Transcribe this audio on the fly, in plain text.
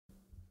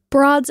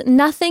Broads,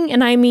 nothing,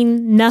 and I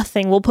mean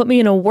nothing, will put me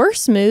in a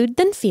worse mood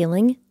than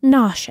feeling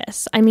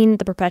nauseous. I mean,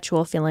 the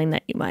perpetual feeling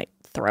that you might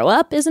throw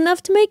up is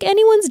enough to make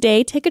anyone's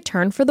day take a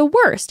turn for the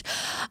worst.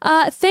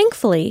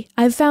 Thankfully,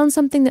 I've found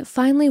something that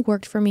finally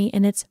worked for me,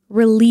 and it's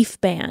Relief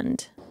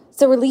Band.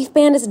 So Relief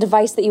Band is a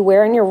device that you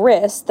wear on your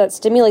wrist that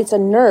stimulates a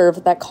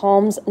nerve that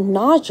calms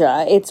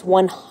nausea. It's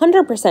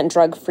 100%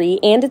 drug-free,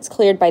 and it's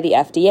cleared by the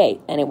FDA.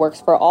 And it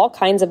works for all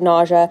kinds of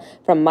nausea,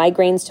 from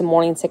migraines to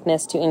morning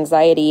sickness to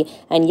anxiety.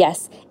 And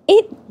yes,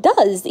 it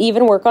does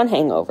even work on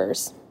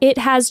hangovers. It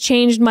has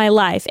changed my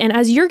life. And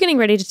as you're getting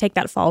ready to take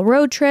that fall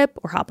road trip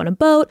or hop on a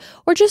boat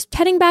or just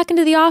heading back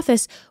into the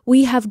office,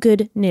 we have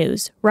good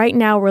news. Right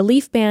now,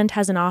 Relief Band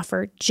has an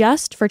offer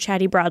just for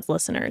Chatty Broads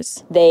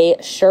listeners. They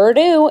sure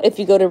do. If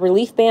you go to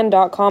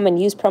reliefband.com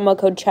and use promo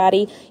code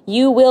Chatty,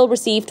 you will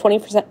receive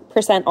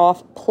 20%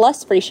 off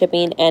plus free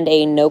shipping and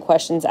a no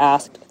questions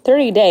asked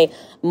 30-day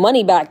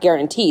money-back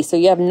guarantee. So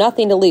you have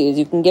nothing to lose.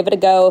 You can give it a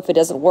go. If it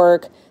doesn't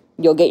work,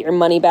 you'll get your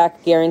money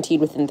back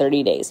guaranteed within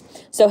 30 days.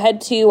 So head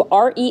to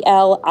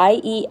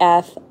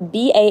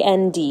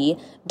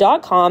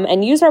reliefband.com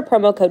and use our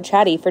promo code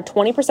Chatty for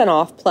 20%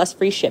 off plus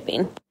free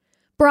shipping.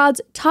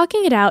 Broads,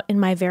 talking it out, in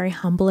my very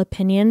humble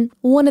opinion,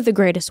 one of the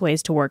greatest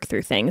ways to work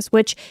through things,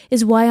 which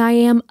is why I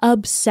am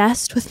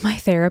obsessed with my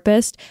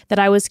therapist that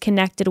I was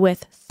connected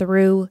with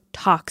through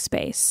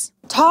Talkspace.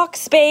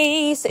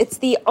 Talkspace, it's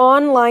the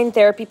online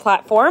therapy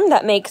platform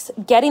that makes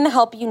getting the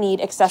help you need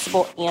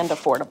accessible and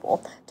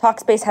affordable.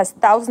 Talkspace has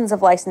thousands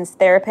of licensed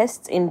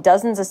therapists in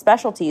dozens of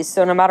specialties,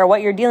 so no matter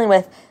what you're dealing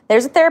with,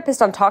 there's a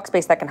therapist on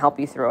Talkspace that can help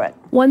you through it.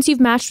 Once you've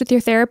matched with your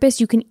therapist,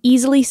 you can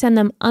easily send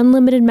them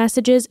unlimited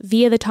messages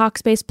via the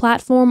Talkspace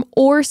platform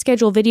or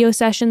schedule video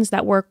sessions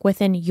that work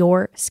within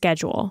your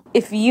schedule.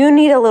 If you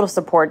need a little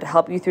support to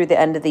help you through the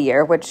end of the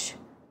year, which I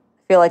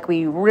feel like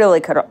we really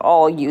could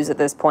all use at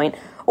this point,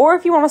 or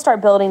if you want to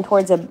start building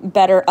towards a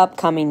better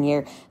upcoming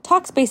year,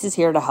 Talkspace is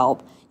here to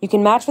help. You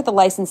can match with a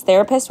licensed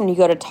therapist when you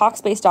go to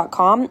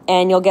Talkspace.com,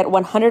 and you'll get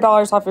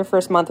 $100 off your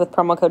first month with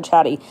promo code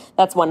Chatty.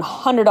 That's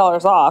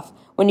 $100 off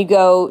when you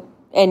go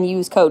and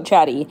use code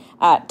Chatty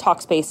at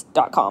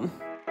Talkspace.com.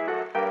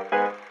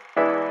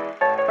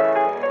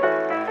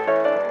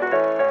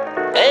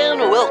 And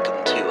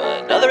welcome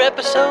to another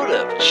episode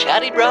of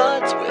Chatty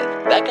Broads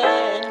with Becca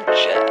and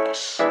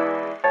Jess.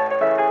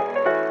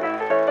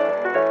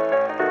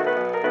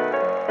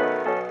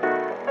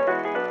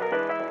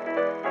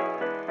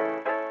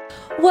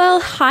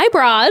 Well, hi,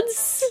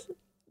 Broads.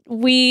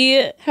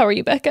 How are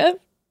you, Becca?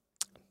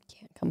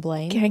 Can't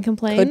complain. Can't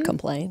complain? Could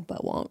complain,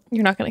 but won't.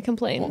 You're not going to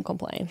complain? Won't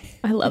complain.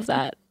 I love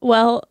that.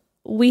 Well,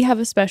 we have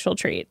a special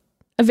treat,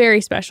 a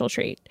very special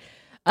treat.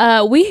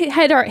 We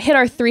hit our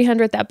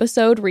 300th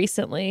episode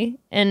recently,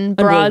 and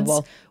Broads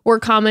were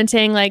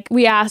commenting, like,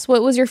 we asked,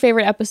 what was your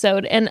favorite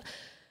episode? And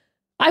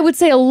I would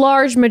say a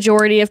large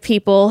majority of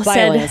people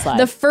said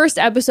the first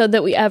episode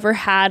that we ever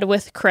had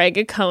with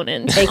Craig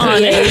Conant.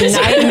 AKA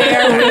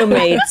Nightmare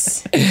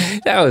Roommates.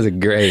 That was a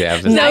great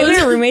episode.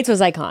 Nightmare Roommates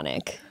was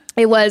iconic.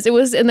 It was,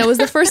 and that was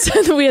the first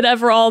time that we had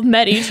ever all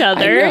met each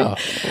other. I know.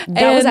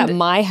 That was at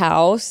my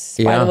house.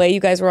 Yeah. By the way, you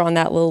guys were on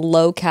that little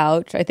low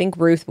couch. I think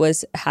Ruth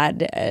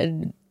had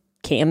a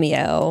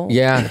cameo.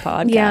 Yeah. on the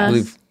podcast. Yeah. I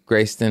believe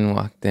Grayston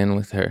walked in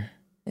with her.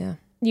 Yeah.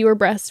 You were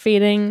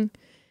breastfeeding.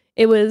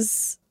 It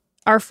was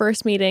our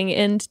first meeting,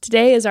 and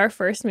today is our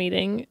first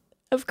meeting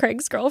of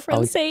Craig's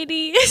girlfriend,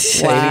 Sadie.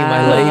 Sadie,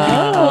 my lady.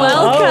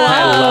 Welcome.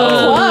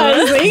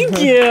 Hello. Thank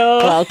you.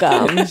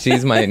 Welcome.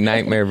 She's my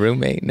nightmare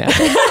roommate now.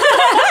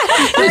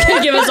 You're going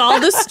to give us all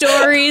the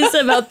stories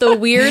about the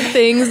weird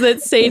things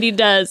that Sadie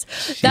does.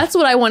 That's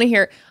what I want to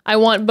hear. I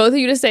want both of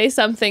you to say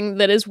something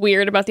that is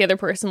weird about the other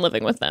person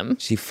living with them.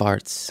 She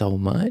farts so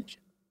much.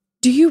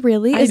 Do you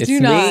really? It's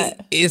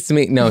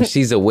me. No,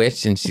 she's a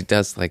witch and she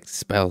does like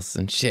spells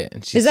and shit.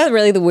 And Is that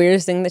really the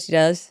weirdest thing that she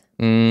does?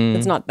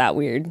 It's not that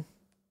weird.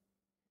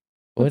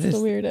 What's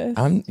the weirdest?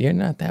 You're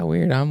not that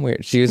weird. I'm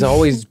weird. She was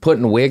always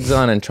putting wigs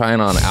on and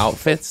trying on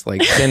outfits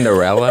like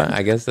Cinderella.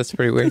 I guess that's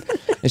pretty weird.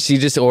 And she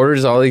just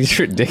orders all these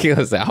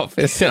ridiculous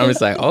outfits. And I'm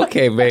just like,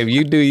 okay, babe,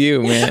 you do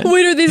you, man.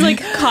 Wait, are these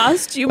like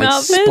costume Like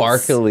outfits?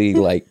 sparkly,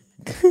 like.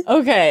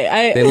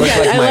 Okay, They look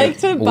like I my like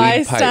to buy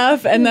weed pipe.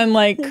 stuff and then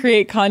like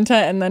create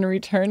content and then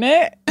return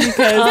it because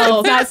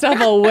it's that stuff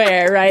I'll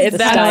wear, right? It's the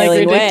that like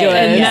styling way. ridiculous.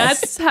 And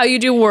Yes. that's how you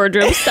do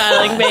wardrobe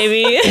styling,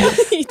 baby.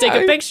 You take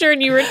a picture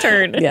and you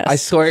return. Yes. I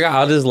swear to God,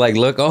 I'll just like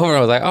look over and I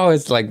was like, oh,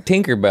 it's like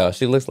Tinkerbell.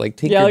 She looks like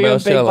Tinkerbell. Yeah, like a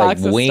She big got, like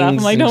box of wings stuff. I'm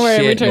like, and don't worry,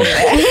 shit. return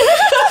it.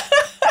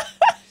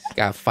 She's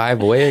got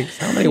 5 wigs.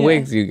 How many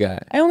wigs you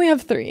got? I only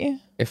have 3.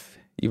 If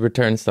you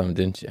returned some,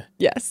 didn't you?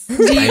 Yes. I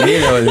knew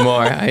there was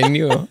more. I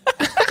knew.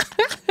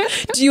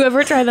 Do you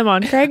ever try them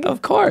on, Craig?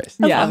 Of course.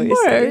 Yeah, Of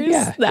course.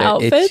 Yeah, The they're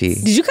outfits. itchy.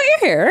 Did you cut your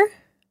hair?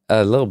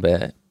 A little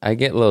bit. I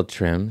get little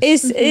trims.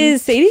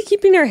 Is Sadie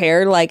keeping her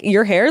hair like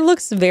your hair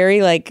looks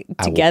very like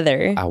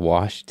together? I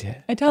washed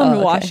it. I tell him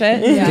to wash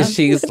it. Yeah. Because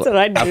she's That's what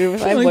I do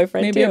with my Like,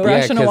 boyfriend maybe too. a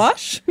brush Yeah, and a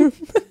 'cause- wash.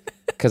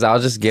 Because I'll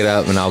just get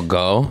up and I'll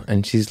go.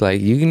 And she's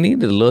like, you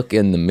need to look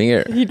in the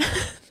mirror.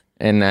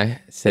 And I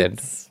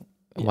said,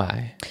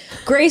 Why?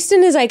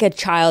 Grayston is like a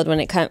child when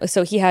it comes.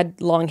 So he had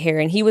long hair,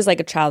 and he was like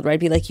a child where I'd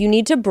be like, "You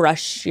need to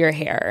brush your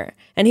hair,"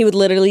 and he would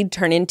literally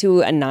turn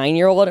into a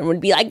 9-year-old and would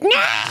be like, "No,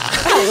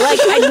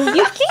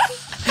 you can't."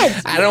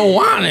 I don't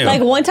want him.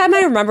 Like one time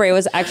I remember it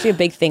was actually a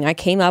big thing. I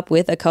came up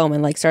with a comb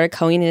and like started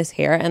combing his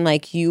hair, and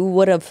like you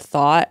would have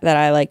thought that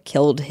I like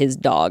killed his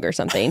dog or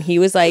something. He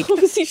was like,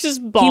 Was he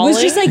just bawling? he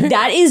was just like,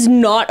 that is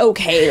not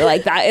okay.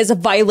 Like that is a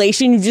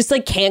violation. You just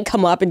like can't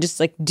come up and just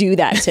like do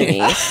that to me.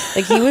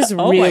 Like he was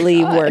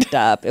really worked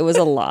up. It was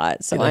a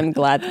lot. So I'm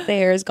glad that the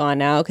hair is gone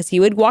now, because he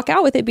would walk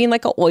out with it being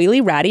like an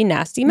oily, ratty,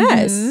 nasty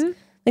mess.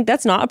 Like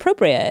that's not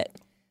appropriate.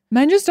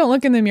 Men just don't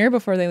look in the mirror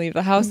before they leave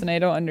the house, and I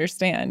don't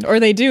understand. Or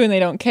they do and they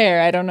don't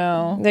care. I don't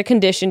know. They're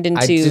conditioned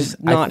into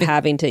not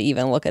having to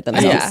even look at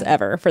themselves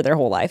ever for their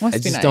whole life. Must I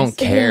be just nice. don't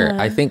care.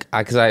 I think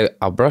because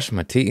I'll brush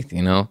my teeth,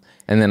 you know,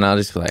 and then I'll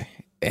just be like,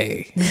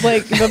 hey.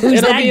 Like Who's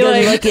it'll that be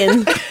good like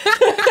looking?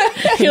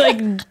 You're like,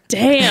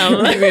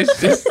 damn.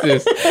 It's just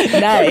this.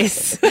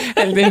 Nice.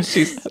 And then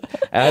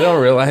I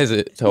don't realize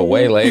it till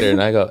way later,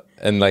 and I go,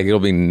 and like it'll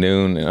be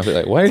noon, and I'll be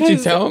like, why didn't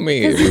you tell me?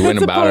 He We went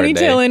puts a about our day.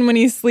 ponytail in when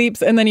he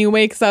sleeps, and then he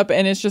wakes up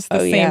and it's just the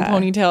same yeah.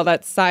 ponytail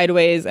that's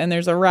sideways, and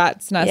there's a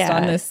rat's nest Yeah.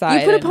 on this You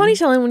side. put a and-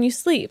 ponytail in when you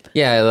sleep.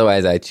 Yeah,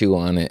 otherwise I chew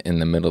on it in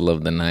the middle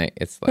of the night.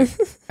 It's like,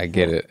 I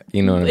get it.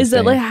 You know what I'm Is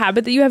saying? that like a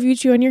habit that you have, you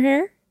chew on your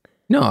hair?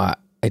 No,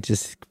 it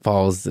just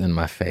falls in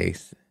my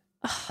face.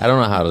 I don't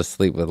know how to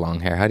sleep with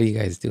long hair. How do you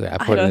guys do it? I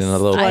put it in a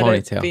little Let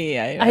it ponytail. be.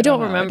 I don't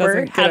know. It remember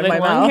doesn't get in having my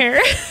long mouth.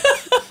 hair.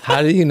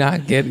 How do you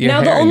not get your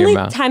Now, hair the in your only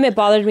mouth? time it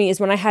bothered me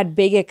is when I had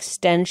big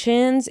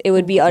extensions. It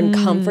would be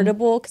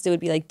uncomfortable because it would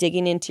be like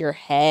digging into your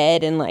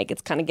head, and like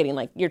it's kind of getting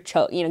like you're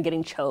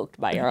getting choked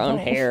by your own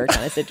hair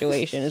kind of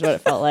situation is what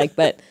it felt like.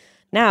 But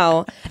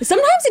now,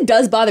 sometimes it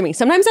does bother me.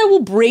 Sometimes I will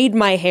braid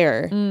my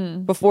hair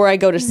before I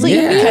go to sleep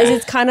because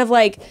it's kind of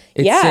like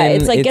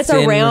gets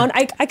around.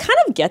 I kind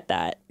of get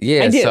that.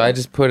 Yeah, I do. so I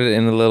just put it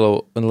in a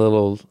little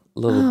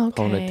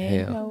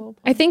ponytail.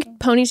 I think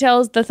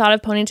ponytails, the thought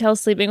of ponytails,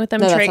 sleeping with them,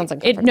 No, that sounds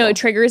uncomfortable. it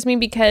triggers me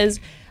because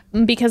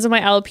of my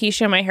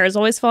alopecia, my hair is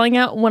always falling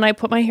out. When I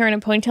put my hair in a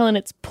ponytail and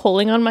it's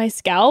pulling on my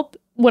scalp,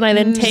 when I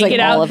then take like it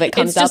all out, of it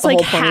comes it's out, just the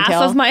like whole half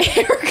ponytail. of my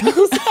hair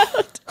goes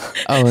out.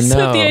 Oh, no.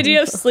 So the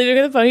idea of sleeping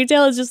with a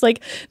ponytail is just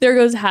like, there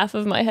goes half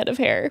of my head of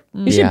hair.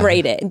 You should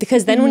braid it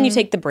because then when you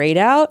take the braid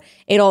out,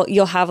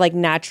 you'll have like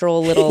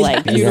natural little like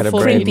You gotta Beautiful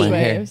braid crimpy my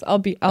hair. waves. I'll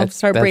That's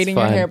start braiding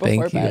your fine. hair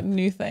before Thank you. bed.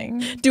 New thing.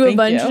 Do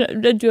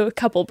a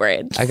couple Oh,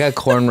 braids. I got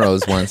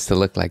cornrows once to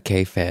look like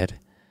K-Fed.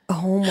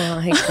 Oh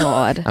my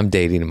god. I'm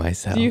dating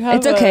myself. Do you have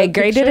It's okay. a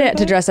Gray did picture it of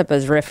to that? dress up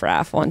as Riff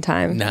Raff one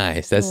time.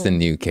 Nice. That's the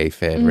new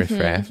K-Fed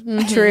riffraff.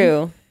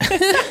 True.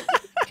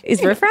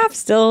 Is Riff Raff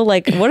still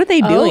like? What are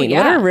they doing? yeah.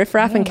 What are Riff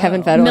Raff and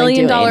Kevin Federline $1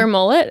 Million doing?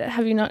 Mullet.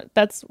 Have you not?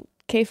 That's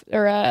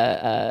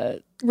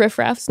Riff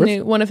Raff's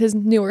one of his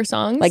newer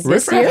songs. Like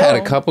this Riffraff year? had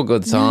a couple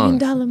good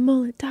songs. $1 Million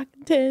Mullet,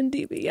 talking 10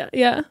 dB.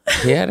 Yeah.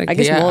 He had a, I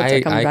guess mullets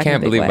are coming I back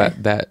can't in a big believe way.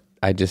 that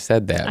I just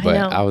said that, I but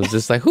know. I was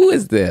just like, who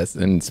is this?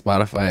 And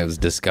Spotify was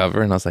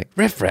discovering. I was like,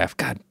 Riffraff,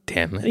 god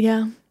damn it.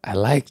 Yeah. I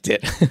liked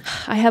it.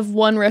 I have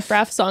one Riff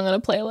Raff song on a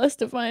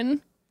playlist of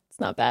mine. It's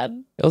not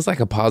bad. It was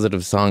like a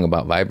positive song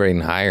about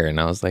vibrating higher, and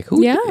I was like,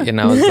 who? Yeah. And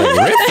I was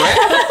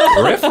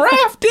like,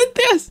 Riffraff did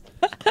this?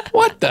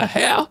 What the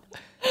hell?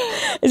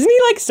 Isn't he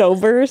like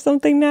sober or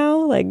something now?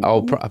 Like,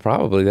 Oh,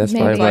 probably. That's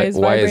Maybe. probably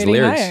why his Vibrating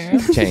lyrics higher.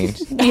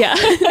 changed. Yeah.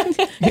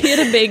 He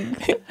had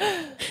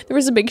there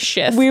was a big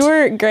shift.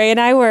 Gray and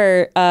I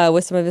were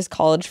with some of his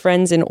college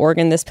friends in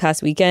Oregon this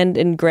past weekend,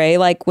 and Gray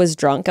like was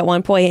drunk at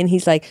one point, and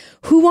he's like,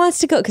 "Who wants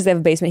to go?" Because they have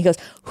a basement. He goes,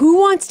 "Who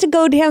wants to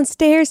go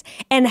downstairs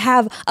and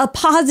have a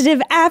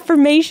positive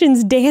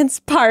affirmations dance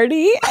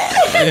party?"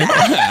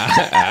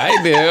 I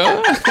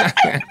do.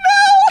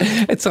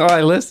 It's all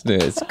I listen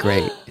to. It's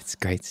great. It's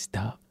great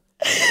stuff.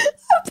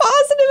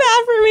 Positive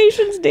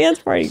affirmations dance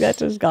party. That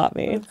just got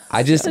me.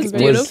 I just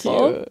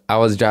beautiful. I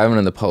was driving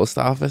to the post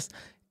office,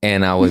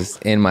 and I was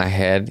in my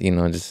head,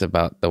 just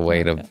about the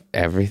weight of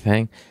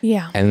everything.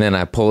 Yeah. And then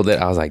I pulled it.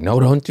 I was like, no,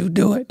 don't you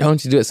do it.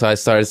 Don't you do it. So I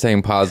started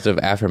saying positive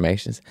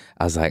affirmations.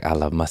 I was like, I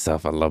love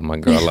myself. I love my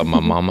girl. I love my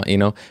mama,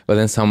 But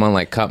then someone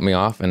like cut me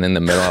off. And in the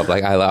middle of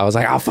I was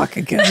like, I'll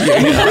fucking kill you.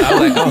 I was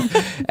like,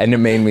 oh. And it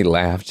made me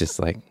laugh, just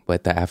like,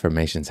 but the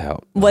affirmations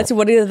help. What are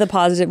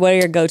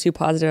your go-to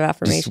positive Just,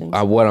 affirmations?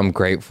 what I'm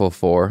grateful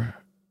for,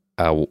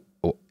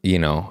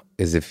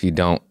 is if you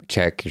don't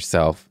check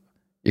yourself,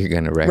 you're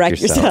going to wreck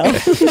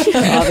yourself.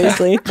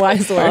 Obviously.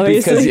 Wise word.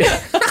 Because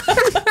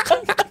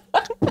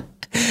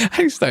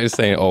I started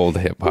saying old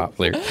hip hop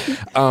lyrics.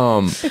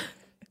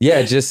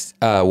 Just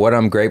what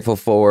I'm grateful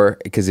for,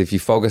 because if you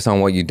focus on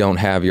what you don't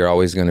have, you're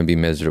always going to be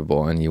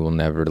miserable and you will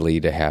never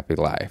lead a happy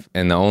life.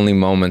 And the only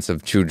moments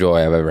of true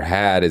joy I've ever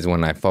had is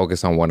when I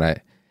focus on what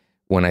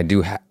I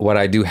do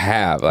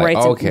have. Like,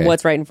 okay,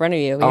 What's right in front of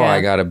you. oh, yeah.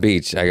 I got a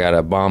beach, I got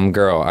a bomb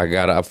girl, I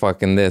got a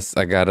fucking this,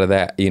 I got a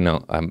that.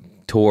 I'm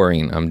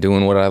touring, I'm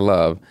doing what I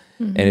love.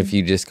 And if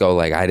you just go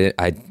like,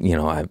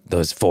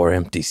 those 4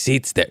 empty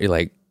seats there, you're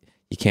like,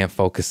 you can't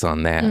focus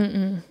on that.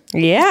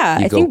 Yeah.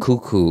 You I go think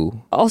cuckoo.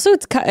 also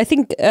I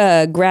think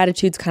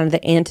gratitude's kind of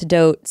the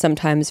antidote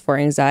sometimes for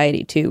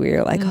anxiety too, where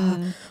you're like,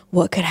 oh,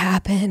 what could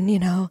happen, you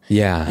know?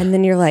 Yeah. And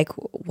then you're like,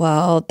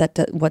 well,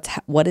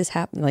 what is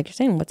happening? Like you're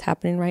saying, what's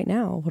happening right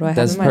now? What do I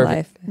have in my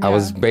life? I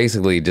was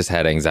basically just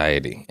had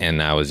anxiety,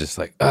 and I was just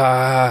like,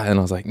 and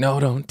I was like, no,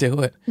 don't do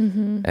it.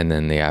 And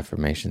then the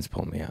affirmations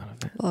pulled me out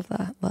of it. Love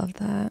that. Love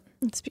that.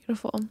 It's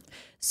beautiful.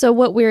 So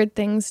what weird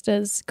things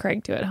does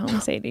Craig do at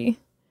home, Sadie?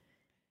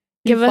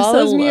 He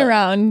follows me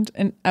around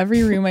in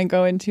every room I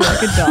go into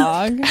like a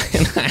dog.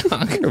 And I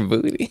honk her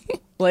booty.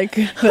 Like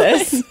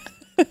this.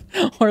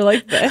 Or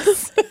like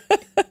this.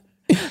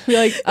 Be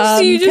like,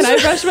 can I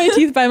brush my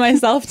teeth by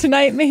myself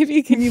tonight?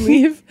 Maybe can you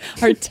leave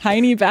our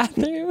tiny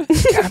bathroom?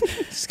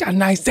 She's got a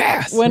nice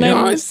ass. When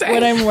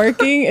I'm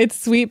working, it's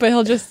sweet, but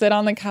he'll just sit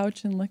on the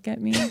couch and look at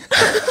me.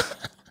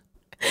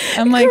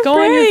 I'm like,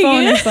 go on your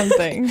phone or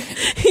something.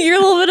 You're a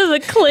little bit of a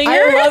clinger.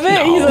 I love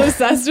it. No. He's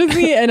obsessed with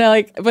me, and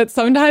but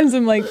sometimes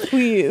I'm like,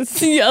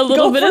 please, a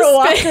little bit of a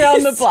walk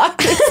around the block.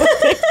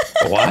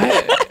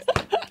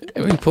 What?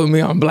 It would put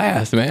me on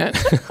blast, man.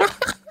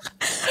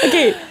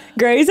 Okay,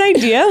 Gray's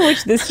idea,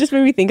 which this just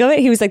made me think of it.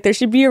 He was like, there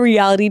should be a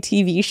reality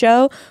TV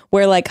show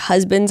where like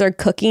husbands are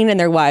cooking and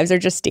their wives are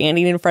just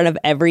standing in front of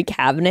every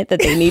cabinet that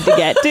they need to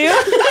get to.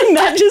 And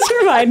that just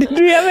reminded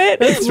me of it.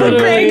 That's where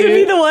Gray could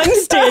be the one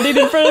standing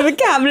in front of the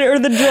cabinet or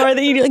the drawer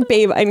that you like,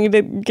 babe, I need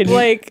to get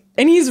like,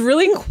 and he's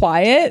really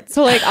quiet.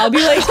 So like, I'll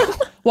be like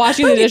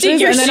washing the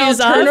dishes and then I'll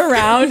turn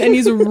around and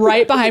he's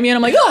right behind me and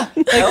I'm like,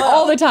 like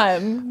all the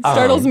time.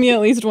 Startles me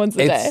at least once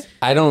a day.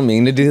 I don't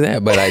mean to do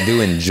that, but I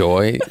do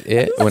enjoy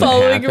it when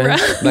Following it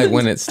happens. around. Like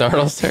when it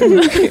startles her.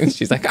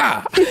 She's like,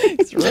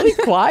 It's really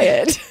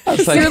quiet.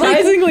 It's like,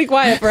 surprisingly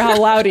quiet for how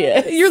loud he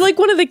is. You're like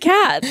one of the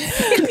cats.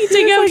 You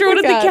take after one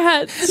of the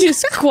cats.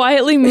 Just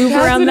quietly move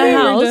around the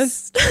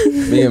house.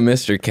 Me and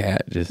Mr.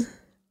 Cat just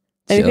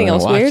anything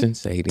else weird?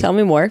 Sadie. Tell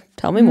me more.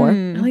 Tell me more.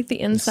 I like the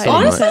inside.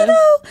 Honestly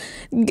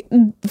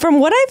though, from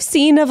what I've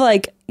seen of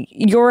like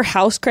your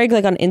house, Craig,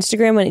 like on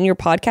Instagram and in your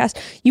podcast,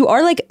 you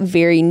are like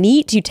very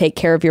neat. You take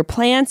care of your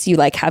plants. You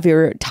like have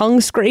your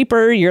tongue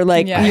scraper. You're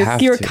like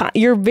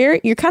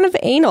you're kind of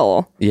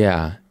anal.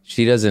 Yeah.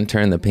 She doesn't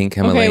turn the pink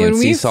Himalayan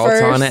sea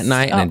salts on at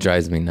night, and it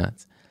drives me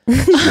nuts.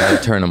 You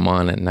gotta turn them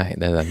on at night.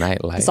 They're the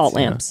night lights. Salt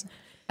lamps.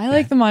 I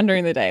like them on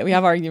during the day. We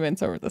have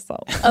arguments over the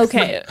salt.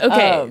 Okay.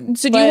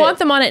 So do you want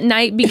them on at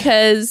night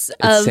because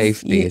of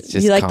safety? It's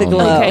just you like the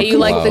glow. Okay, you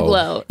like the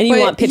glow, and you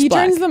want pitch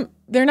black. Turns them.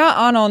 They're not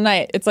on all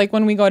night. It's like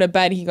when we go to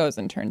bed, he goes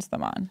and turns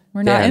them on.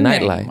 We're not in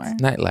there anymore.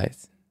 Night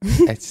lights.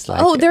 It's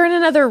like they're in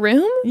another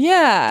room?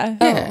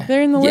 Yeah.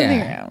 They're in the living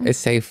room. It's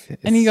safe.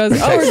 And he goes, we're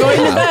going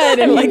to bed.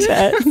 And like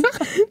that.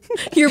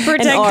 You're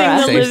protecting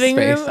the safe living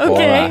space. room.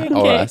 Okay.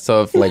 Aura.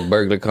 So if like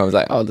burglar comes,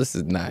 like, oh, this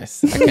is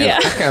nice. I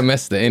can't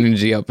mess the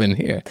energy up in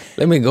here.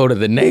 Let me go to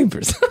the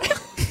neighbors.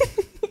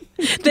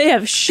 They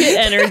have shit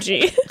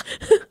energy.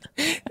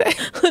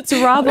 Let's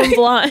rob them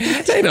blind.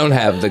 They don't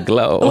have the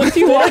glow. What if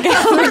you walk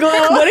out?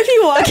 What if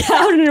you walk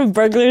out and a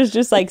burglar's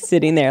just like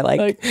sitting there,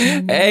 like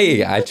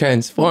hey, I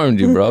transformed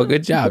you, bro.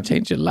 Good job.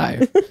 Change your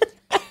life.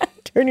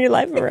 Turn your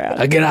life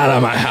around. Get out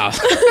of my house.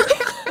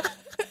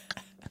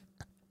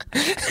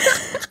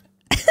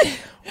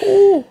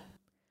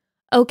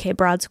 Okay,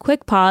 broads,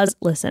 quick pause.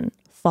 Listen,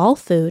 fall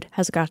food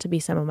has got to be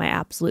some of my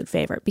absolute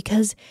favorite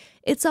because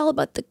it's all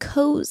about the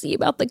cozy,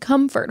 about the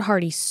comfort,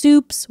 hearty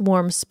soups,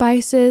 warm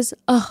spices.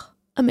 Ugh,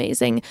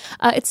 amazing.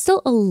 It's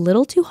still a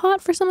little too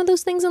hot for some of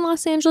those things in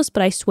Los Angeles,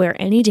 but I swear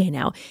any day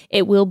now,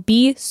 it will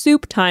be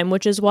soup time,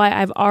 which is why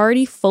I've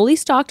already fully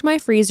stocked my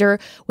freezer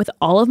with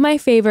all of my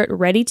favorite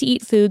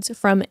ready-to-eat foods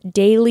from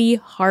Daily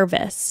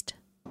Harvest.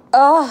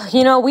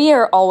 We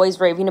are always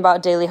raving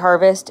about Daily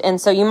Harvest, and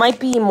so you might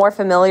be more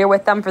familiar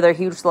with them for their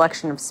huge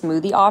selection of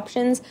smoothie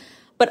options.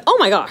 But oh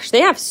my gosh,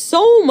 they have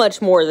so much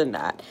more than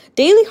that.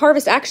 Daily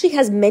Harvest actually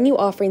has menu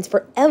offerings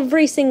for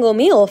every single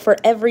meal for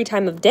every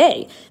time of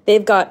day.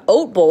 They've got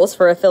oat bowls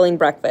for a filling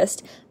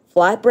breakfast,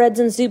 flatbreads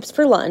and soups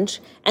for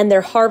lunch, and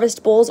their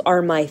Harvest bowls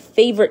are my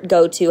favorite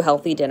go-to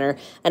healthy dinner.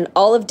 And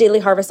all of Daily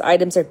Harvest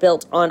items are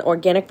built on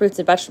organic fruits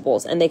and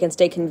vegetables, and they can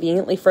stay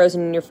conveniently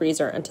frozen in your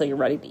freezer until you're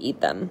ready to eat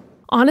them.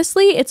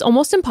 Honestly, it's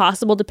almost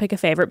impossible to pick a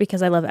favorite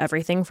because I love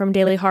everything from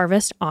Daily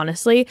Harvest,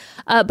 honestly.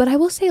 But I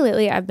will say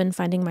lately, I've been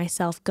finding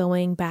myself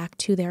going back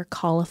to their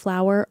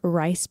cauliflower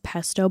rice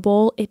pesto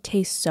bowl. It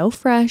tastes so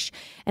fresh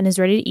and is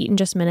ready to eat in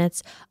just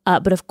minutes.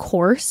 But of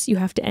course, you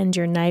have to end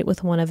your night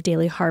with one of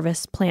Daily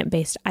Harvest's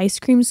plant-based ice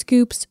cream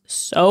scoops.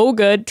 So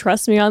good.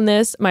 Trust me on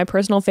this. My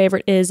personal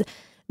favorite is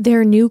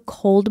their new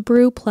cold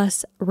brew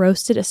plus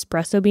roasted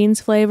espresso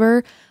beans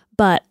flavor.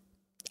 But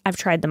I've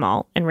tried them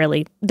all, and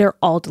really, they're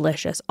all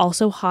delicious.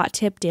 Also, hot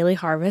tip, Daily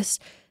Harvest.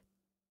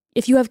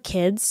 If you have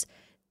kids,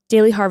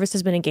 Daily Harvest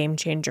has been a game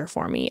changer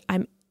for me.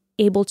 I'm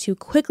able to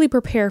quickly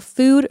prepare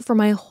food for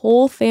my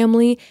whole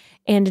family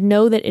and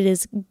know that it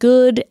is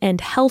good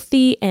and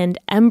healthy, and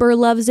Ember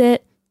loves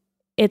it.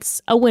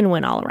 It's a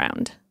win-win all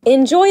around.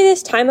 Enjoy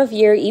this time of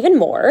year even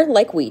more,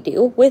 like we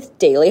do, with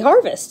Daily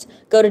Harvest.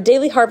 Go to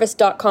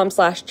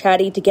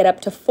dailyharvest.com/chatty to get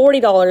up to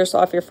 $40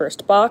 off your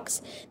first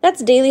box.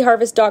 That's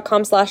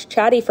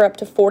dailyharvest.com/chatty for up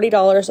to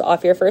 $40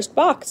 off your first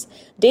box.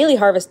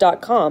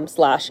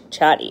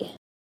 dailyharvest.com/chatty.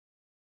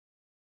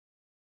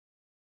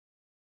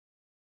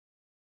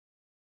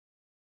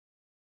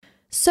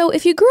 So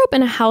if you grew up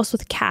in a house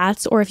with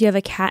cats, or if you have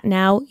a cat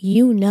now,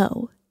 you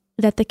know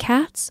that the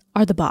cats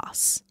are the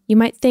boss. You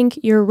might think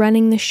you're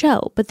running the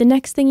show, but the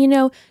next thing you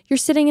know, you're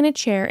sitting in a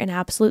chair in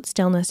absolute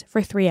stillness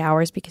for 3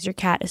 hours because your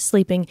cat is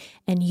sleeping,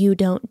 and you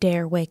don't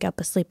dare wake up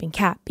a sleeping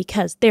cat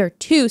because they're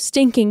too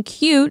stinking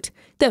cute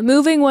that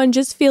moving one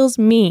just feels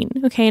mean,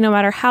 okay, no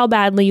matter how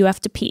badly you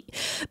have to pee.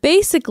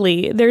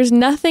 Basically, there's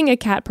nothing a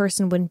cat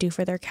person wouldn't do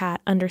for their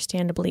cat,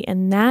 understandably,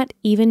 and that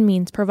even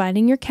means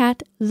providing your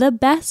cat the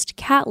best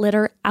cat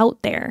litter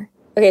out there.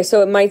 Okay,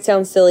 so it might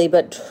sound silly,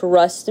 but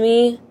trust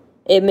me,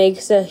 it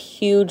makes a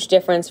huge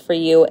difference for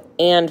you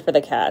and for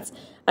the cats.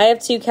 I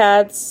have 2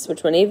 cats,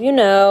 which many of you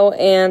know,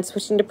 and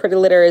switching to Pretty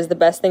Litter is the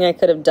best thing I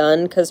could have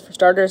done because, for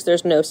starters,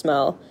 there's no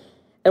smell.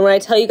 And when I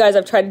tell you guys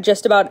I've tried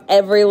just about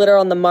every litter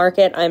on the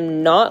market,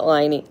 I'm not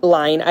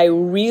lying. I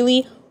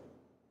really,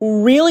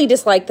 really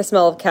dislike the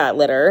smell of cat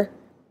litter.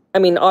 I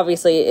mean,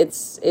 obviously,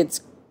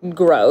 it's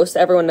gross.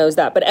 Everyone knows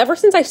that. But ever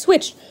since I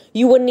switched,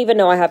 you wouldn't even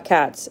know I have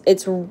cats.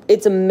 It's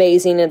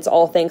amazing. It's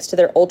all thanks to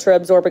their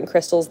ultra-absorbent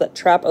crystals that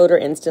trap odor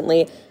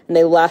instantly, and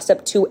they last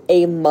up to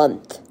a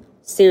month.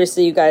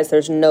 Seriously, you guys,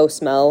 there's no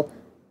smell.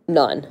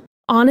 None.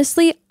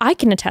 Honestly, I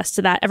can attest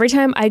to that. Every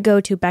time I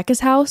go to Becca's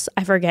house,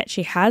 I forget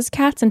she has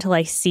cats until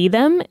I see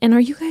them. And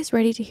are you guys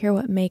ready to hear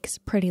what makes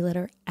Pretty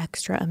Litter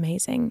extra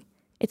amazing?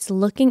 It's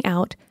looking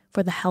out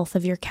for the health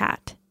of your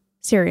cat.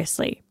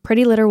 Seriously,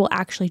 Pretty Litter will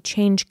actually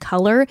change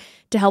color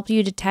to help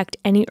you detect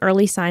any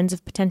early signs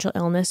of potential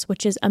illness,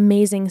 which is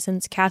amazing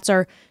since cats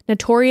are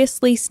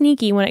notoriously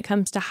sneaky when it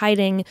comes to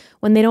hiding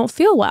when they don't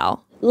feel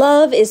well.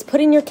 Love is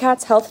putting your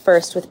cat's health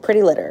first with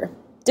Pretty Litter.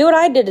 Do what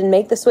I did and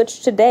make the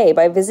switch today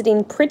by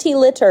visiting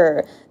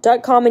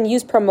prettylitter.com and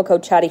use promo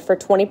code chatty for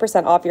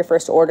 20% off your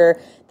first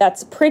order.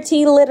 That's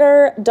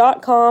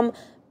prettylitter.com,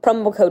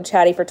 promo code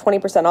chatty for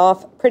 20%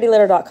 off.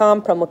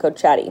 prettylitter.com, promo code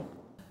chatty.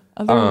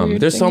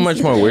 There's so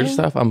much more weird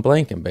stuff. I'm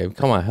blanking, babe.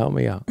 Come on, help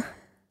me out.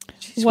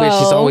 She's weird.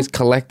 She's always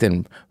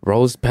collecting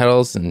rose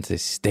petals and they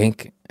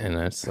stink, and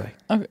it's like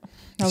okay.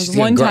 That was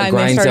one time they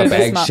grinds started up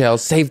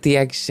eggshells. Save the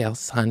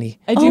eggshells, honey.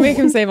 I do make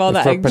him save all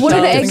the eggs. What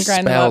are the egg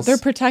grind them up. They're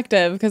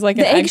protective because like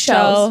an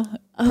eggshells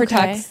eggshell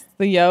protects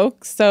the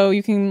yolk, so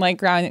you can like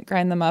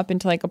grind them up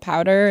into like a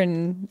powder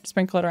and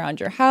sprinkle it around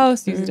your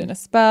house. Use it in a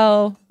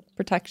spell.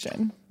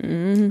 Protection.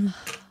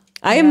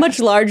 I am much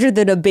larger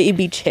than a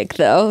baby chick,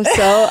 though,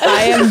 so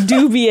I am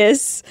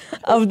dubious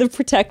of the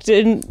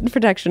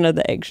protection of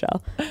the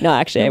eggshell. No,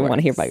 actually, I want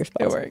to hear about your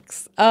spells. It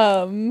works.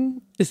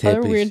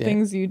 Other weird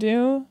things you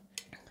do.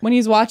 When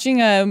he's watching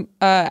a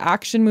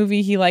action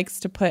movie, he likes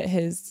to put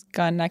his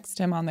gun next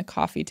to him on the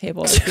coffee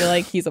table to feel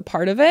like he's a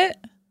part of it.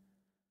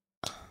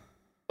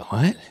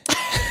 What?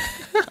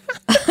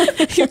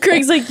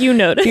 Craig's like, you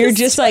noticed. You're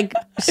just like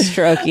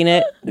stroking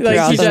it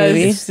throughout the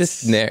movie. It's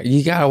just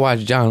you gotta watch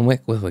John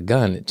Wick with a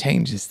gun. It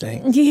changes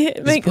things. Yeah,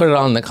 just put it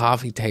on the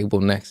coffee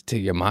table next to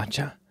your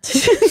matcha,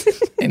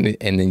 and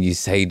then you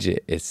sage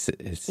it. It's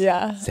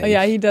yeah, safe. Oh,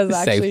 yeah. He does It's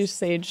actually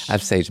safe. sage.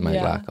 I've saged my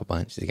Glock a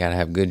bunch. You gotta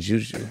have good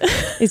juju.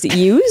 Is it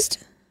used?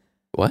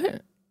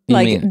 What?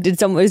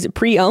 Is it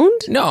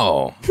pre-owned?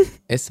 No,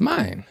 it's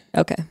mine.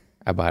 Okay,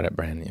 I bought it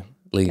brand new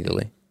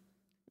legally.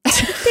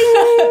 ding.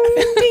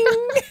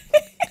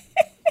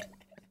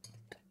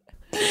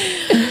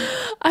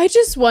 I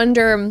just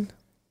wonder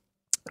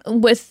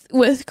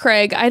with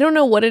Craig, I don't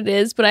know what it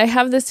is, but I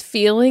have this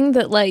feeling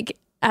that like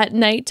at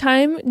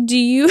nighttime, do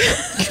you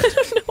I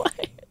don't know why.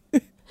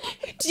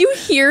 Do you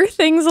hear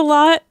things a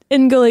lot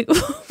and go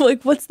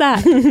like what's that?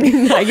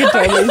 I could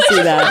totally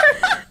see that.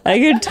 I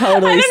could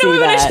totally see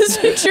that. I just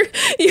picture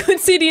you and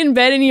Sadie in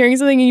bed and hearing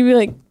something and you'd be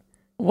like,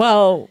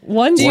 well,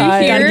 one time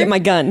I gotta get my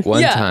gun.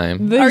 One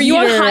time. Are you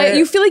on high?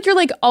 You feel like you're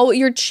like, oh,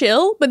 you're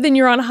chill, but then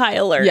you're on high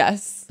alert.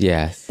 Yes.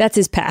 That's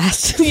his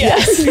past.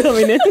 Yes.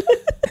 Coming in.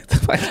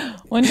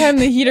 One time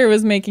the heater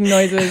was making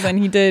noises and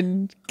he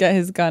did get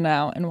his gun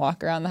out and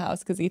walk around the house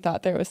because he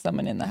thought there was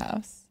someone in the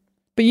house.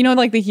 But you know,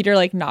 like the heater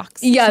like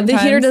knocks. Yeah, sometimes.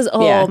 the heater does.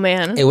 Oh, Yeah.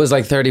 man. It was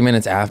like 30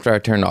 minutes after I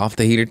turned off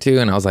the heater too,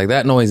 and I was like,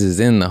 that noise is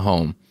in the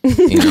home.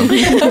 You know? And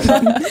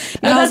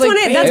I was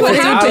like, that's if what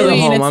it's out of happened.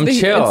 the home, It's I'm the-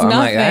 chill. it's I'm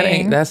like,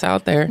 nothing. that's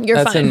out there. You're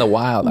that's fine. in the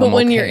wild. But I'm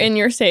when okay. you're in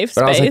your safe space.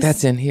 But I was like,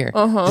 that's in here.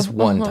 Just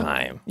one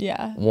time.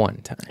 Yeah.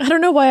 One time. I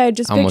don't know why I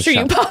just Almost picture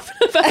you shot.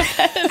 popping up out.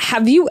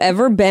 Have you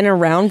ever been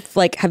around,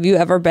 like, have you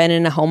ever been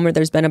in a home where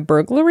there's been a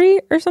burglary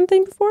or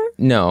something before?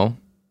 No.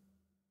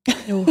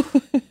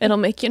 It'll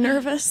make you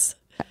nervous.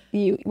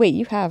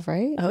 You have,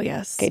 right? Oh,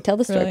 yes. Okay, tell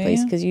the story, Really?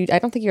 please, because I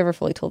don't think you ever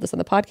fully told this on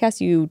the podcast.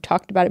 You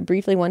talked about it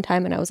briefly one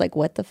time, and I was like,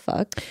 "What the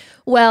fuck?"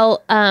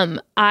 Well,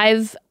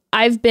 I've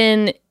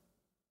been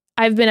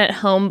at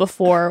home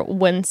before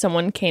when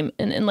someone came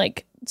in and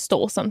like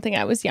stole something.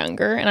 I was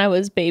younger and I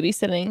was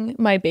babysitting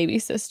my baby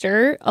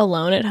sister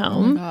alone at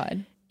home. Oh my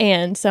God.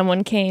 And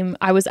someone came,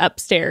 I was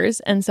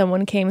upstairs and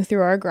someone came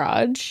through our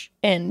garage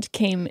and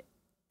came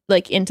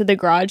like into the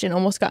garage and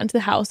almost got into the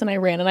house, and I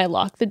ran and I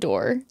locked the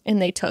door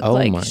and they took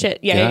shit.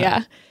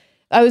 Yeah.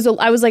 I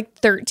was like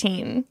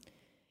 13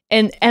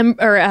 and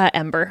Ember, I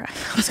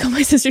was calling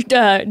my sister,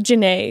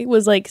 Janae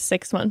was like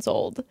 6 months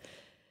old.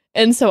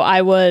 And so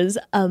I was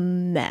a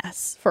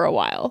mess for a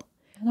while.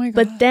 Oh my God.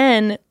 But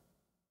then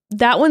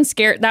that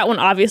one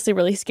obviously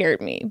really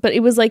scared me, but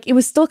it was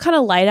still kind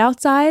of light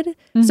outside.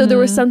 Mm-hmm. So there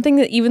was something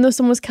that even though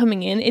someone was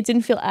coming in, it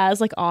didn't feel as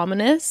like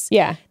ominous.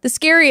 Yeah. The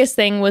scariest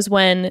thing was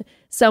when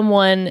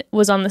someone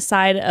was on the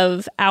side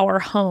of our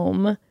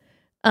home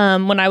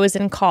when I was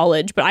in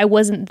college, but I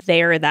wasn't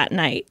there that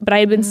night. But I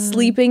had been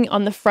sleeping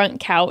on the front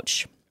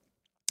couch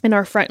in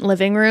our front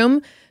living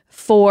room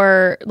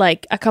for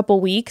like a couple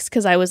weeks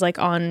because I was like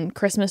on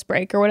Christmas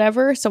break or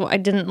whatever. So I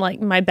didn't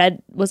my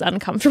bed was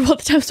uncomfortable at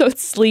the time. So I would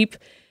sleep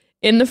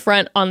in the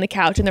front on the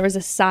couch, and there was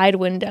a side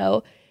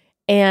window.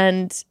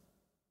 And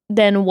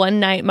then one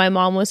night my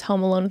mom was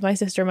home alone with my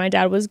sister. My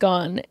dad was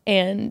gone,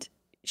 and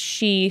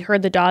she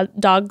heard the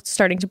dog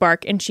starting to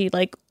bark, and she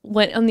like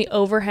went on the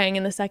overhang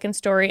in the second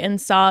story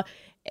and saw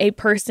a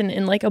person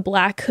in like a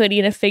black hoodie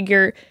and a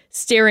figure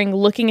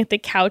looking at the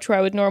couch where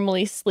I would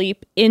normally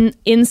sleep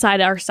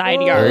inside our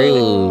side yard.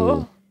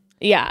 Ooh.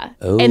 Yeah.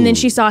 Ooh. And then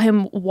she saw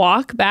him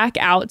walk back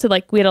out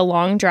to we had a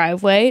long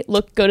driveway,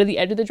 go to the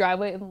edge of the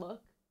driveway and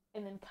look,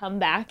 and then come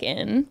back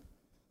in.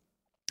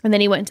 And then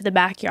he went to the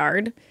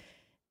backyard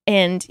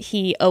and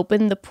he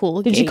opened the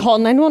pool gate. Did you call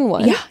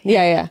 911?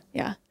 Yeah.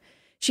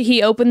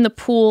 He opened the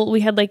pool. We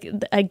had like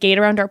a gate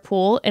around our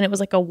pool, and it was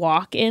like a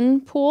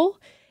walk-in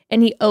pool.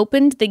 And he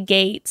opened the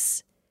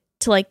gates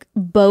to like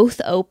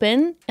both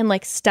open and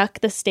like stuck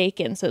the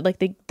stake in. So like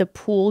the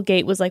pool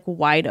gate was like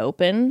wide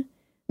open.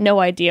 No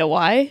idea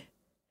why.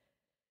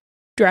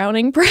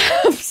 Drowning,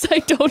 perhaps. I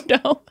don't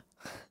know.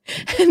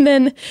 And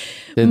then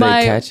Did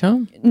they catch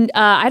him?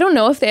 I don't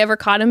know if they ever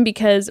caught him,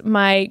 because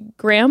my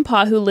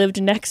grandpa, who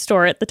lived next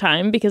door at the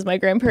time, because my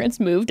grandparents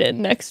moved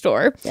in next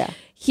door. Yeah.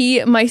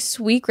 My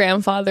sweet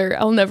grandfather,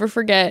 I'll never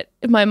forget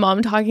my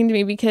mom talking to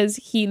me, because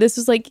he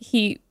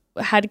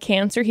had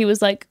cancer. He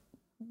was like,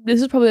 this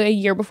was probably a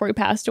year before he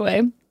passed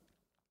away.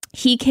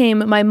 He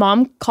came, my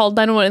mom called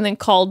 911 and then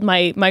called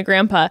my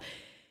grandpa.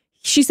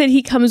 She said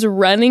he comes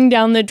running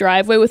down the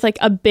driveway with like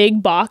a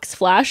big box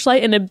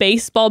flashlight and a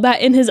baseball bat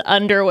in his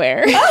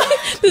underwear.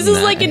 This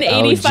is like an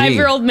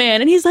 85-year-old man.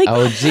 And he's like,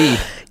 get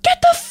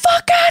the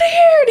fuck out of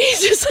here. And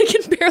he's just like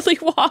can barely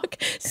walk,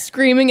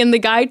 screaming. And the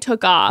guy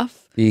took off.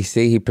 You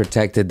see, he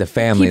protected the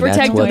family. He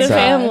protected the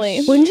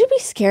family. Wouldn't you be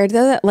scared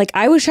though that like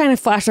I was shining a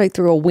flashlight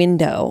through a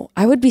window?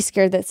 I would be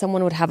scared that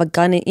someone would have a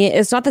gun.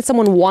 It's not that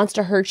someone wants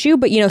to hurt you,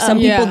 but some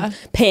people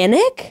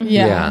panic.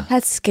 Yeah.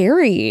 That's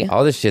scary.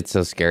 All this shit's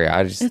so scary.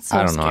 I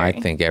don't know. I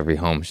scary. think every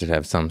home should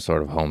have some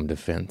sort of home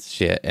defense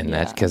shit, and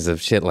that's because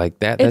of shit like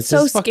that. It's That's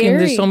so just fucking. scary.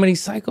 There's so many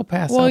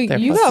psychopaths Well, out there.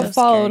 you got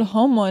followed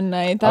home one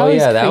night. That was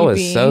that was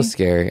creepy. so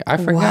scary. I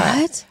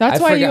forgot. What?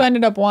 That's why you forgot.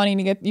 ended up wanting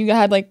to get. You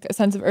had like a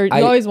sense of urgency.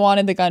 You always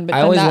wanted the gun,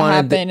 but then that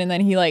happened, and then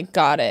he like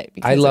got it.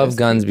 I love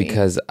guns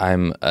because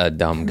I'm a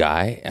dumb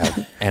guy,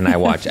 and I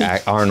watch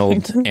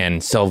Arnold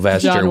and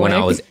Sylvester John when I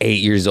Wick. was 8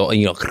 years old.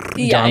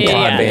 Jean-Claude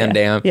Van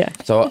Damme. Yeah.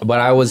 So,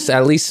 but I was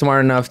at least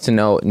smart enough to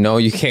know, no,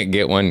 you can't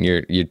get one.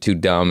 You're too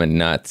dumb and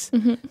nuts.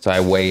 Mm-hmm. So I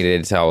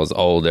waited till I was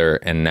older,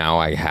 and now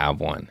I have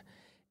one.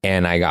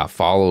 And I got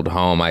followed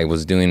home. I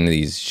was doing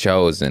these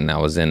shows, and I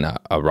was in a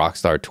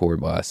Rockstar tour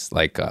bus,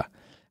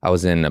 I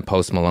was in a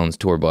Post Malone's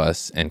tour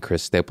bus and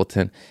Chris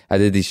Stapleton. I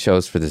did these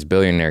shows for this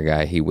billionaire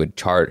guy. He would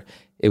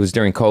it was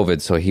during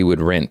COVID, so he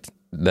would rent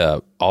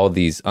all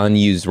these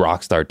unused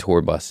Rockstar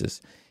tour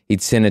buses.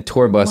 He'd send a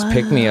tour bus,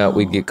 pick me up.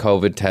 We'd get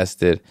COVID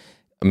tested,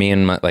 me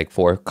and my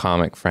 4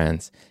 comic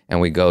friends,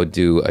 and we go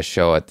do a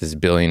show at this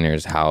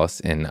billionaire's house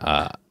in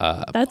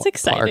That's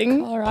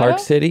exciting. Park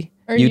City,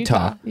 Or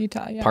Utah,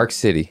 yeah. Park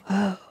City.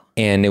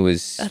 And it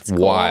was cool.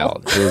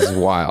 wild. It was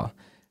wild.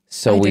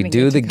 So we didn't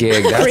do get the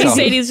gig. That's Crazy how-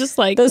 Sadie's just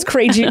like, Those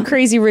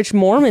crazy rich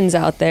Mormons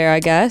out there, I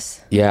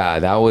guess. Yeah,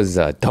 that was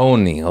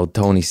Tony,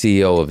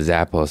 CEO of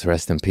Zappos.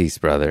 Rest in peace,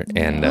 brother.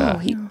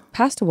 And He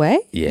passed away?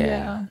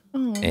 yeah.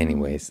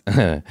 Anyways,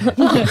 Anyway,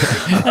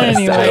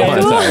 I don't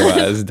want to talk about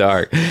it. It's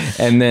dark.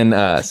 And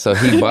then so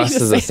he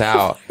busts us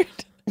out,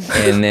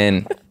 and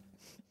then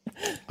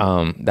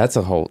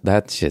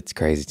that shit's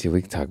crazy too.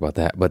 We can talk about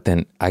that. But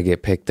then I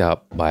get picked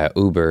up by an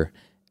Uber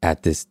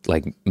at this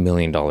like $1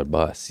 million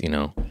bus,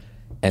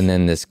 and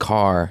then this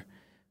car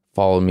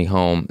followed me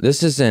home.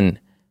 This is in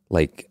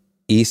like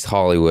East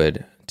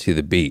Hollywood to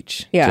the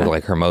beach, to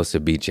like Hermosa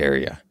Beach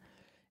area.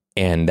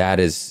 And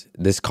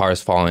this car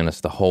is following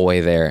us the whole way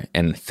there.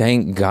 And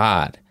thank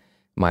God,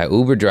 my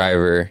Uber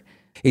driver,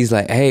 he's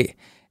like, hey,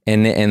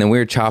 and then we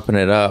were chopping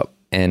it up.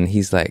 And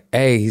he's like,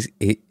 hey,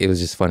 it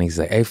was just funny. He's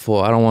like, hey, fool,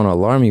 I don't want to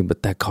alarm you,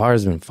 but that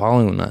car's been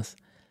following us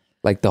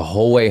like the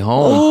whole way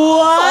home.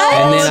 What?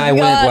 And then I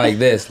went like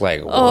this,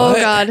 like, what? oh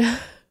God.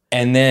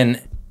 And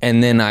then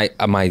And then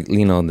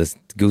this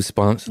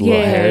goosebumps,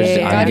 little hairs.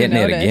 I'm getting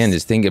it again,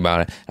 just thinking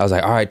about it. I was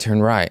like, all right,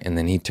 turn right. And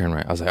then he turned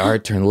right. I was like, all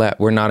right, turn left.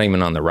 We're not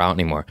even on the route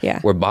anymore. Yeah.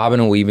 We're bobbing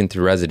and weaving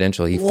through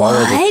residential. He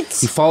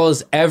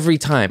follows every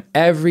time.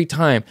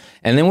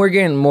 And then we're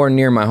getting more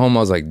near my home.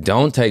 I was like,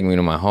 don't take me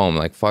to my home.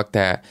 Like, fuck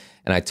that.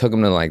 And I took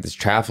him to like this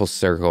traffic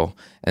circle.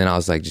 And I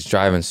was like, just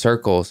driving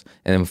circles.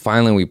 And then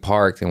finally we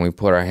parked and we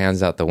put our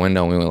hands out the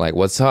window and we were like,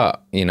 what's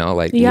up? Leave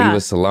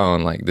us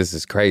alone. Like, this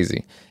is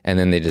crazy. And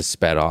then they just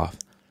sped off.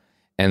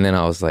 And then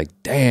I was like,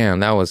 damn,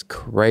 that was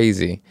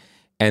crazy.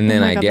 And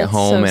then I get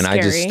home and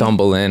I just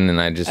stumble in and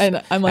I just, I'm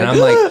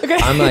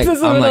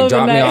like,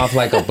 drop me off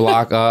like a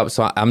block up.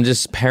 So I'm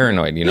just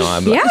paranoid,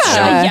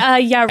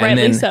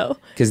 rightly so.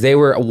 Because they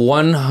were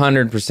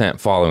 100%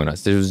 following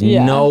us. There was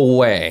no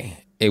way.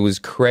 It was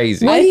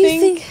crazy. I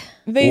think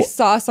they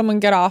saw someone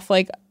get off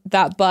like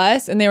that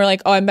bus and they were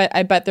like, oh, I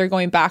bet they're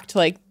going back to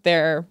like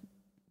their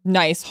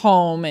nice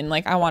home and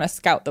like I want to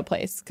scout the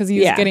place because he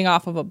was getting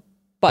off of a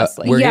bus.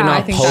 We're getting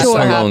off Post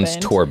Malone's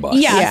tour bus.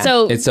 Yeah,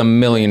 so it's $1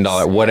 million,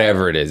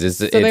 whatever it is.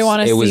 So they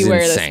want to see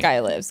where insane. this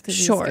guy lives because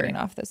he's getting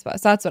off this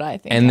bus. That's what I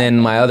think. And then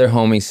my other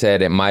homie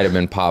said it might have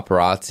been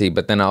paparazzi,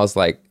 but then I was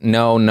like,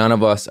 no, none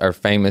of us are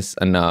famous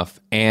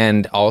enough.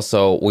 And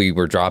also we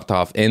were dropped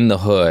off in the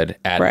hood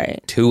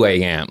at 2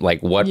 a.m.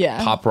 Like what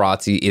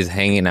paparazzi is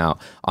hanging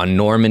out on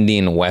Normandy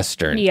and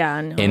Western.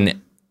 Yeah,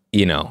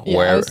 no.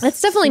 Where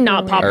it's definitely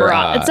not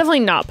paparazzi. It's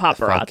definally not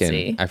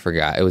paparazzi. I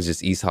forgot. It was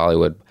just East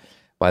Hollywood.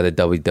 By the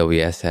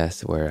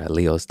WWSS where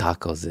Leo's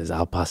Tacos is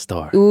Al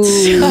Pastor. Ooh,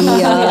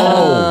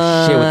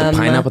 oh shit! With the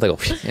pineapple, they go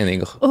and they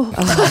go.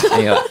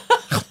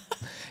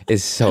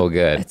 It's so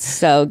good. It's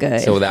so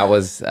good. So that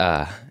was,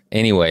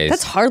 anyways.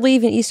 That's hardly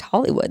even East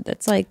Hollywood.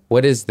 That's like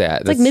what is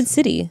that? It's like Mid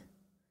City.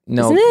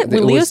 No, isn't it?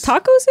 Where Leo's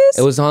Tacos is?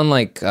 It was on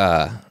like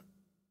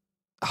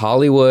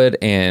Hollywood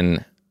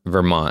and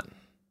Vermont.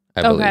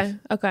 I believe.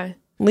 Okay.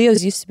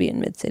 Leo's used to be in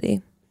Mid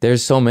City.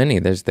 There's so many.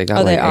 They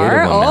got like they 8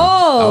 are? of them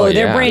now.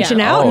 They're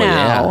branching out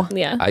now.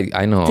 Yeah.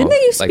 I know. Didn't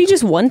they used to be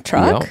just one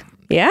truck? Yep.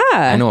 Yeah.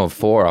 I know of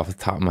 4 off the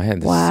top of my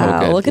head. This is so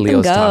good. Look at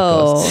Leo's them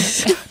go.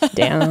 Tacos.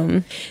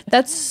 Damn.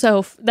 That's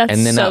so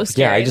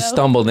scary. I just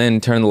stumbled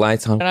in, turned the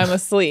lights on. And I'm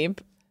asleep.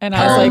 And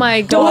I was like,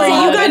 my God. Don't worry,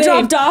 you got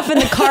dropped off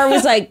and the car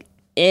was like,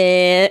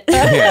 yeah,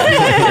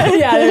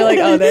 they're like,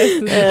 oh,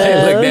 this.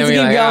 They looked at me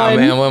like, oh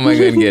man, when am I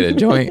going to get a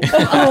joint?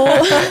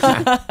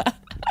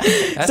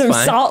 That's some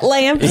fine. salt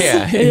lamps.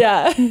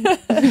 Yeah.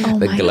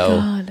 The glow.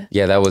 God.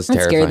 Yeah, that was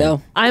terrifying. Scary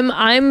though.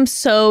 I'm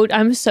so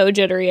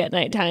jittery at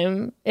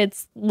nighttime.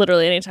 It's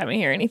literally anytime I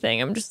hear anything,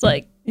 I'm just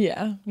like,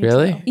 Yeah.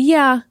 Really?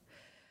 yeah,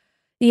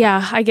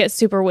 I get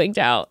super wigged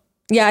out.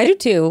 Yeah, I do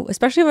too.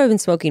 Especially if I've been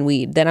smoking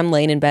weed. Then I'm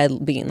laying in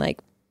bed being like,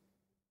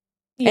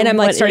 and I'm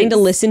like starting to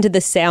listen to the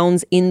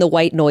sounds in the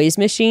white noise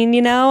machine,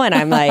 and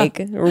I'm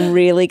like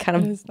really kind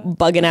of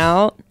bugging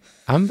out.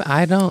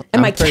 I don't.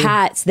 And my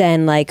cats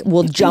then like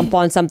will jump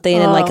on something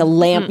and like a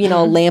lamp,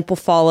 a lamp will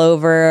fall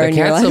over. The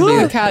cats will will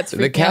be the cats will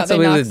be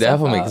the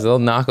death of me because they'll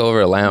knock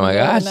over a lamp. Like,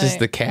 it's just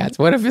the cats.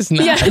 What if it's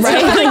not? Yeah,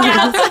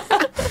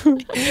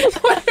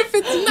 What if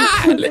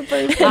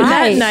it's not?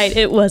 That night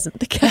it wasn't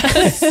the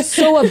cat.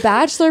 So a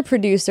Bachelor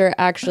producer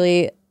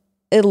actually,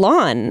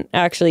 Elon,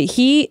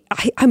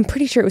 I'm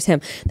pretty sure it was him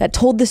that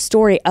told the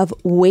story of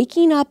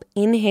waking up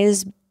in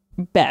his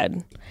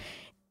bed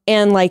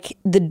and like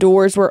the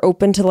doors were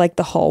open to like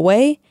the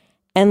hallway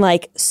and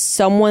like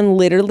someone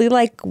literally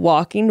like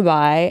walking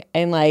by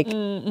and like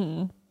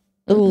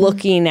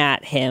looking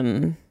at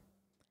him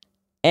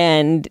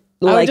and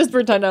like, I would just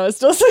pretend I was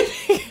still sleeping.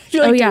 If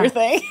you do your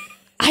thing.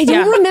 I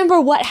don't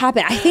remember what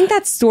happened. I think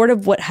that's sort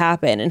of what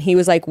happened. And he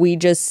was like, we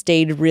just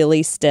stayed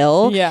really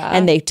still. Yeah.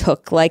 And they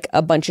took like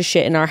a bunch of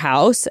shit in our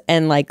house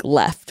and like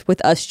left with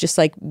us just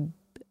like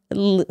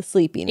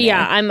sleeping there.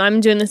 Yeah,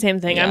 I'm doing the same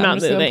thing. Yeah, I'm not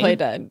moving. Play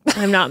dead.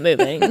 I'm not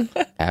moving.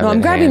 No,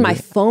 I'm grabbing my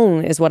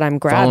phone is what I'm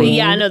grabbing.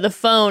 Yeah, no, the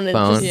phone. Is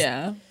just,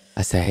 Yeah.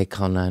 I say, hey,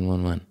 call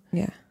 911.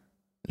 Yeah.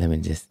 Let me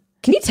just.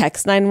 Can you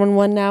text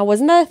 911 now?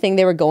 Wasn't that a thing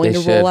they were going to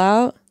roll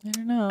out?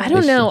 I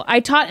don't know. I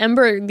taught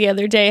Ember the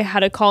other day how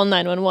to call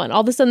 911.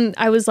 All of a sudden,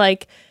 I was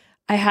like,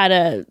 I had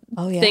a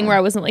thing where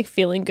I wasn't like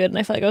feeling good and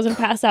I felt like I was gonna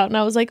pass out. And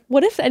I was like,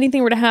 what if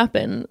anything were to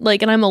happen?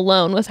 Like, and I'm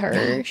alone with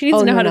her. She needs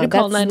to know how to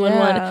call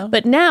 911. Yeah.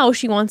 But now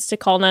she wants to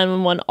call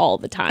 911 all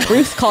the time.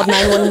 Bruce called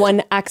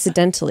 911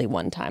 accidentally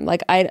one time.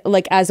 Like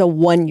as a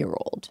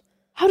 1-year-old.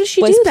 How does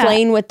she was do that?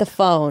 Playing with the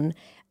phone.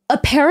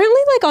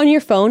 Apparently, like on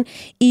your phone,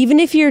 even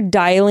if you're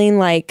dialing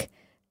like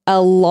a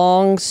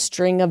long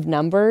string of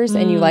numbers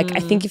and you like, I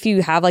think if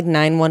you have like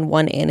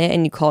 911 in it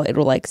and you call it,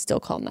 it'll like still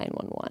call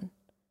 911.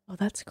 Oh,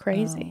 that's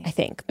crazy. I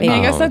think. I mean,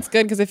 I guess that's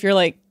good because if you're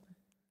like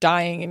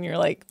dying and you're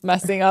like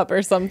messing up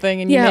or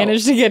something and you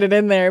manage to get it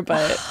in there,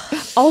 but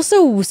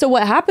also, so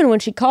what happened when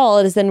she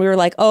called is then we were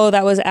like, oh,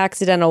 that was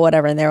accidental,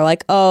 whatever, and they were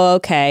like, oh,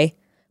 okay.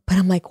 But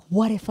I'm like,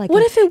 what if it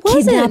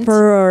wasn't? Kidnapper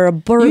or a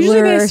burglar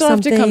usually they or still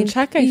something? have to come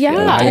check. I feel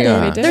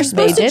like. They're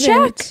supposed to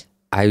check.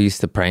 I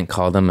used to prank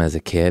call them as a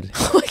kid.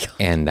 Oh my God.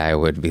 And I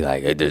would be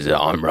like, hey, there's an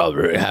armed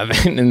robbery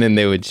happening. And then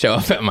they would show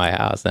up at my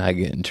house and I'd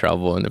get in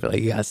trouble. And they'd be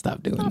like, you got to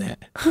stop doing that.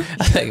 I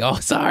was like, oh,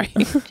 sorry.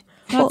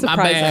 Not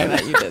surprising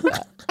that you did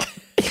that.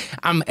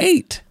 I'm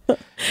 8.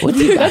 What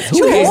do you got? That's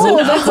too old.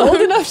 That's old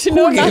enough to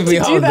know not to me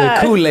all do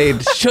that. the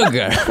Kool-Aid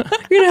sugar.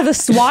 You're gonna have the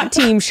SWAT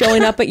team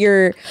showing up at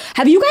your.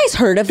 Have you guys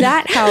heard of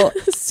that? How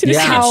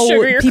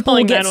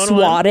people get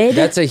swatted?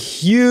 That's a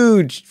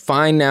huge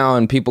fine now,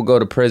 and people go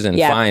to prison.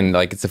 Yeah. Fine,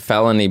 like it's a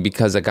felony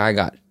because a guy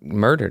got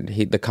murdered.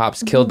 The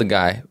cops killed the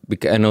guy,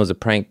 and it was a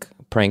prank.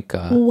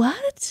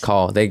 What?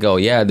 Call. They go,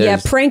 yeah.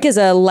 Prank is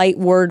a light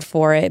word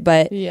for it,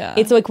 but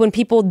it's like when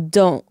people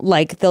don't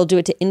like, they'll do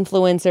it to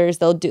influencers.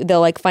 They'll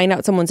like find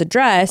out someone's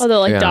address. Oh,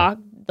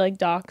 they'll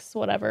dox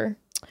whatever.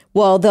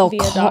 Well, they'll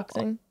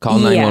call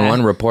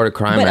 911, report a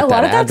crime but at a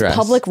lot that of that's address.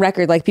 public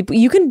record. Like people,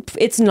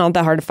 it's not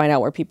that hard to find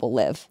out where people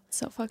live.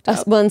 So fucked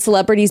up. When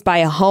celebrities buy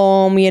a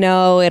home,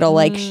 it'll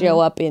like show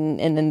up and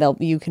then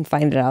you can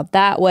find it out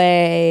that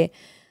way.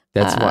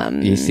 That's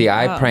what you see.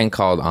 I prank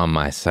called on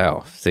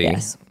myself. See.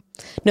 Yes.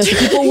 No, so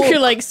people will, you're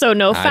like, so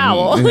no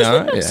foul.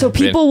 So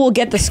people will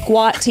get the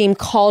SWAT team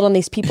called on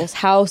these people's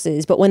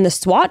houses, but when the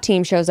SWAT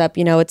team shows up,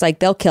 it's like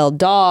they'll kill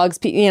dogs.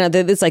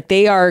 It's like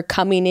they are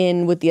coming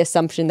in with the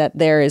assumption that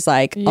there is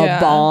like a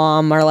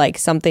bomb or like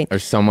something, or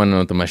someone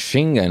with a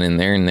machine gun in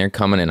there, and they're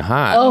coming in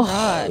hot. Oh,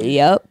 God.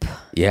 Yep.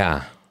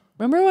 Yeah.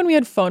 Remember when we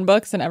had phone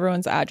books and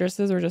everyone's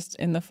addresses were just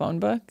in the phone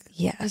book?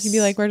 Yes. You'd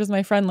be like, where does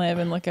my friend live?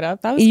 And look it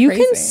up. That was you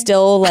crazy. can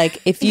still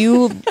like if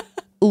you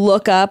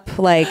look up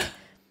like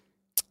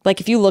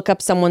if you look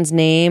up someone's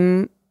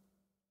name,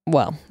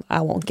 well,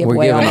 I won't give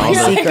away all my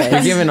secrets.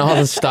 We're giving all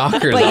the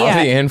stalkers all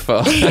the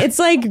info. It's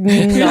like not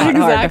exactly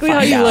hard to find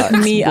how you out.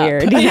 look me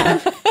Weird. up. Yeah.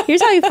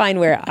 Here's how you find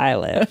where I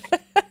live.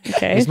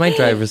 Okay. Here's my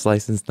driver's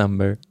license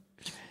number.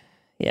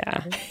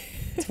 Yeah.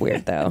 It's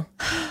weird though.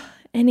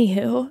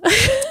 Anywho.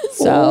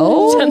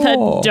 So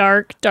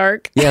that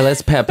dark. Yeah,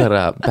 let's pep it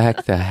up.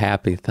 Back to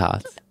happy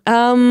thoughts.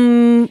 How'd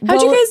you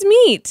guys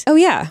meet? Oh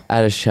yeah.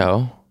 At a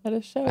show.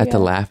 At the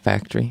Laugh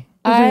Factory.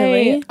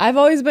 Really? I've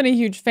always been a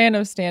huge fan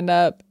of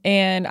stand-up,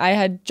 and I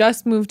had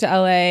just moved to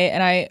LA,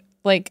 and I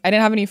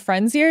didn't have any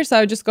friends here, so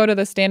I would just go to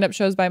the stand-up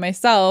shows by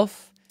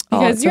myself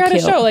because you're at a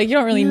show, like you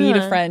don't really need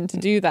a friend to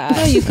do that.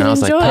 No, you can I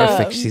was enjoy like,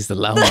 perfect. She's the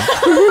low one.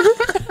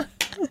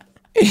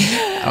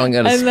 I don't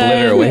gotta split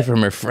her away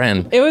from her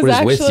friend. It was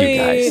what is actually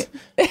with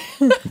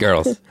you guys?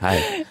 Girls,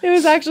 hi. It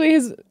was actually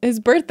his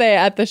birthday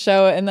at the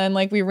show, and then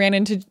like we ran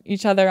into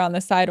each other on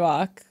the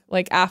sidewalk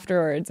like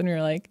afterwards, and we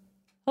were like,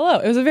 hello.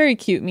 It was a very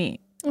cute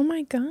meet. Oh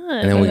my God.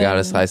 And then we got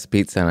a slice of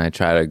pizza, and I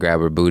tried to grab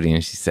her booty,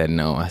 and she said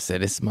no. I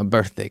said, it's my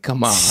birthday.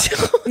 Come on.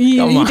 He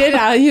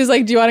did. He was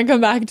like, do you want to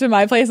come back to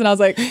my place? And I was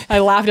like, I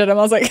laughed at him.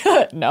 I was like,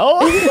 no.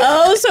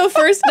 Oh, so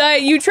first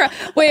night you try.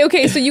 Wait,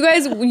 okay. So you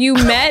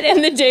met,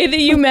 and the day that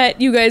you met,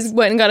 you guys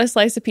went and got a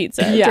slice of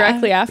pizza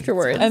directly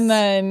afterwards. And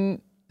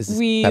then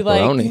we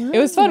pepperoni. it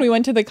was fun. We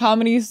went to the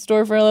Comedy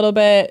Store for a little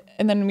bit,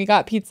 and then we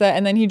got pizza,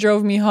 and then he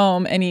drove me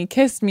home, and he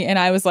kissed me, and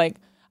I was like,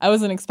 I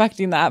wasn't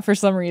expecting that for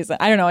some reason.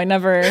 I don't know.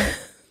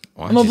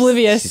 I'm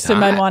oblivious to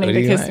men wanting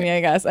to kiss me, I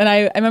guess. And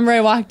I remember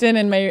I walked in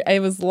and I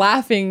was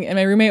laughing, and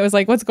my roommate was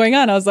like, what's going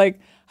on? I was like,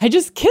 I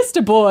just kissed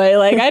a boy.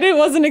 Like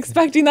wasn't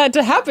expecting that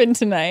to happen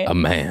tonight. A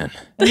man.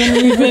 And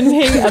then we've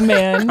been a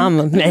man. I'm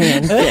a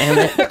man,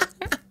 damn it.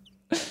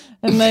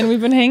 And then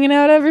we've been hanging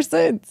out ever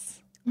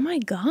since. Oh my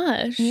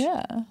gosh.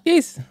 Yeah.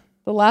 Yes.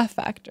 The Laugh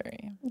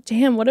Factory.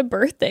 Damn, what a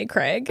birthday,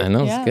 Craig. I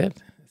know, it's good.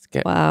 It's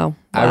good. Wow.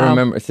 I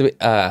remember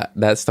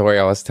that story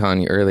I was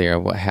telling you earlier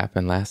of what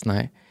happened last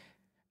night.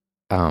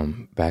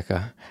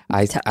 Becca.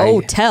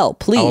 Tell,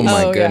 please. Oh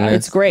my goodness.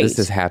 It's great. This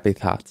is happy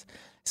thoughts.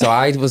 So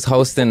I was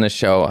hosting the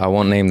show. I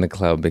won't name the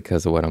club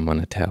because of what I'm going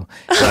to tell.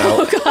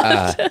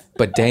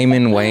 But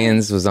Damon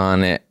Wayans was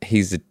on it.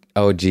 He's an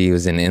OG. He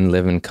was in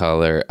Living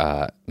Color,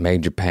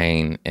 Major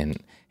Pain, and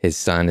his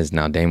son is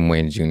now Damon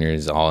Wayans Jr.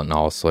 is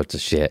all sorts of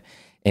shit.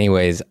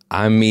 Anyways,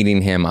 I'm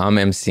meeting him. I'm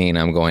emceeing.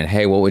 I'm going,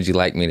 hey, what would you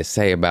like me to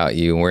say about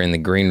you? We're in the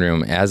green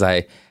room. As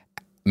I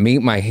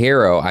meet my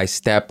hero, I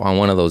step on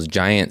one of those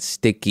giant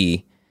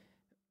sticky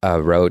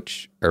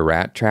roach or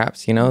rat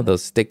traps,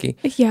 those sticky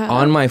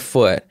on my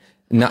foot,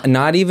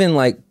 not even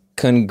like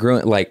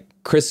congruent, like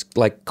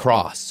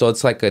cross. So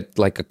it's like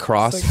a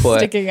cross foot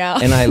sticking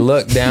out. And I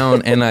look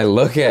down and I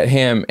look at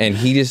him, and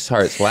he just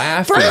starts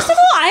laughing. First of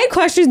all, I had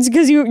questions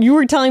because you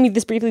were telling me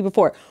this briefly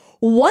before.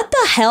 What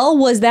the hell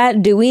was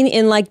that doing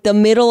in like the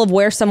middle of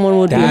where someone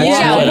would be walking?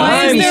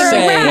 Why is there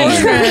a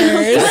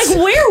rat? Like,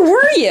 where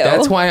were you?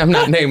 That's why I'm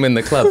not naming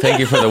the club. Thank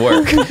you for the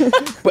work.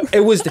 But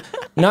it was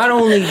not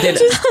only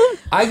did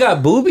I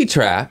got booby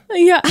trapped,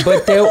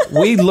 but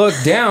we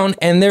looked down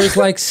and there's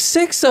like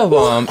 6 of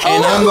them,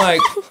 and I'm like,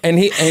 and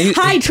he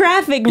high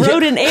traffic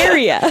rodent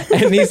area,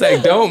 and he's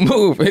like, don't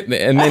move.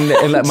 And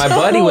then my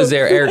buddy was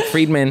there, Eric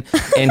Friedman,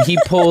 and he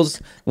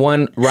pulls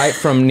one right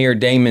from near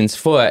Damon's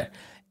foot.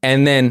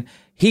 And then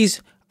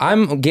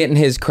I'm getting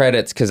his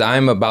credits because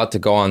I'm about to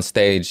go on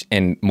stage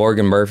and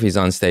Morgan Murphy's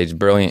on stage.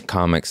 Brilliant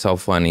comic, so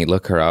funny.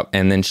 Look her up.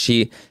 And then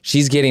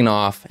she's getting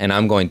off and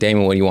I'm going,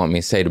 Damon, what do you want me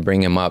to say to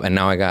bring him up? And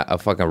now I got a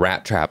fucking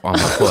rat trap on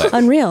my foot.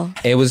 Unreal.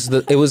 It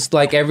was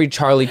like every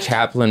Charlie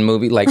Chaplin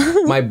movie. Like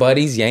my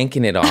buddy's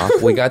yanking it off.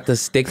 We got the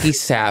sticky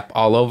sap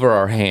all over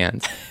our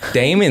hands.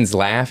 Damon's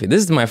laughing.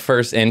 This is my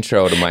first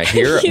intro to my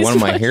hero, one of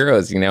my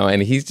heroes,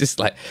 and he's just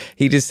like,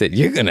 he just said,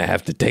 you're going to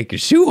have to take your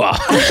shoe off.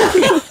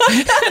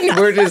 And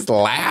we're just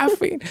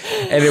laughing.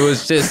 And it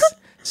was just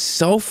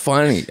so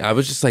funny. I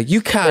was just like,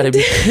 you gotta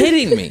be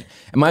kidding me.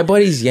 And my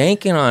buddy's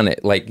yanking on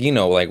it. Like,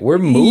 like we're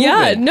moving.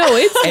 Yeah, no,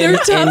 they're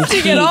tough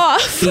to get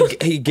off.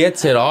 He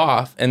gets it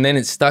off and then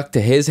it stuck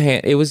to his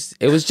hand. It was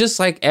just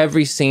like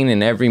every scene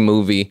in every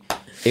movie.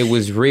 It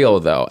was real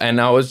though. And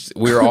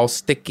we were all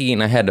sticky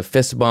and I had to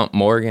fist bump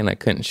Morgan. I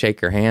couldn't shake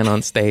her hand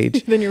on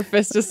stage. Then your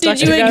fist is stuck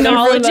Did you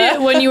acknowledge it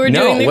when you were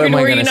doing the what am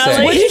I were you gonna not say?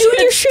 like, What did you do with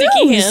your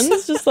sticky shoes?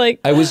 hands? Just like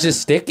I was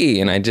just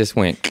sticky and I just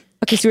went.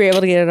 Okay, so you were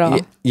able to get it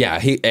off.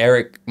 Yeah,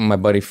 Eric, my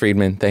buddy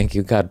Friedman, thank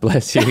you, God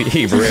bless you.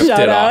 He ripped Shout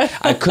it out. off.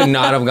 I could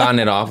not have gotten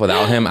it off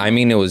without him. I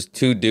mean, it was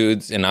two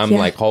dudes, and I'm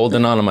like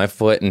holding on to my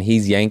foot, and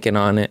he's yanking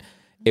on it.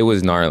 It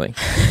was gnarly.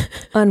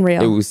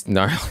 Unreal. It was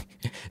gnarly.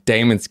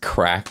 Damon's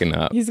cracking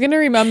up. He's gonna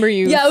remember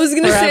you. Yeah, I was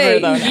gonna forever, say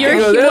though. you're He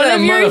goes, one "That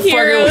of your motherfucker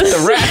heroes. with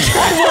the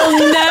rat."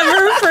 Will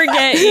never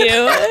forget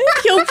you.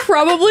 He'll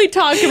probably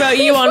talk about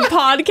you on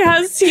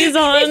podcasts he's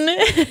on.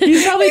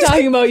 He's probably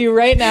talking about you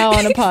right now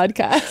on a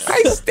podcast.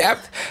 I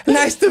stepped.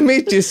 Nice to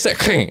meet you, sir.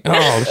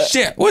 Oh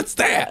shit! What's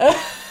that?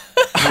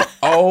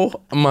 Oh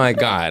my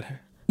God.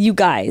 You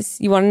guys,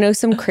 you want to know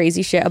some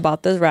crazy shit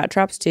about those rat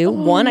traps too?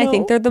 One, I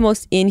think they're the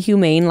most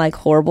inhumane, like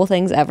horrible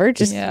things ever.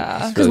 Just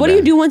Yeah. because what do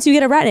you do once you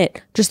get a rat in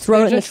it? Just throw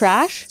it in the Just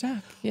trash? stuck.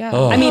 Yeah.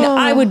 Oh. I mean,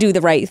 I would do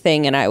the right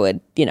thing and I would,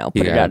 put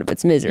it Yeah. out of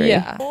its misery.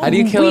 Yeah. How do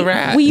you kill a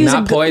rat? we use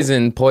Not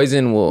poison.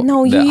 Poison will.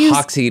 No, the you use-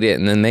 hawks eat it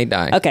and then they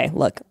die. Okay,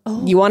 look,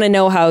 you want to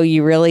know how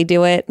you really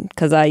do it?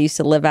 Because I used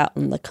to live out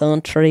in the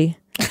country.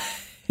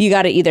 You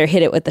got to either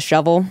hit it with the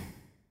shovel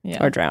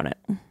or drown it.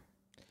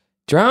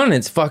 Drown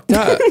it's fucked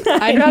up.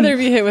 I'd rather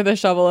be hit with a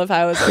shovel if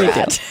I was a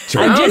rat.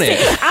 Drown it.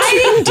 I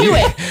didn't do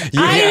it.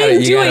 You I gotta- didn't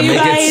you do gotta it, you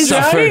make it guys.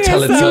 suffer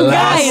till it's Drowning is the so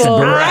last Guys,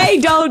 breath. I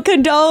don't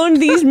condone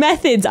these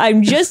methods.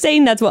 I'm just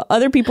saying that's what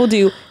other people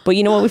do. But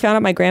you know what we found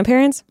at my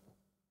grandparents'?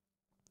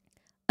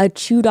 A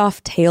chewed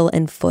off tail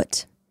and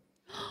foot.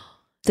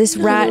 This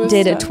rat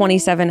did it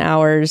 27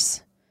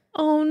 hours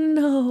Oh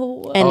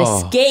no. and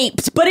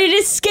escaped, but it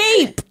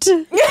escaped.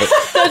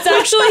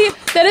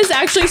 That is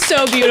actually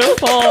so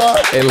beautiful.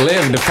 It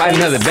lived to fight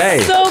another day.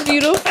 So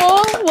beautiful.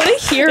 What a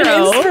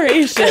hero.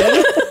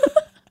 Inspiration.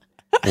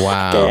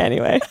 Wow.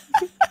 Anyway,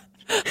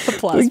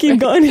 Applause. we keep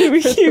going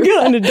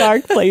to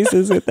dark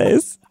places with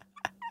this.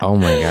 Oh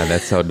my God,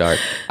 that's so dark.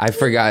 I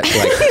forgot,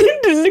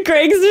 like,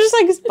 Craig's just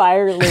like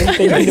spiraling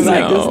thinking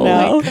about this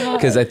now.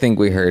 because I think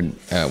we heard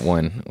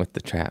one with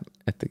the trap.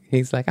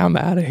 He's like, I'm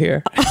out of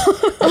here.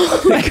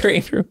 The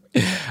green room.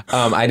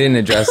 I didn't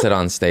address it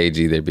on stage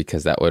either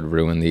because that would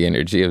ruin the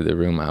energy of the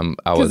room.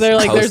 I was They're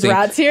like, there's hosting.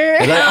 rats here.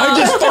 They're like, I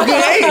just fucking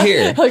ate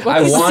here.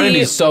 I wanted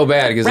to so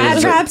bad because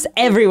Rat traps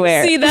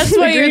everywhere. See, that's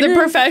why you're the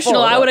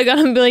professional. I would have gone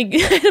and be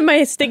like,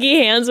 my sticky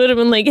hands would have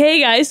been like, hey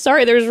guys,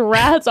 sorry, there's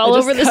rats all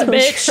over this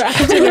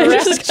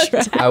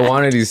bitch. I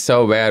wanted to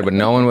so bad, but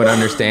no one would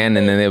understand.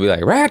 And then they'd be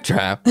like, rat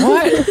trap?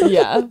 What?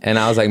 Yeah. And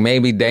I was like,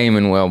 maybe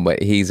Damon will,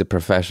 but he's a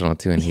professional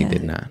too, and he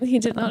did not. He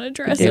did not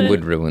address It it.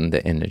 would ruin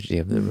the energy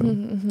of the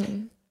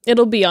room.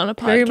 It'll be on a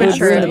Very podcast.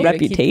 mature. the Keep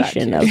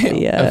reputation that of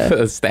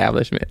the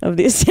Establishment.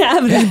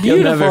 established,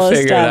 You'll never beautiful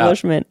figure it out.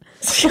 establishment.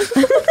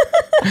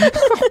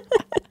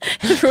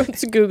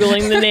 Everyone's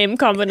Googling the name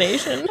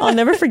combination. I'll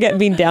never forget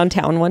being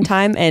downtown one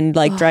time and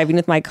like driving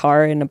with my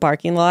car in a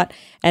parking lot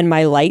and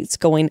my lights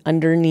going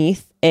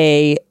underneath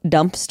a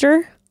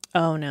dumpster.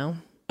 Oh no.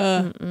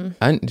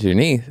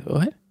 Underneath.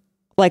 What?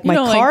 Like my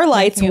don't like car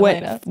lights making it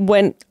light up?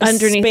 went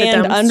Underneath the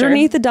spanned dumpster.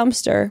 underneath the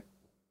dumpster.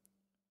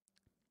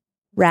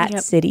 Rat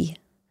Yep. City.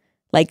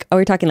 Like, are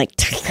we talking like?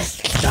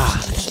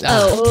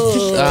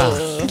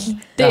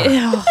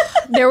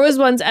 There was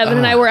once Evan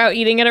and I were out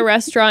eating at a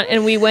restaurant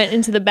and we went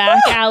into the back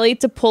alley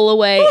to pull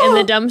away and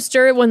the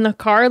dumpster, when the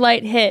car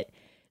light hit,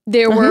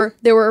 there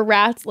were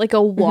rats like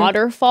a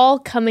waterfall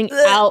coming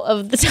out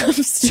of the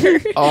dumpster.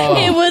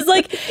 It was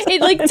like to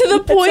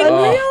the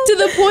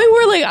point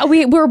where like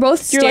we were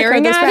both You're like,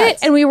 staring "Are those at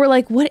rats?" it and we were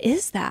like, what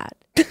is that?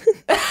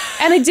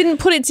 And I didn't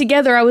put it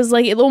together. I was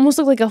like, it almost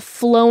looked like a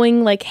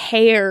flowing like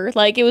hair.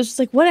 Like it was just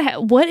like,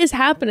 what is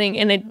happening?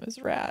 And it was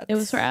rats. It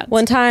was rats.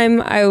 One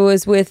time I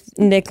was with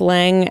Nick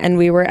Lang and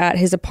we were at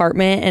his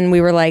apartment and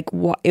we were like,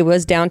 it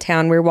was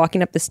downtown. We were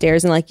walking up the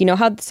stairs and like, you know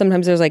how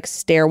sometimes there's like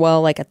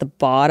stairwell like at the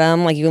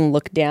bottom, like you can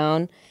look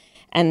down.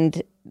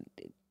 And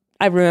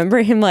I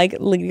remember him like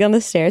looking on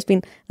the stairs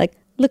being like,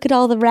 look at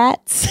all the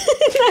rats.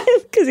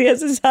 Because he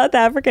has a South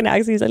African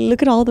accent. He's like,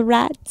 look at all the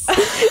rats. And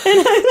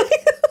I'm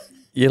like,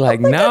 You're like,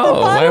 no.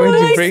 Why bottom would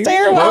of you my bring?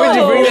 stairwell. Why would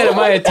you bring that to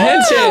my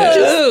attention?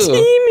 just Ew.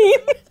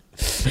 teeming.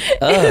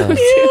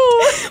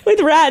 With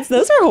rats.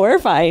 Those are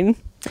horrifying.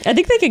 I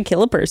think they could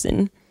kill a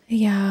person.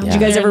 Yeah. Did you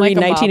guys ever read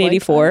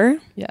 1984?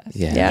 Yes.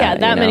 Yeah,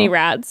 that you many know.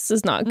 rats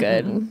is not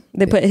good.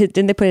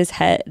 Didn't they put his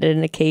head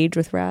in a cage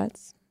with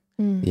rats?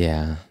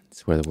 Yeah,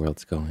 it's where the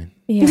world's going.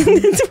 Yeah.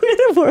 That's where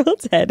the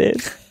world's headed.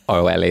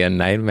 Orwellian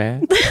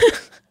nightmare.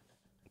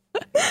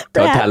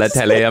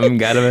 Totalitarian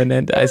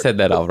government. I said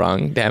that all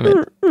wrong. Damn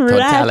it.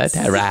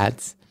 Totalitarian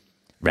rats.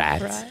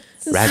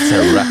 Rats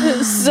are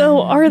rats.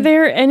 So are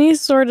there any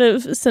sort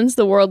of, since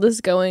the world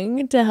is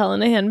going to hell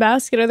in a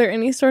handbasket, are there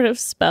any sort of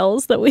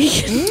spells that we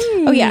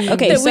can Oh yeah.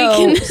 Okay. that we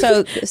can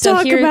so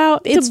talk here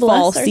about to it's bless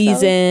fall ourselves?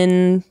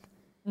 season.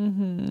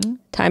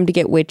 Time to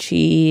get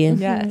witchy.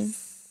 Yes.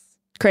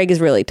 Craig has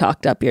really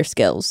talked up your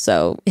skills,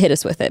 so hit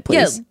us with it,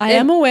 please. Yeah. I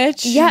am a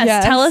witch.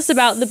 Yes, tell us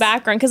about the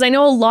background, because I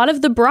know a lot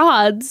of the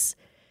broads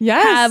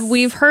Yes.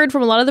 we've heard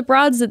from a lot of the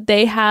broads that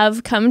they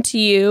have come to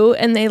you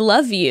and they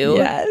love you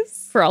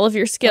Yes. for all of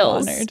your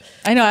skills. Honored.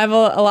 I know I have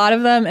a lot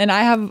of them, and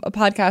I have a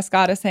podcast,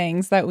 Goddess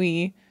Hangs, that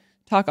we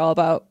talk all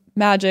about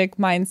magic,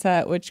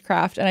 mindset,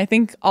 witchcraft, and I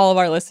think all of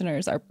our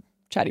listeners are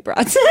chatty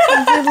broads.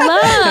 I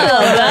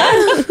love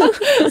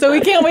that. So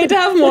we can't wait to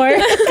have more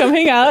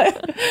coming out.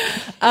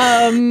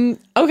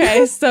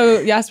 Okay, so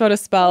you asked about a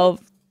spell.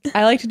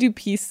 I like to do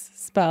peace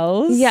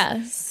spells.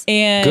 Yes.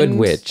 And Good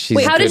witch. She's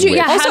Wait, a how good did you- witch.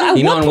 yeah, how Also, did- at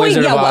You know what in point?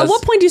 Wizard of Yeah, at Oz-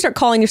 what point do you start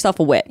calling yourself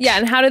a witch? Yeah,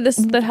 and how did this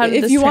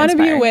if you want to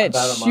be a transpire?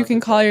 witch, you can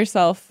call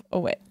yourself a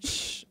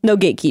witch. No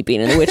gatekeeping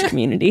in the witch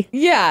community.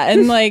 Yeah,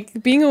 and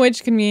like being a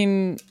witch can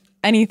mean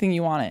anything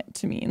you want it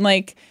to mean.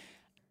 Like,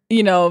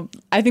 you know,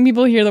 I think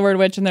people hear the word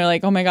witch and they're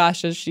like, "Oh my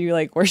gosh, does she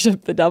like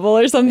worship the devil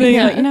or something?"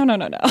 Yeah. Like, no.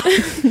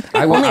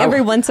 Only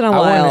every once in a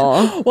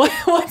while.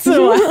 Once in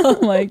a while,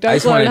 I'm like, I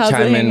just Dark want Lord to has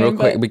chime it in hanging, real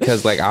quick but-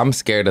 because, like, I'm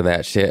scared of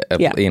that shit.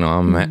 Yeah. You know,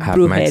 I'm half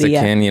Brujeria.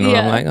 Mexican. You know,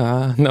 Yeah. I'm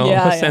like, no,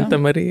 Yeah, Santa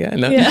Maria.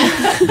 No.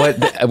 Yeah.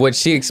 But what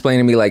she explained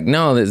to me, like,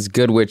 no, there's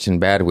good witch and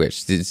bad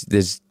witch.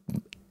 There's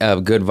a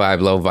good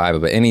vibe, low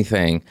vibe, but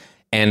anything.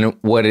 And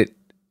what it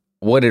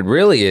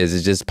really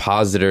is just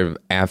positive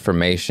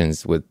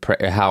affirmations with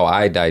how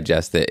I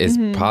digest it is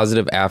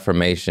positive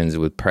affirmations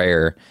with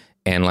prayer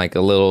and like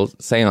a little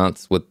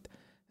seance with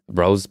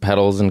rose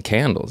petals and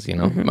candles, you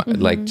know,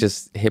 like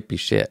just hippie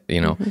shit,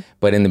 you know.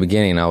 But in the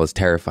beginning, I was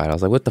terrified. I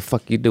was like, what the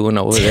fuck you doing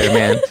over there,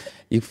 man?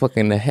 You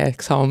fucking the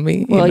hex on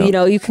me? Well, you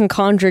know, you can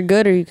conjure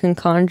good or you can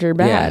conjure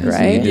bad, so you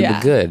right? did the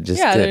good, just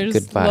there's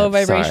good vibes. low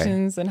Sorry.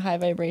 vibrations and high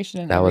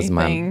vibration and That was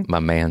everything.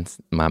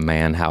 my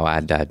man, how I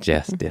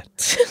digest it.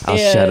 I'll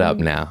shut up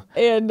now.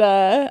 And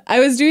I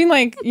was doing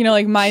like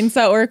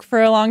mindset work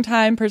for a long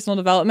time, personal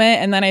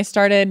development, and then I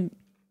started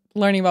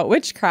learning about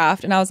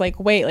witchcraft, and I was like,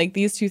 wait, like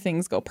these two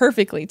things go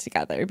perfectly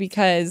together,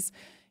 because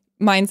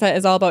mindset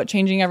is all about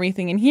changing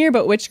everything in here,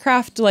 but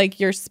witchcraft, like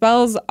your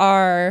spells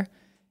are,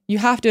 you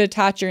have to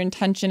attach your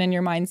intention and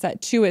your mindset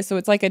to it, so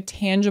it's like a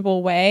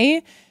tangible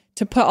way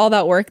to put all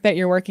that work that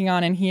you're working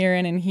on in here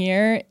and in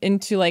here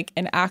into like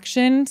an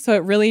action, so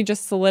it really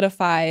just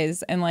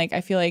solidifies and like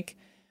I feel like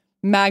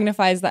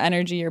magnifies the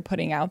energy you're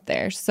putting out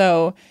there.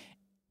 So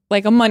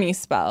like a money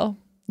spell,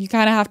 you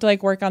kind of have to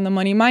like work on the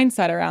money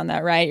mindset around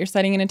that, right? You're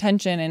setting an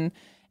intention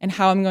and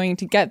how I'm going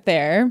to get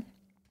there.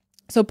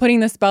 So putting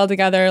the spell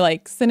together,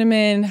 like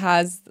cinnamon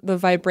has the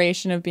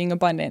vibration of being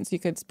abundant. So you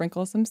could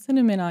sprinkle some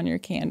cinnamon on your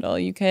candle.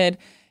 You could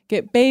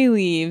get bay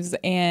leaves,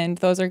 and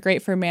those are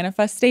great for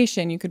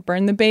manifestation. You could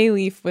burn the bay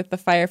leaf with the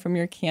fire from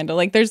your candle.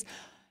 Like there's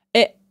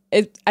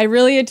I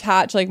really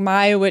attach, like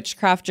my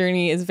witchcraft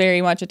journey is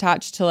very much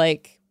attached to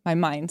like my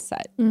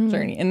mindset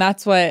journey. And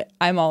that's what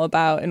I'm all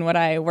about. And what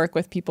I work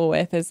with people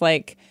with is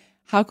like,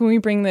 how can we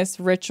bring this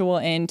ritual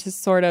in to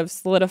sort of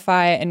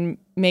solidify and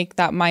make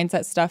that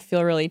mindset stuff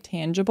feel really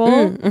tangible?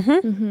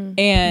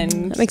 And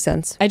That makes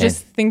sense. I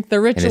just think the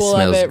ritual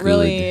of smells it good.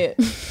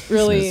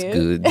 really Smells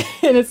good.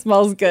 and it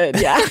smells good.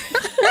 Yeah.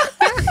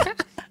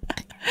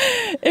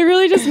 It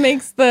really just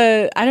makes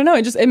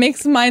it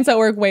makes mindset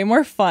work way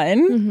more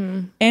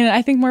fun and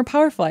I think more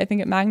powerful. I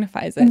think it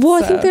magnifies it.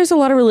 Well, I think there's a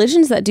lot of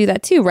religions that do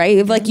that too, right?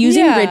 Of like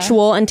using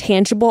ritual and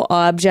tangible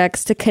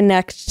objects to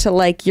connect to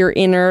like your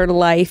inner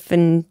life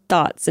and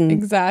thoughts and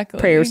exactly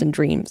prayers and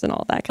dreams and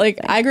all that. Like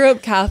I grew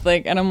up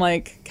Catholic, and I'm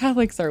like,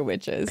 Catholics are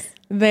witches.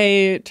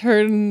 They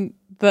turn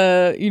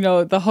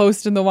the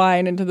host and the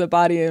wine into the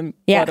body and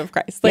blood of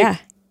Christ. Like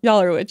y'all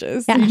are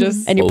witches. Yeah. You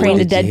just And you're praying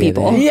to did you dead hear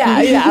people. that?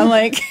 yeah. I'm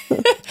like,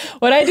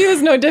 what I do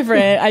is no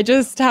different. I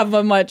just have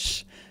a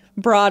much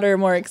broader,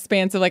 more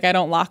expansive, like I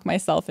don't lock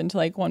myself into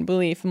like one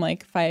belief. I'm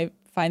like, if I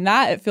find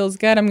that it feels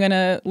good, I'm going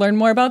to learn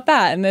more about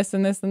that and this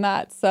and this and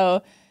that.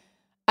 So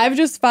I've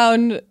just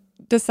found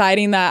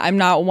deciding that I'm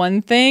not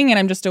one thing and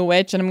I'm just a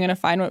witch and I'm going to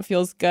find what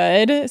feels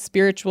good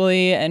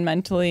spiritually and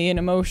mentally and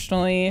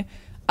emotionally.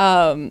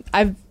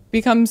 I've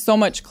become so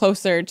much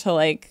closer to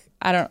like,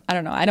 I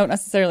don't know. I don't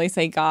necessarily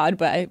say God,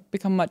 but I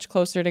become much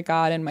closer to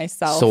God and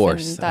myself.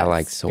 Source. And I that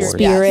like source.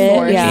 Spirit,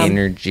 source, yeah.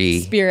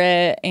 Energy.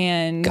 spirit,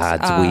 and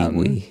God's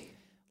wee.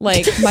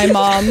 like my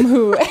mom,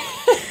 who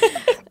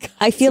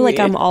I feel like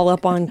I'm all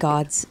up on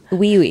God's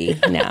wee wee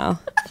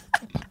now.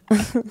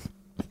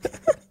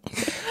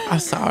 I'm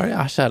sorry.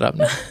 I'll shut up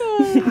now.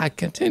 I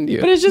continue.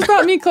 But it's just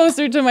brought me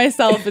closer to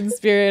myself in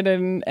spirit,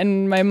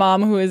 and my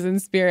mom, who is in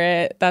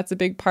spirit. That's a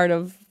big part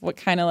of what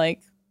kind of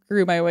like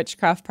grew my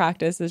witchcraft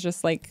practice, is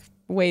just like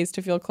ways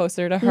to feel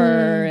closer to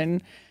her.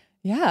 And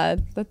yeah,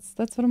 that's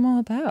what I'm all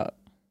about.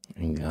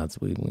 And God's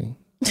wee wee.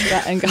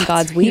 And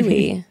God's wee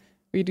wee.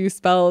 We do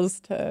spells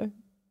to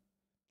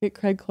get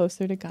Craig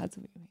closer to God's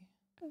wee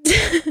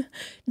wee.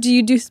 Do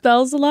you do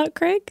spells a lot,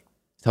 Craig?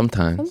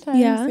 Sometimes.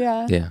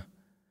 Yeah.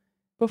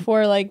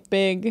 Before like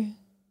big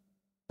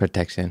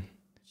Protection.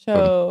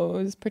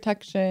 shows,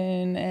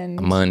 protection, and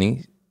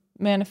Money.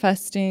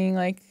 manifesting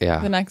like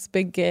the next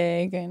big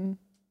gig, and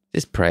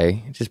Just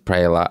pray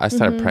a lot. I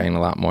started praying a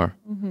lot more.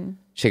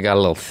 She got a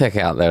little thick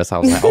out there, so I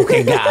was like,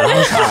 okay, God,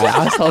 I'm sorry.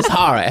 I'm so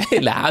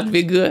sorry. I'll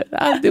be good.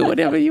 I'll do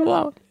whatever you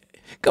want.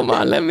 Come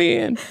on, let me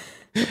in.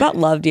 What about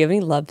love? Do you have any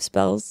love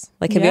spells?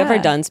 Like, have you ever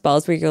done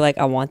spells where you're like,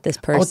 I want this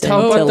person tell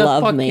me to what the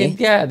love fuck me?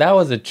 Yeah, that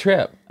was a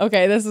trip.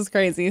 okay, this is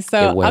crazy.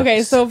 So It works.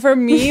 okay, so for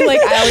me, like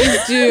I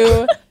always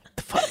do.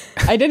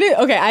 I did it.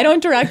 Okay, I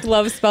don't direct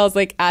love spells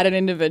like at an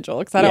individual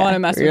because I don't want to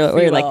mess with You're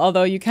people. like,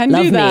 Although you can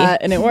love do me.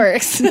 that and it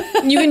works.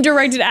 You can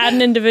direct it at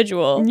an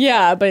individual.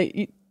 Yeah, but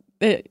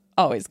it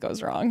always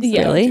goes wrong. So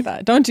Yeah. don't Really? do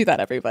that. Don't do that,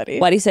 everybody.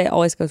 Why do you say it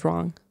always goes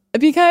wrong?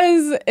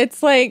 Because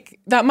it's like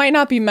that might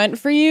not be meant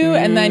for you,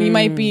 and then you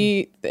might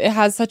be. It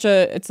has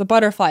it's a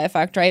butterfly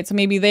effect, right? So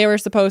maybe they were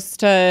supposed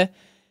to.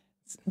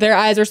 Their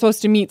eyes are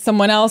supposed to meet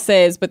someone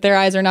else's, but their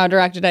eyes are now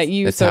directed at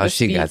you. That's so how to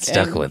she speak, got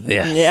stuck and- with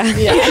this. Yeah.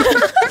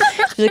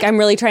 She's like, I'm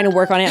really trying to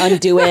work on it,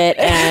 undo it,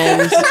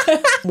 and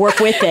work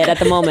with it at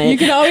the moment. You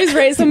can always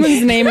write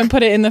someone's name and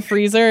put it in the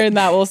freezer, and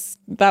that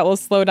will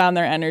slow down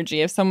their energy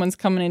if someone's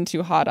coming in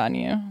too hot on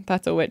you.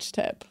 That's a witch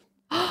tip.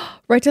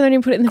 Write down their name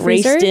and put it in the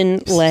freezer.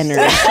 Grayston Leonard.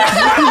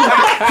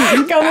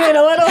 Coming in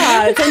a little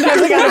hot.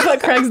 Sometimes I gotta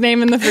put Craig's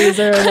name in the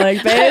freezer. And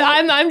like, babe,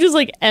 I'm just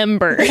like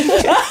Ember.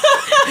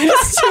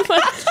 It's too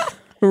much.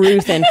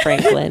 Ruth and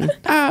Franklin.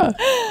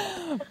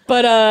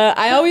 But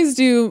I always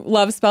do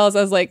love spells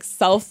as like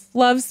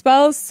self-love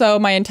spells. So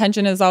my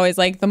intention is always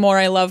like, the more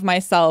I love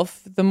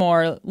myself, the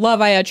more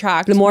love I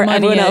attract. The more money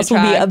everyone I else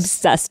will be attract.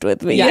 obsessed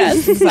with me.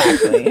 Yes,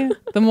 exactly.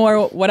 The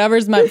more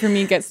whatever's meant for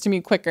me gets to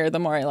me quicker, the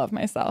more I love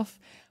myself.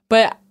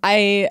 But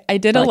I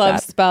did a like love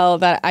that. spell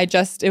that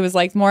it was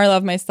like, the more I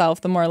love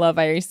myself, the more love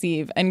I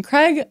receive. And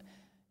Craig,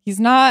 he's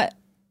not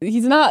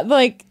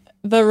like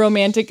the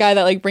romantic guy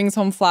that like brings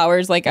home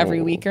flowers like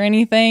every week or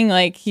anything.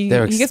 Like he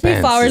gets me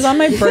flowers on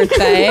my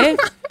birthday,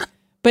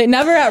 but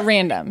never at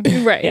random.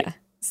 Right. Yeah.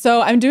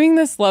 So I'm doing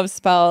this love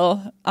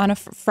spell on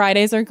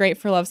Fridays are great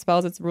for love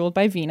spells. It's ruled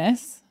by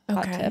Venus.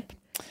 Hot Okay. tip.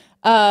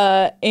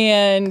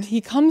 And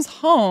he comes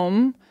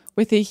home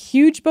with a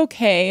huge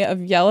bouquet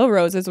of yellow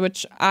roses,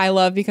 which I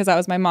love because that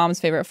was my mom's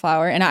favorite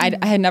flower. And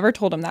I had never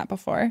told him that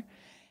before.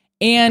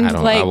 And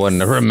I wouldn't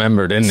have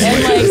remembered anyway.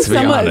 and like Let's be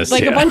honest.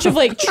 a bunch of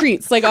like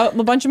treats, like a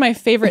bunch of my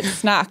favorite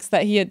snacks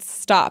that he had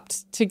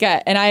stopped to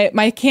get. And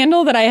my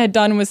candle that I had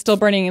done was still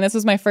burning, and this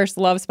was my first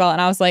love spell. And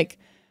I was like,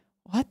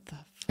 what the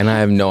And I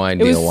have no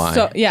idea was why.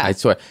 so- yeah. I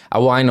swear.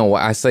 I know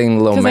why. I seen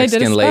the little 'Cause I did a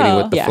Mexican lady spell.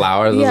 with the Yeah.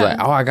 flowers. I was Yeah. like,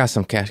 oh, I got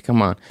some cash.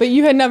 Come on. But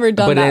you had never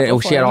done But that then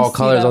before. she had You all see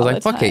colors. that I was all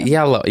like, the fuck it, time.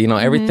 yellow. You know,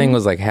 everything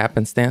was like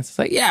happenstance. It's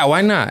like, yeah,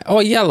 why not? Oh,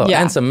 yellow.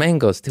 Yeah. And some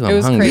mangoes too. I'm It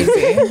was hungry.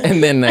 crazy.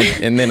 and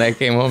then I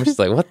came home. She's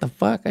like, what the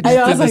fuck? I just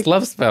know, I did was this like-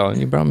 love spell and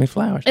you brought me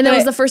flowers. And that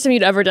was the first time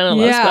you'd ever done a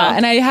love Yeah, spell.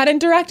 and I hadn't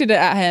directed it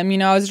at him. You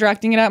know, I was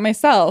directing it at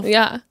myself.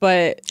 Yeah.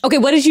 But Okay,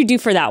 what did you do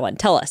for that one?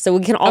 Tell us so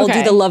we can all do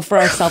Okay. the love for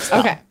ourselves spell.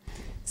 okay.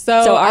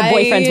 So our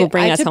boyfriends will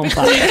bring us home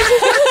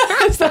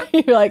typically- So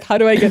you're like, how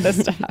do I get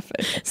this to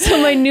happen?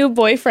 So my new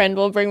boyfriend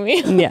will bring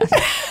me. Yeah.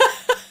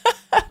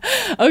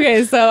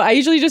 Okay, so I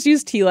usually just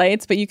use tea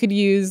lights, but you could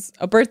use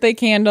a birthday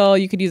candle.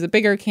 You could use a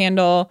bigger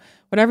candle,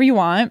 whatever you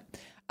want.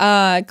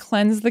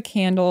 Cleanse the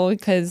candle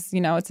because, you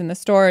know, it's in the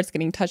store. It's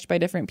getting touched by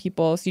different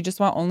people. So you just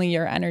want only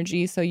your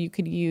energy. So you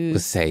could With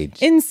use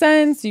sage.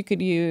 incense. You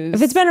could use...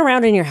 If it's been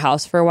around in your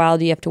house for a while,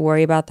 do you have to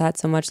worry about that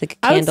so much? Like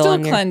a I would candle still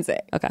in your... cleanse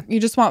it. Okay. You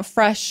just want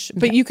fresh,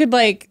 but you could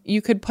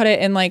put it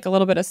in like a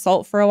little bit of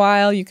salt for a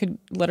while. You could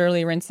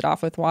literally rinse it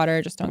off with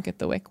water. Just don't get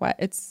the wick wet.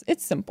 It's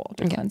simple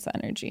to cleanse the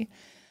energy.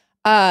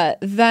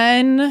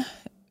 Then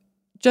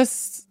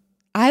just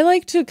I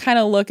like to kind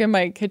of look in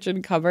my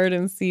kitchen cupboard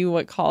and see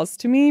what calls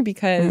to me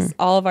because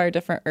all of our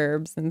different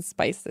herbs and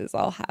spices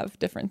all have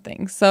different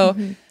things. So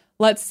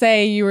let's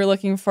say you were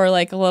looking for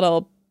like a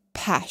little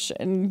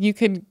passion. You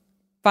could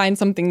find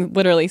something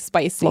literally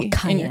spicy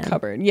Little in your cayenne.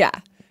 cupboard. Yeah.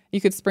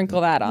 You could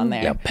sprinkle that on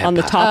there. On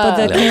the top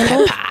of the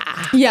candle?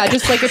 Yeah,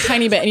 just like a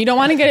tiny bit. And you don't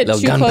want to get it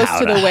Little too close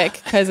to the gunpowder.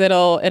 wick because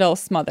it'll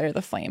smother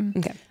the flame.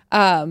 Okay.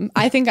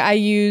 I think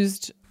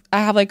I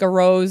have like a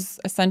rose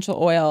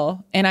essential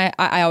oil, and I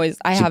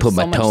have put so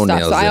my much stuff.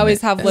 toenails So I in always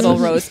it. have little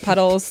rose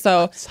petals.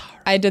 So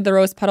I did the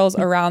rose petals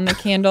around the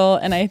candle,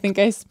 and I think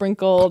I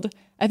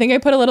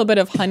put a little bit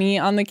of honey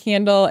on the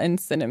candle and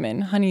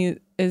cinnamon. Honey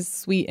is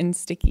sweet and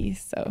sticky,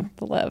 so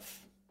the love.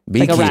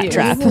 Like a rat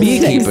trap.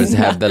 Beekeepers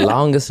have the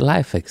longest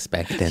life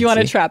expectancy. If you want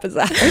to trap, is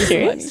that?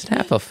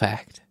 Snap a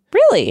fact.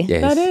 Really?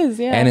 Yes. That is,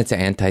 yeah. And it's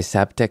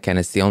antiseptic, and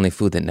it's the only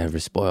food that never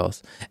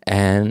spoils.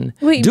 And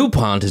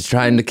DuPont is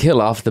trying to kill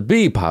off the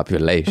bee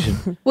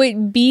population.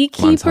 Wait,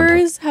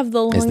 beekeepers have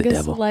the longest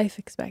devil. life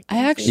expectancy.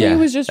 I actually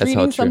was just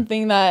reading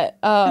something that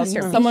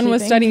someone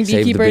was studying Save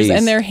the beekeepers, bees.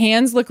 and their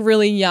hands look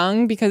really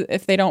young because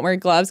if they don't wear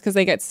gloves, because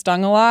they get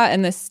stung a lot,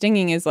 and the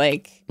stinging is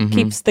like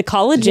Keeps the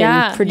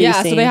collagen producing.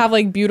 Yeah, so they have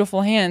like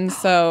beautiful hands.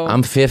 So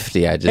I'm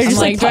 50. I just I'm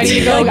like, do I need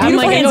to go? Like, I'm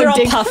like, hands go are all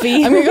dig,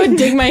 puffy. I'm gonna go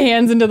dig my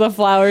hands into the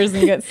flowers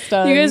and get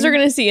stung. You guys are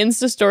gonna see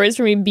Insta stories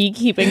for me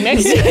beekeeping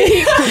next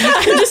week.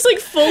 I'm just like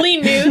fully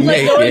nude,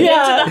 like Naked. going into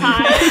the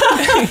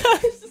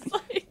hive. Just,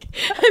 like,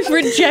 I'm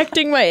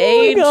projecting my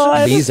age.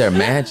 Bees are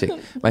magic.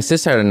 My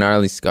sister had a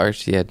gnarly scar.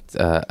 She had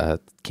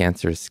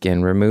cancerous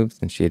skin removed,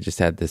 and she had just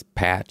had this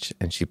patch,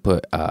 and she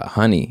put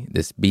honey,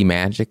 this bee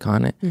magic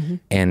on it,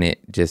 and it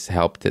just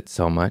helped it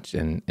so much,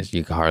 and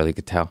you hardly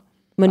could tell.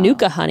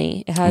 Manuka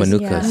honey. It has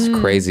Manuka's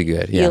crazy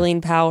good. Yeah.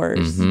 healing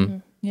powers.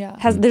 Yeah.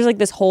 There's like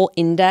this whole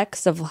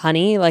index of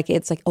honey. Like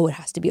it's like, oh, it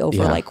has to be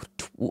over like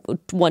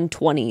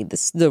 120, the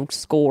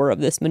score of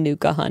this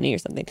Manuka honey or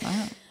something.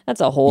 Wow. That's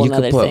a whole You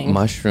other could put thing.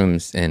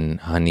 mushrooms in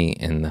honey,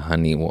 and the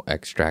honey will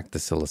extract the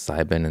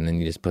psilocybin, and then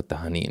you just put the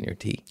honey in your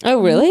tea.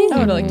 Oh, really? I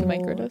would like to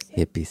microdose.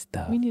 Hippie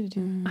stuff. We need to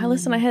do. I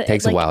had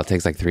Takes like, a while. It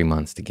takes like 3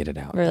 months to get it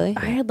out. Really?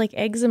 I had like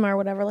eczema or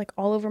whatever, like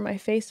all over my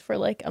face for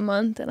like a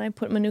month, and I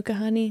put Manuka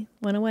honey,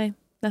 went away.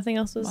 Nothing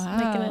else was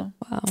making it.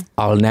 Wow.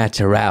 All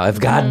natural. If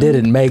God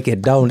didn't make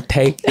it, don't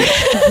take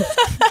it.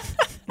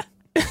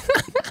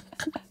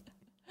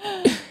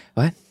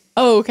 What?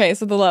 Oh, okay.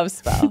 So the love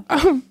spell.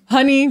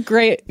 Honey,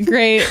 great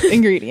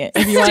ingredient.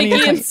 If you want to use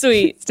Sticky and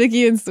sweet.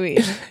 sticky and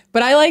sweet.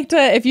 But I like to,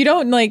 if you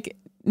don't like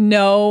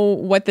know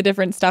what the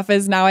different stuff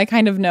is, now I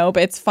kind of know,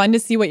 but it's fun to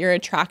see what you're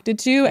attracted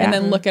to and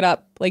then look it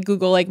up, like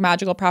Google like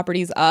magical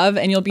properties of,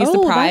 and you'll be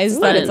surprised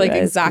that it's like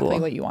exactly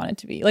what you want it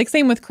to be. Like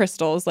same with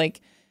crystals,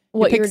 like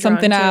you pick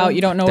something out,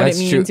 you don't know what it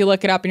means, true. you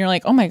look it up and you're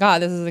like, oh my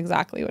God, this is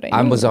exactly what I need.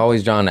 I was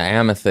always drawn to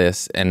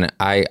amethyst, and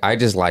I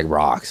just like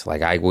rocks.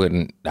 Like I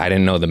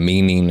didn't know the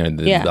meaning or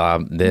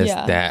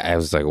that. I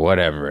was like,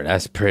 whatever,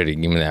 that's pretty.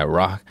 Give me that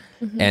rock.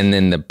 And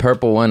then the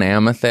purple one,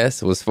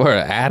 amethyst, was for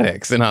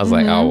addicts, and I was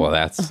like, oh well,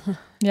 that's.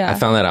 I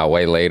found that out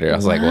way later. I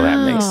was like, well,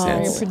 that makes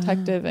sense. Very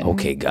protective. And,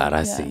 Okay, God,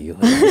 I see you.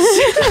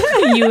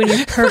 You and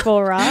your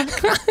purple rock.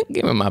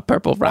 Give me my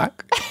purple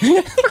rock.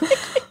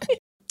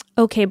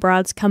 Okay,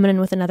 broads, coming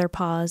in with another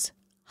pause.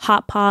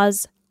 Hot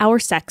pause, our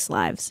sex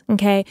lives,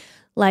 okay?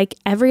 Like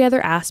every other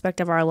aspect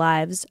of our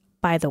lives,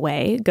 by the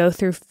way, go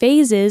through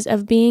phases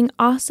of being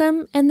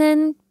awesome and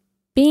then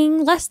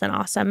being less than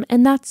awesome,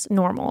 and that's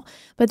normal.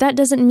 But that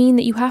doesn't mean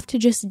that you have to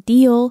just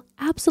deal.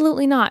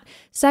 Absolutely not.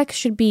 Sex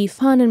should be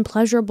fun and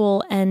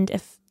pleasurable, and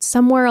if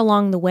somewhere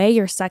along the way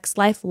your sex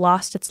life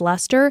lost its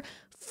luster,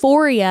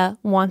 Foria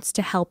wants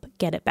to help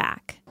get it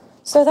back.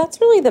 So that's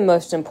really the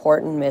most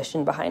important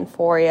mission behind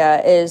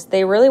Foria, is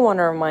they really want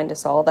to remind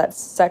us all that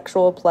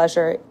sexual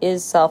pleasure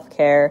is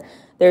self-care.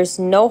 There's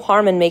no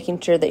harm in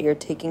making sure that you're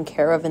taken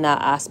care of in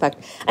that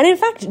aspect. And in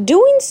fact,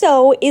 doing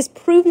so is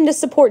proven to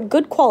support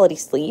good quality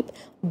sleep,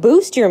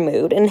 boost your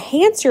mood,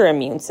 enhance your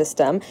immune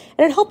system,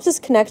 and it helps us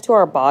connect to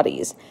our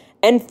bodies.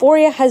 And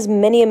Foria has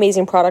many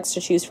amazing products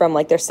to choose from,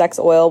 like their sex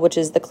oil, which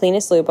is the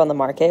cleanest lube on the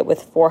market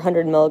with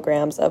 400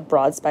 milligrams of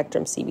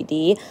broad-spectrum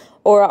CBD,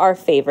 or our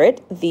favorite,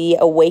 the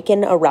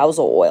Awaken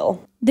Arousal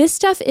Oil. This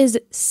stuff is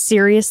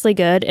seriously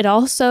good. It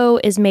also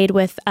is made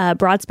with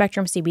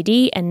broad-spectrum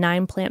CBD and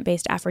 9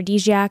 plant-based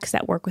aphrodisiacs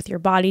that work with your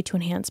body to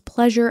enhance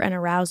pleasure and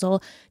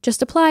arousal.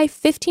 Just apply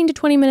 15 to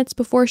 20 minutes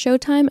before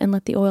showtime and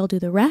let the oil do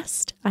the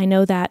rest. I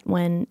know that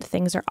when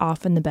things are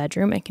off in the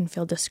bedroom, it can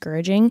feel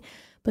discouraging,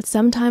 but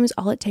sometimes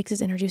all it takes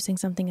is introducing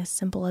something as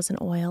simple as an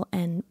oil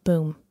and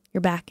boom,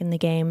 you're back in the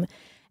game.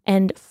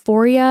 And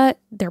Foria,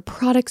 their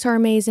products are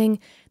amazing.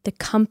 The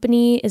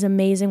company is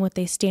amazing. What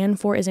they stand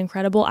for is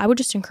incredible. I would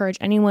just encourage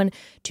anyone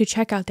to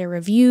check out their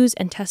reviews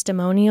and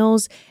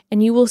testimonials,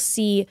 and you will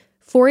see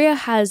Foria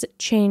has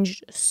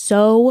changed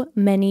so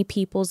many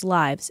people's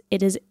lives.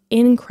 It is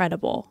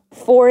incredible.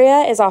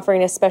 Foria is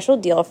offering a special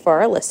deal for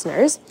our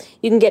listeners.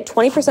 You can get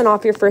 20%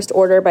 off your first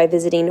order by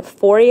visiting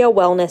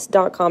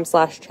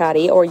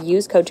foriawellness.com/chatty or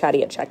use code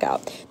chatty at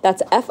checkout.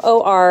 That's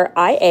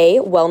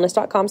FORIA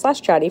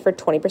wellness.com/chatty for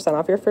 20%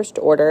 off your first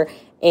order.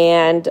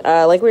 And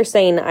like we were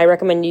saying, I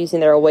recommend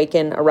using their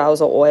Awaken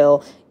Arousal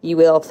Oil. You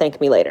will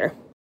thank me later.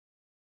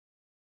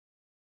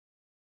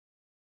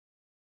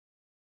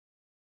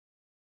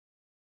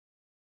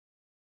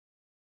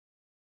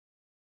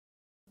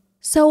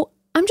 So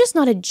I'm just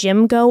not a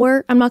gym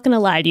goer. I'm not going to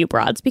lie to you,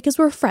 broads, because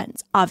we're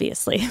friends,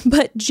 obviously.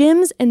 But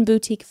gyms and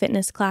boutique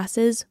fitness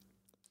classes,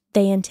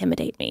 they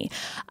intimidate me.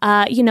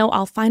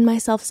 I'll find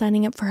myself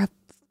signing up for a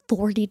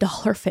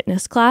 $40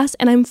 fitness class,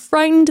 and I'm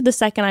frightened the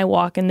second I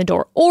walk in the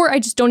door, or I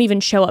just don't even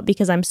show up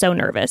because I'm so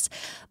nervous.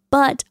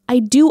 But I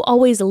do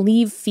always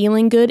leave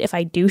feeling good if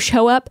I do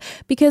show up,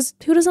 because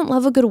who doesn't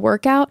love a good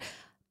workout?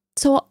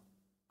 So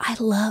I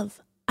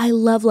love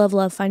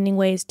finding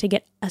ways to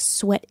get a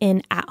sweat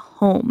in at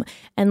home.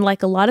 And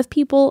like a lot of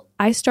people,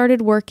 I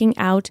started working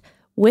out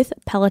with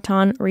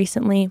Peloton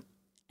recently,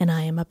 and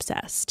I am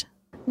obsessed.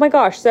 Oh my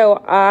gosh.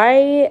 So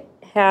I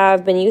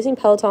have been using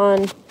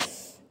Peloton,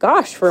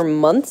 for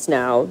months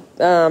now.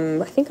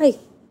 I think I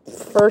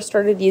first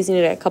started using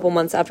it a couple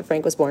months after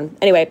Frank was born.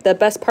 Anyway, the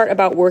best part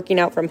about working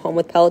out from home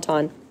with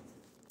Peloton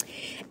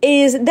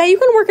is that you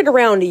can work it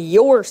around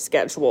your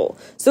schedule.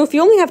 So if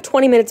you only have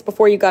 20 minutes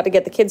before you got to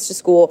get the kids to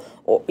school,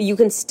 you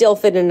can still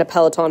fit in a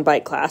Peloton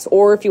bike class.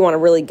 Or if you want to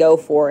really go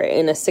for it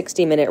in a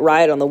 60-minute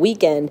ride on the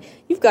weekend,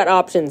 you've got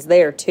options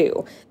there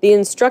too. The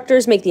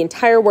instructors make the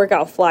entire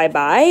workout fly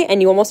by, and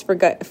you almost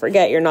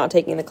forget you're not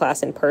taking the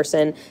class in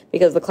person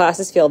because the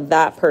classes feel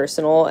that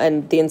personal,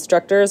 and the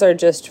instructors are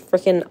just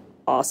freaking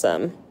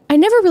awesome. I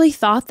never really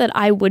thought that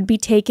I would be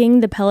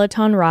taking the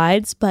Peloton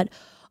rides, but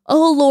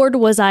oh Lord,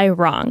 was I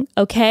wrong,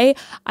 okay?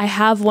 I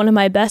have one of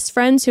my best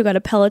friends who got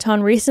a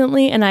Peloton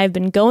recently, and I've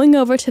been going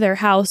over to their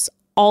house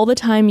all the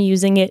time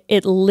using it.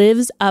 It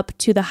lives up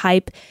to the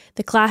hype.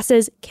 The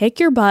classes kick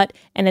your butt,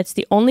 and it's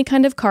the only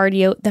kind of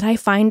cardio that I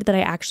find that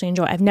I actually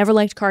enjoy. I've never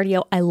liked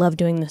cardio. I love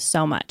doing this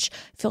so much.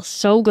 I feel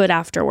so good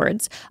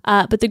afterwards.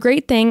 But the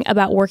great thing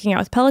about working out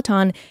with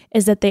Peloton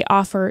is that they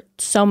offer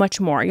so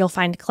much more. You'll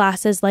find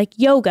classes like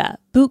yoga,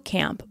 boot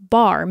camp,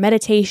 bar,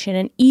 meditation,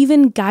 and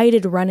even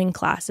guided running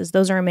classes.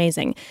 Those are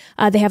amazing.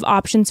 They have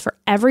options for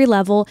every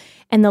level,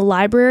 and the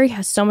library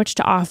has so much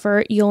to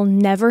offer. You'll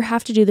never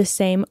have to do the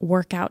same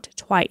workout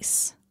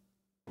twice.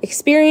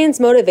 Experience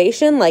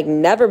motivation like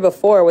never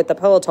before with the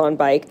Peloton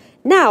bike.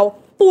 Now,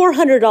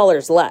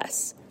 $400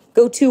 less.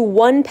 Go to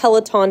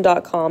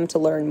onepeloton.com to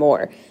learn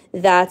more.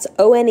 That's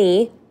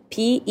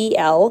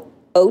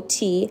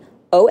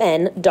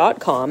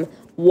OnePeloton.com.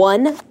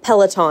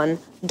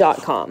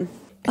 Onepeloton.com.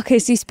 Okay,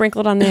 so you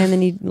sprinkled on there and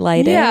then you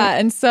light it. Yeah,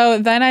 and so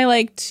then I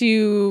like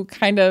to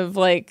kind of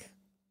like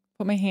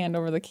put my hand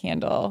over the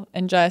candle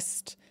and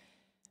just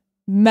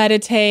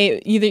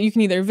meditate. You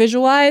can either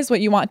visualize what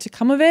you want to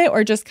come of it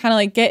or just kind of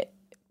like get.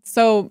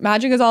 So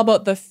magic is all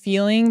about the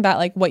feeling that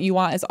like what you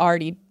want is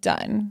already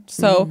done.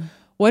 So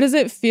what does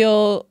it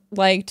feel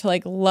like to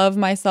like love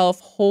myself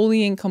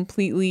wholly and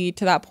completely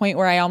to that point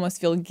where I almost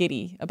feel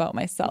giddy about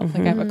myself?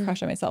 Like I have a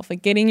crush on myself.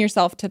 Like getting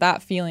yourself to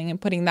that feeling and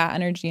putting that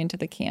energy into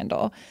the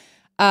candle.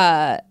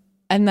 And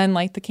then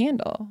light the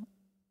candle.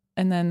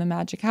 And then the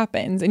magic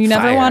happens. And you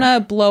never want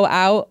to blow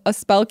out a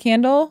spell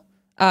candle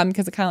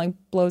because it kind of like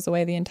blows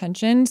away the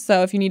intention.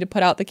 So if you need to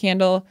put out the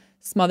candle,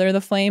 smother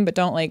the flame, but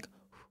don't like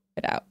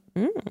it out.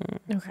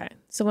 Okay.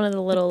 So one of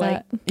the little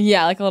like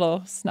a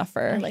little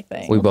snuffer like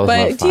thing. We both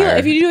love fire.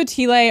 If you do a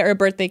tea light or a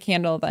birthday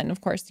candle, then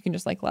of course you can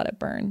just like let it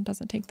burn. It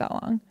doesn't take that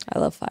long. I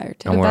love fire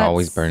too. And we're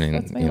always burning,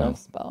 that's my love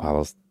spell.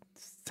 Palo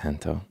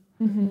Santo,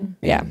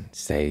 and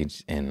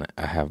sage, and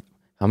I have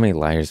how many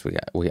lighters we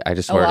got? I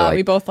just ordered like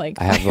we both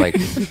like. I have like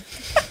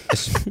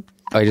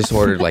I just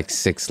ordered like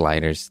 6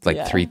 lighters,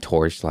 like 3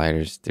 torch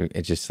lighters.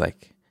 It's just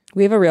like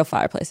we have a real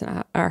fireplace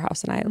in our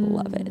house, and I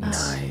love it.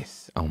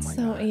 nice. Oh my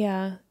god,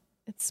 yeah,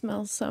 it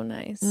smells so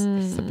nice.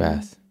 it's the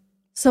best.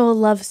 So a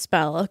love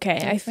spell.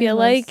 Okay, I feel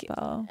like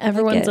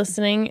everyone's it.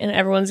 listening and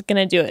everyone's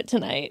gonna do it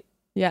tonight.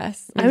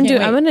 Yes, I'm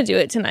gonna do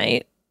it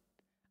tonight.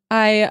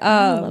 I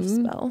love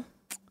spell.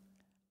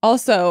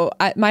 Also,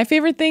 my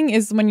favorite thing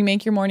is when you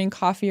make your morning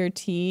coffee or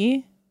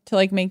tea to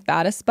like make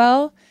that a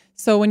spell.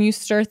 So when you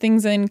stir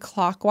things in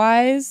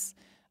clockwise,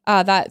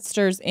 that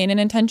stirs in an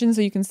intention.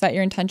 So you can set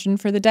your intention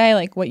for the day,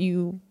 like what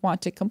you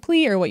want to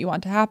complete or what you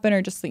want to happen,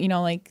 or just,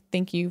 like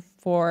thank you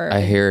for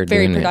I hear her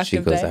very doing it. productive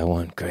She goes, day. I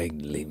want Greg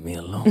to leave me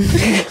alone.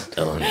 I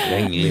want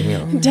Greg to leave me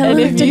alone. Tell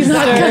him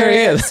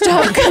to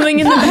stop coming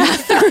in the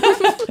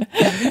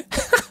bathroom.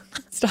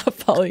 Stop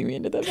following me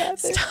into the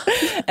bathroom.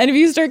 And if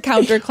you start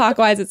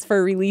counterclockwise, it's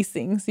for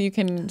releasing. So you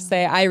can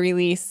say, I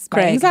release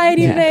my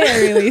anxiety today. I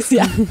release,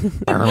 I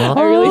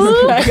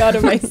release Greg out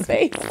of my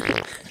space.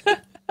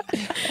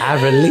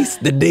 I release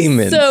the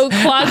demons. So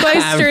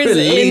clockwise stirs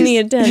in the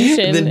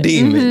attention. The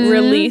demons.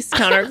 Release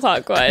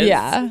counterclockwise.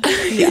 Yeah.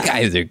 You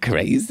guys are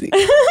crazy.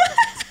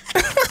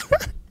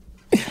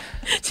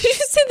 Did you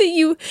say that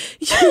you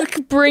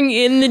bring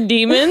in the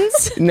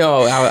demons?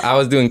 No, I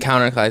was doing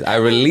counterclockwise. I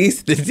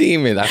released the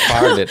demons. I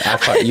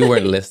farted. You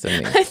weren't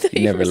listening.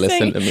 You never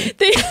listened to me.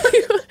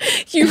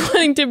 You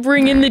wanting to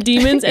bring in the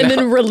demons and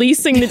then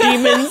releasing the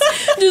demons.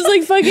 Just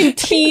like fucking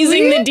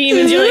teasing the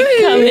demons. You're like,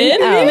 come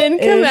in and then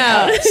come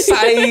out.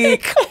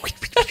 Psych.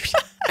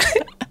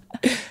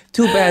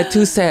 Too bad,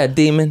 too sad,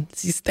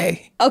 demons. You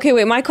stay. Okay,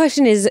 wait. My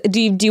question is, do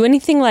you do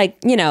anything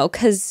like,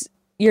 because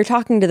you're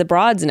talking to the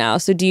broads now.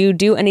 So do you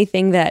do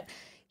anything that,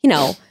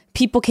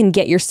 people can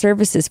get your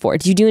services for?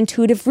 Do you do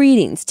intuitive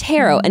readings,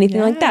 tarot, anything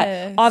like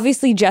that?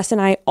 Obviously, Jess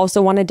and I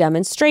also want a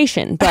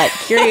demonstration, but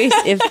curious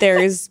if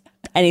there's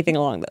anything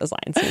along those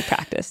lines in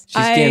practice.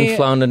 She's getting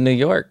flown to New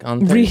York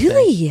on Thursday.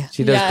 Really?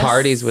 She does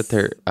parties with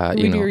her,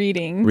 We do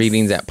readings.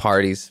 Readings at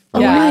parties.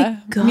 Oh my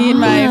God. Me and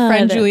my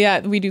friend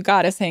Juliet, we do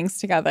goddess hangs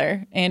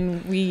together,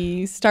 and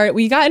we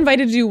got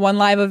invited to do one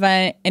live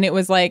event, and it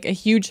was like a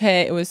huge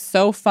hit. It was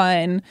so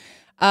fun.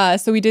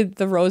 So we did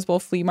the Rose Bowl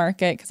flea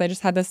market because I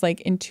just had this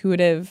like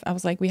intuitive, I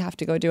was like, we have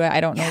to go do it.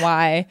 I don't know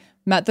why.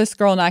 Met this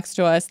girl next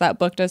to us that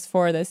booked us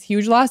for this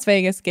huge Las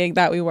Vegas gig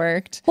that we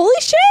worked. Holy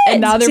shit.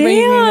 And now they're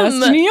bringing us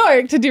to New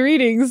York to do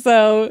readings.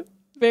 So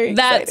very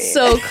exciting. That's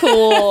so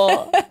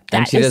cool.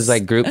 And she does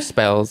like group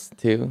spells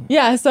too.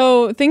 Yeah.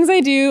 So things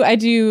I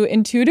do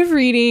intuitive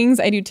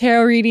readings. I do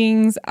tarot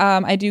readings.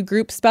 I do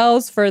group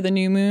spells for the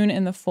new moon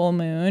and the full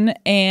moon.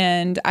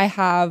 And I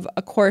have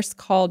a course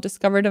called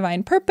Discover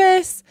Divine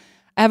Purpose.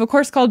 I have a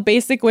course called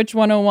Basic Witch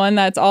 101.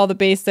 That's all the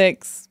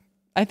basics.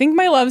 I think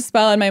my love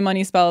spell and my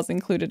money spell is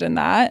included in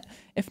that.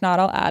 If not,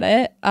 I'll add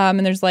it.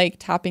 And there's like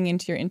tapping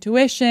into your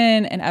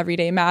intuition and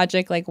everyday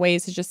magic, like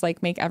ways to just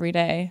like make every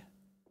day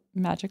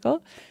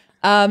magical.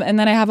 And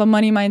then I have a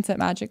money mindset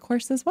magic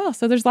course as well.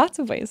 So there's lots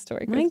of ways to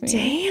work with me.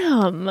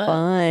 Damn.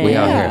 Fun. We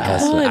out here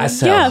hustling. I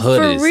sell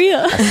hoodies. For real.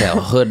 I sell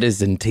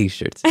hoodies and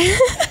t-shirts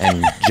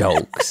and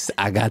jokes.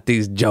 I got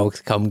these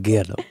jokes. Come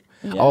get them.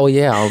 Yeah. Oh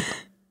yeah.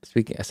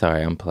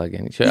 Sorry, I'm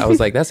plugging. I was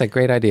like, that's a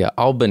great idea.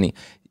 Albany.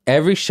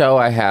 Every show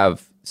I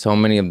have so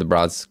many of the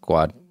Broad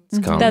Squad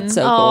come. That's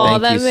so cool.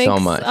 Thank you so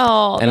much.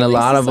 And a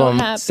lot of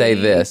them say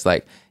this,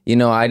 like,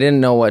 I didn't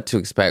know what to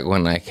expect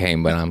when I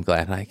came, but I'm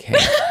glad I came.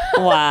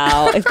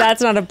 Wow. If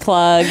that's not a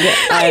plug,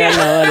 I don't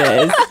know what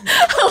it is.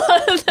 A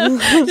lot of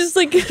them just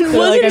like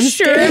wasn't I'm sure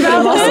scared,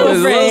 about but I'm this. also I was a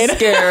afraid. little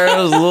scared. It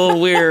was a little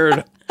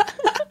weird.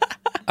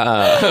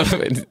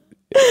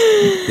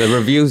 The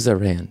reviews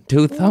are in.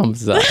 2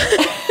 thumbs up.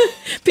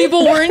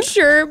 People weren't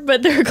sure,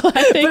 but they're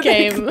glad they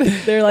came.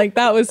 They're like,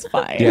 that was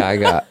fine. Yeah,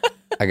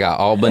 I got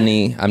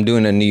Albany. I'm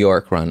doing a New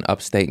York run,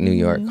 upstate New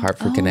York,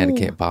 Hartford,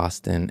 Connecticut,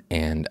 Boston,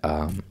 and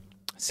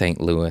St.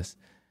 Louis.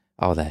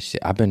 All that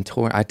shit. I've been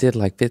touring. I did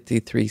like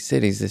 53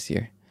 cities this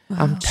year.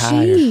 I'm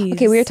tired.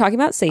 Okay, we were talking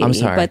about Sadie, I'm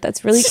sorry. but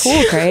that's really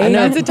cool, Craig. I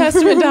know it's a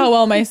testament to how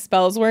well my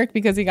spells work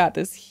because he got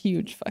this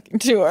huge fucking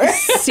tour.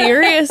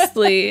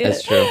 Seriously.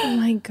 That's true. Oh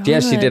my God. Yeah,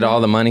 she did all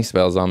the money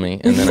spells on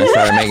me, and then I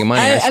started making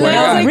money. I And swear then to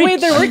I was God. like,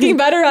 wait, they're working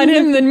better on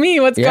him than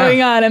me. What's Yeah.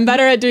 going on? I'm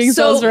better at doing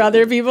spells for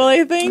other people,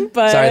 I think.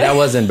 But Sorry, that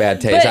wasn't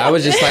bad taste. I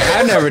was just like,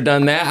 I've never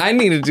done that. I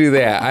need to do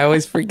that. I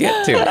always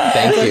forget to.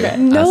 Thank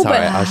you. No, Sorry,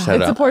 but I'll shut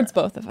it up. supports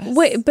both of us.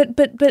 Wait,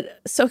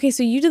 but so okay,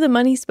 so you did the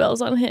money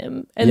spells on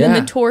him, and then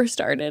Yeah. the tour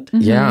started.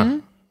 Yeah.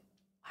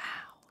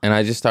 And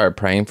I just started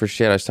praying for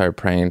shit. I started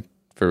praying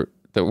for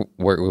the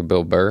work with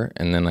Bill Burr,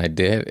 and then I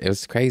did. It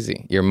was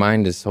crazy. Your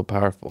mind is so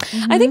powerful.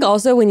 I think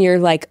also when you're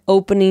like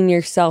opening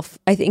yourself,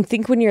 I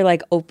think when you're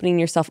like opening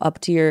yourself up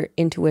to your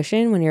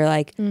intuition, when you're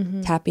like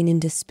tapping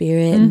into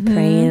spirit and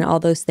praying and all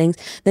those things,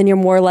 then you're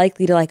more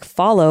likely to like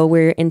follow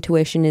where your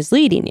intuition is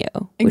leading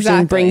you, which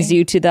then brings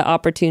you to the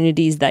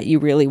opportunities that you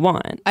really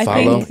want. I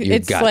Follow think your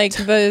it's gut. like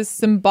the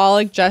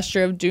symbolic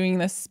gesture of doing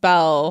the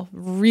spell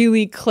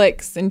really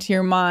clicks into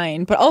your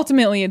mind, but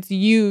ultimately it's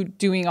you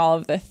doing all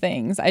of the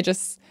things.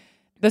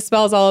 The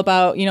spell is all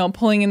about,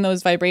 pulling in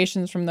those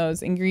vibrations from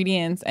those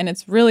ingredients, and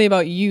it's really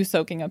about you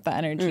soaking up the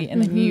energy. And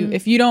then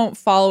if you don't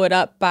follow it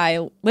up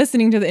by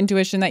listening to the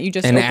intuition that you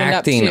just And opened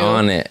acting up to,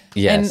 on it.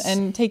 Yes.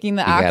 and taking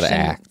the You gotta action.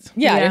 act.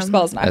 Yeah, Yeah. your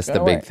spell's not That's gonna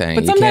the big work. thing.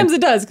 But You sometimes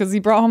can't- it does because he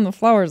brought home the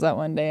flowers that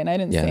one day, and I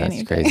didn't Yeah, say that's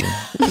anything.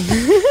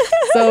 crazy.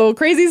 So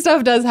crazy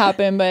stuff does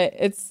happen, but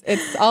it's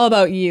all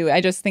about you.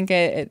 I just think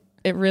it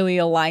really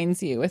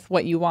aligns you with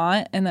what you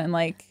want, and then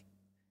like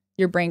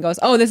your brain goes,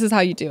 oh, this is how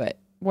you do it.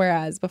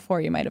 Whereas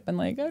before you might have been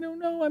like, I don't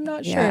know, I'm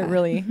not sure. Yeah. It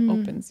really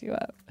opens you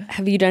up.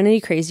 Have you done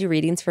any crazy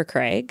readings for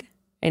Craig?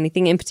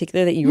 Anything in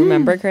particular that you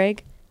remember,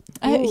 Craig?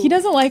 He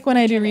doesn't like when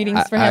I do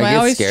readings for him. I I get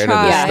always scared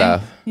try. of this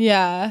stuff.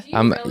 Yeah.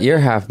 You're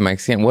half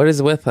Mexican. What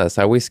is with us?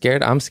 Are we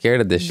scared? I'm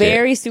scared of this shit.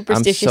 Very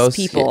superstitious I'm so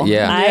people.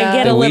 Yeah. I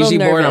get the a little Ouija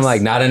nervous. board, I'm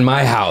like, not in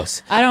my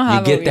house. I don't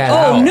have You a get that Ouija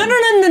out. board.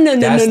 No.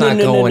 That's not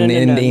going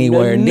in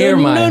anywhere near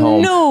my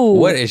home. No.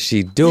 What is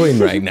she doing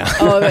right now?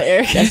 Oh, the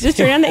air. Just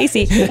turn on the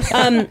AC.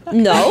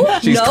 No.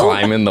 She's no.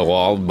 climbing the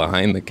wall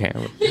behind the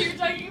camera. You're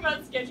talking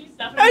about sketchy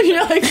stuff.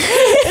 You're like,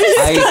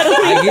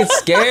 I get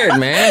scared,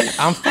 man.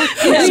 I'm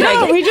fucking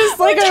no, we just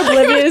like are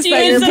oblivious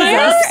that you're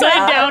possessed.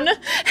 upside down.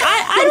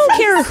 I don't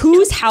care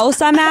whose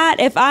house I'm at.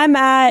 If I'm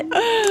at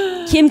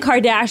Kim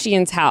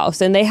Kardashian's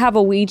house and they have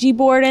a Ouija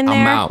board in there,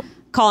 I'm out.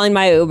 calling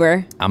my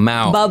Uber. I'm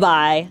out.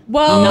 Bye-bye.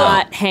 Well,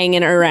 Not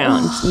hanging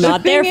around.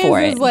 Not there thing for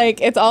is it.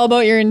 like it's all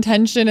about your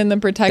intention and the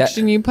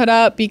protection you put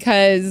up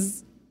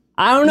because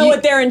I don't know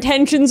what their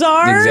intentions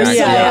are, Exactly.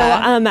 so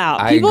Yeah. I'm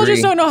out. I people agree.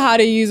 just don't know how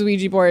to use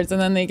Ouija boards and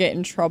then they get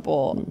in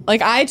trouble.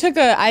 Like I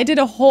did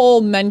a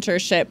whole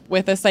mentorship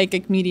with a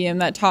psychic medium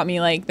that taught me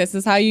like this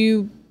is how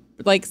you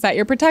like set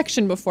your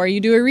protection before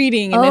you do a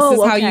reading and this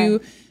is how you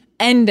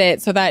end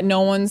it so that no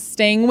one's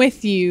staying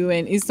with you,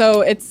 and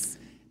so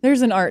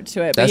there's an art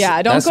to it. But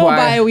yeah, don't go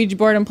buy a Ouija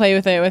board and play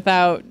with it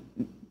without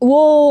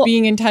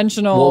being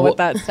intentional with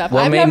that stuff.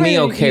 What I've made never me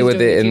okay used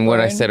with a it Ouija and what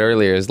I board. said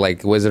earlier is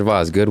like Wizard of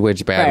Oz, good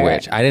witch, bad Right,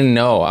 witch. I didn't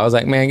know. I was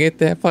like, man, get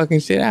that fucking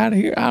shit out of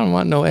here. I don't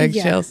want no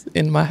eggshells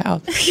in my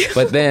house.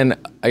 But then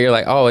you're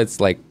like, oh, it's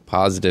like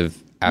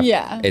positive.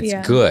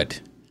 It's good.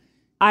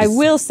 I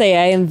will say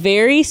I am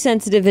very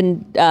sensitive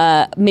and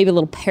maybe a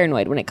little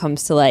paranoid when it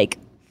comes to like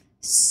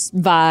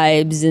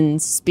vibes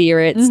and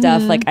spirit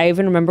stuff. Like I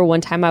even remember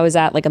one time I was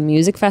at like a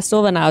music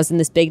festival and I was in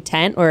this big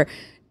tent where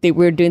we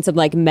were doing some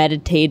like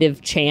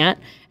meditative chant,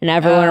 and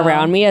everyone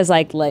around me is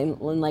like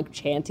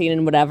chanting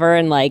and whatever,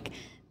 and like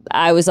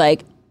I was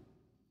like,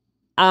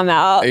 I'm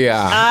out.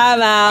 Yeah.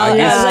 I'm out. I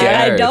get I was like,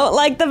 I scared. don't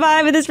like the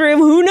vibe of this room.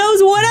 Who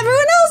knows what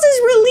everyone else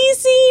is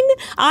releasing?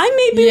 I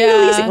may be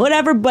releasing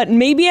whatever, but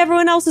maybe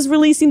everyone else is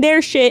releasing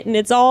their shit and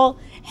it's all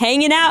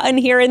hanging out in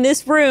here in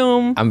this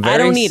room. I'm very I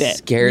don't need it.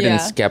 scared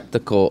and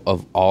skeptical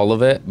of all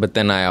of it, but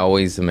then I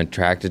always am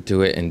attracted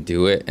to it and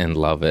do it and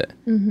love it.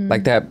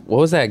 Like that, what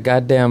was that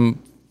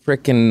goddamn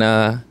freaking,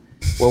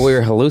 where we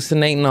were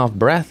hallucinating off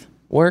breath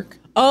work?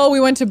 Oh, we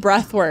went to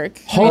breath work.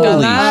 Have you Holy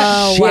done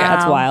that? shit. Wow,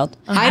 that's wild.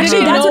 I Actually,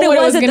 didn't that's know what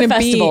it was at gonna the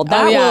festival. be.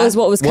 That was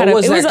what was kind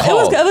What of. was that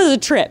called? It was a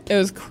trip. It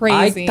was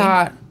crazy. I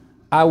thought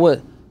I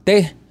would.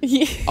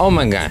 Oh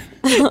my god!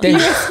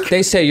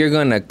 They say you're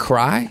gonna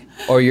cry,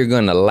 or you're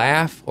gonna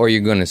laugh, or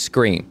you're gonna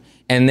scream,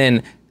 and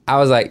then I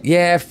was like,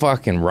 yeah,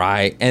 fucking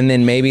right. And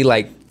then maybe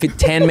like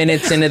 10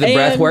 minutes into the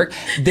breath work,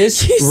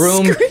 this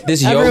room,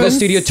 this yoga Everyone's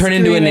studio turned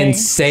into an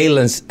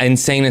screaming.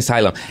 insane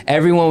asylum.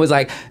 Everyone was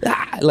like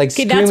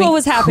screaming, that's what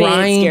was happening.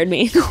 Crying, It scared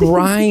me.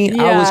 Crying.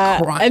 I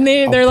was crying.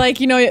 And they're like,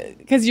 you know,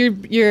 because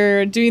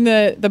you're doing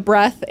the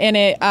breath and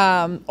it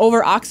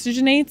over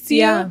oxygenates you.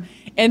 Yeah.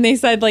 And they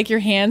said like your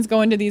hands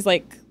go into these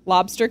like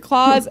lobster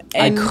claws.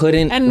 And, I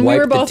couldn't and wipe we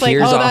were the both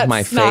tears like, oh, off that's my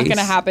not face.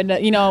 gonna happen.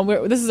 You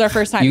know, this is our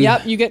first time.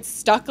 Yep, you get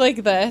stuck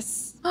like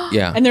this.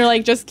 Yeah. And they're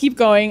like, just keep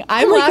going.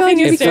 I'm my laughing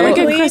God, you became like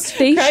a hysterically.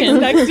 crustacean. Craig's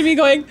next to me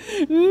going,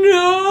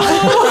 no,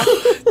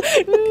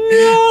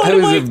 no. It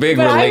was a big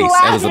release.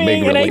 It was a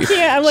big And I release.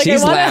 can't. I'm like,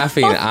 She's I wanna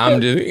laughing. help.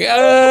 I'm just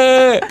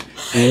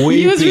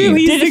He was weeping.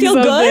 releasing Did it feel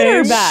good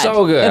or bad?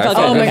 So good. I felt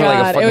felt, good. I Oh my felt like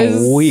a God, it fucking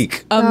was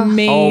week.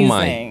 Amazing. Oh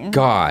my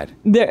god.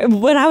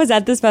 When I was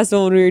at this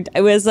festival,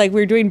 it was like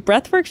we were doing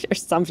breath work or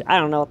some. I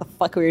don't know what the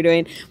fuck we were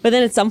doing, but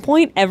then at some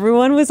point,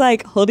 everyone was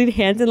like holding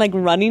hands and like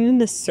running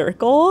in a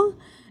circle.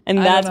 And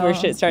that's where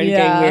shit started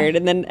getting weird.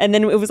 And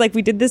then it was like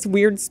we did this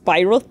weird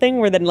spiral thing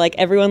where then like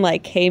everyone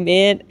like came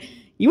in.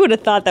 You would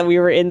have thought that we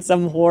were in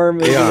some horror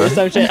movie or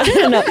some shit. I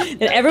don't know.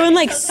 And everyone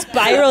like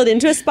spiraled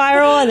into a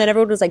spiral, and then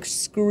everyone was like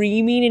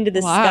screaming into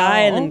the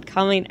sky and then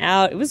coming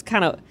out. It was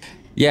kind of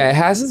Yeah, it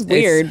has. It's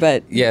weird,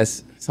 but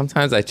yes.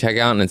 Sometimes I check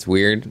out and it's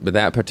weird, but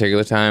that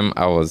particular time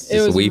I was just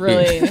It was weeping.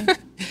 really.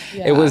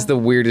 It was the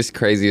weirdest,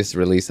 craziest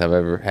release I've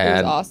ever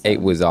had. awesome. It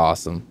was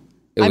awesome.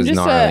 It I'm was just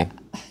gnarly.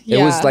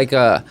 It was like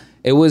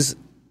it was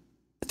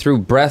through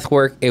breath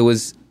work. It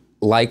was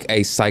like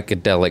a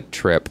psychedelic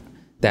trip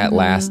that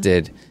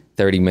lasted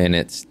 30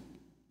 minutes,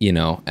 you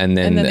know, and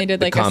then they did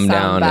like a calm sound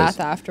down bath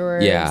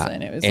afterwards. Yeah,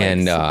 And it was like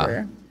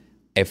super.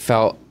 it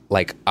felt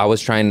like I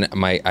was trying.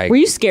 were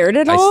you scared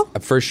at all?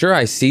 For sure,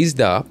 I seized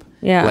up.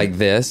 Yeah. Like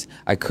this.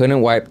 I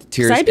couldn't wipe the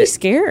tears. 'Cause I'd be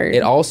scared.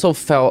 It also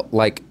felt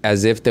like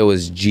as if there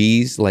was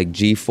G's, like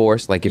G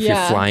force, like if you're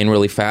flying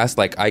really fast,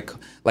 like I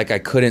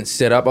couldn't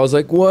sit up. I was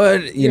like,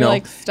 what? You You're, know,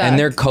 like, stuck. and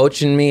they're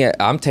coaching me.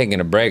 I'm taking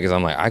a break because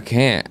I'm like, I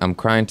can't. I'm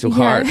crying too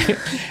hard.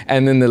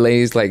 And then the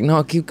lady's like,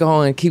 no, keep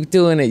going. Keep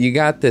doing it. You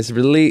got this.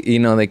 Release. You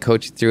know, they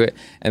coach you through it.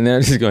 And then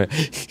I'm just going.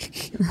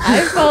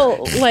 I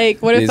felt like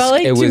what it felt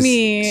like it to was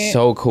me.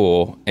 so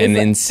cool and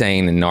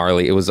insane and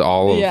gnarly. It was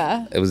all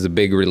of, it was a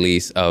big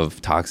release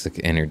of toxic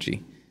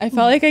energy. I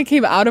felt like I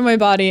came out of my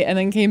body and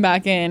then came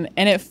back in,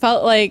 and it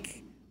felt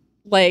like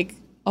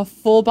a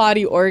full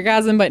body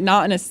orgasm, but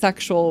not in a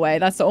sexual way.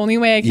 That's the only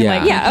way I can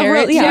like compare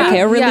it to.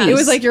 a release. It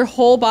was like your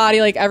whole body,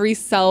 like every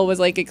cell was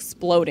like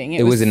exploding.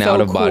 It was an so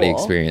out of body cool.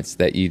 experience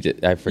that you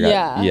did. I forgot.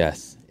 Yeah.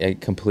 Yes, I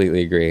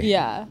completely agree.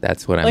 Yeah,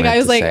 that's what I like. meant I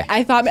was to like, say.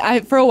 I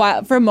thought for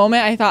a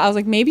moment, I was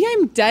like, maybe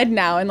I'm dead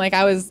now, and like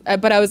I was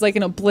like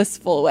in a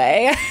blissful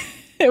way.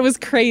 It was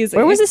crazy.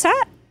 Where was this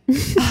at?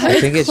 I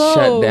think it's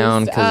shut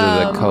down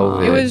because of the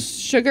COVID. It was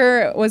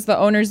Sugar was the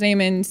owner's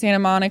name in Santa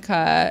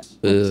Monica,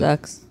 Ugh.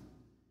 Sucks.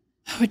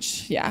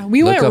 which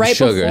we Look went up right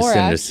Sugar. before. Send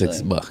her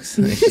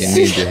Actually. $6. She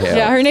needs your help.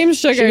 Yeah, her name's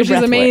Sugar. Sugar She's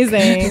breath work.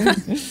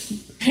 amazing.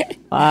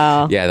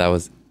 Wow. Yeah, that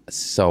was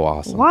so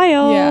awesome.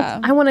 Wild. Yeah.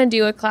 I want to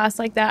do a class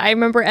like that. I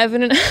remember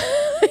Evan and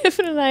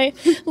I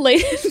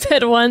laid in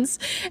bed once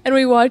and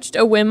we watched a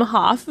Wim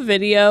Hof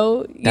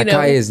video. That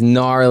guy is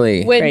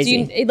gnarly. When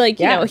Crazy. you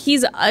know,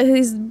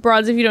 he's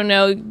broads. If you don't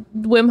know,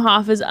 Wim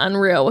Hof is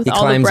unreal with He all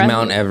the climbs breath.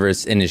 Mount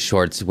Everest in his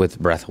shorts with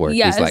breath work.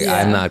 Yes. He's like, Yeah.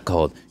 I'm not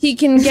cold. He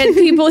can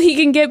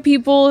get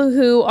people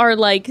who are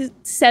like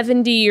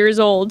 70 years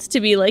old to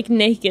be like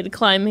naked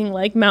climbing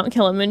like Mount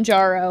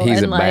Kilimanjaro. He's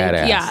and a like,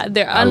 badass. Yeah,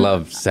 they're I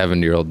love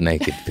 70-year-old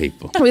naked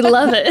people. we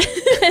love it.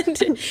 And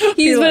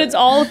but it's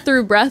all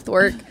through breath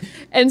work.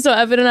 And so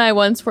Evan and I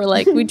once were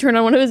like, we turned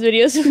on one of his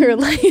videos and we were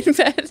laying in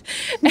bed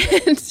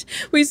and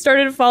we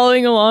started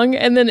following along.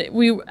 And then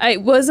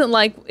it wasn't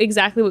like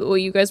exactly what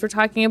you guys were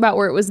talking about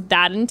where it was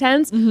that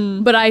intense,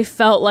 but I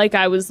felt like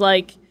I was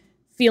like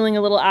feeling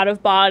a little out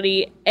of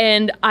body,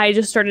 and I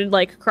just started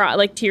like cry,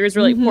 like tears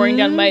were like pouring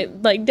down my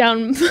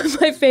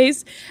my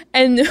face,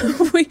 and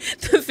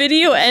the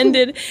video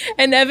ended,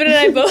 and Evan and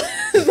I both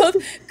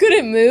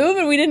couldn't move,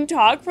 and we didn't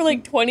talk for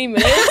like 20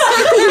 minutes.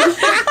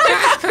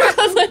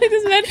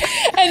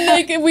 And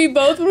like we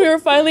both, when we were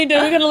finally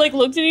done, we kind of like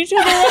looked at each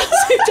other at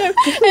the same time,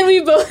 and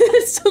we both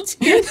had still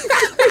tears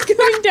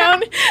going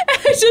down, and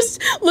I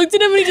just looked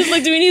at him, and he just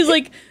looked at me, and he's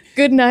like,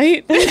 good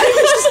night. And I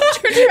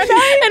just turned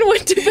around and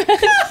went to bed.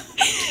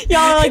 Y'all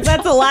are like,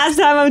 that's the last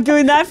time I'm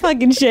doing that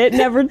fucking shit.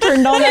 Never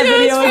turned on that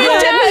video again.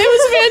 It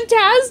was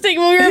fantastic.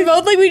 But we were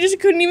both like, we just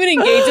couldn't even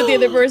engage with the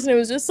other person. It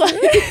was just like,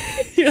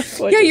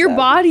 your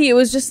body. It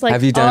was just like.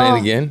 Have you done it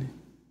again?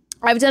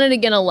 I've done it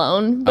again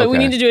alone, but we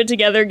need to do it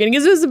together again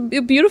because it was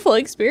a beautiful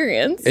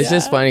experience. It's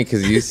just funny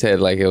because you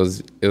said like it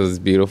was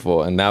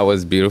beautiful, and that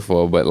was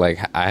beautiful, but like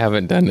I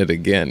haven't done it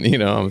again. You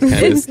know, I'm kind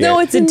of scared. No,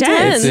 it's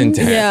intense. It's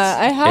intense. Yeah,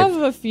 I have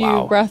a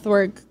few breath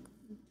work.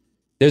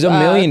 There's a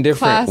million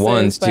different classes,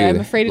 ones too. I'm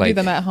afraid to like,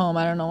 do them at home.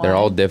 I don't know why. They're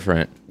all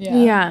different.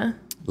 Yeah.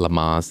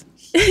 Lamaze.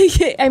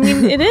 I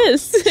mean, it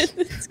is.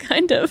 It's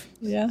kind of.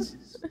 Yeah.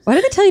 Why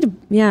did they tell you to?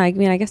 Yeah, I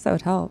mean, I guess that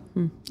would help.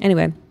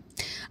 Anyway,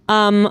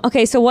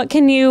 okay. So what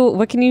can you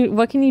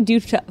do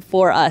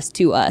for us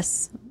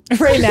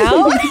right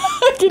now?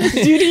 What can you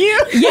do to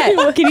you?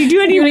 Yeah. Can you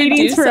do any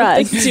readings for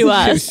us? To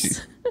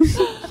us.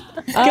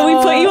 Can we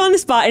put you on the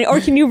spot, or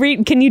can you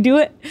read? Can you do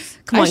it?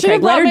 Come on, I should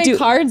Craig. have brought my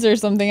cards or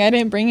something. I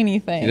didn't bring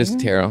anything. Just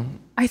tarot.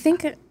 I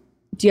think. Do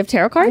you have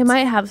tarot cards? I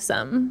might have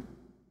some.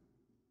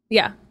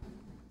 Yeah.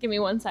 Give me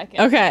 1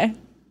 second. Okay.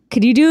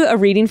 Could you do a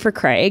reading for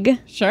Craig?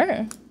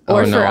 Sure.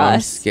 Or no, for I'm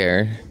us?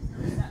 scared.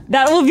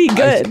 That will be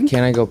good.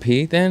 Can I go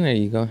pee then, or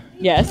you go?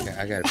 Yes. Okay,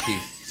 I gotta pee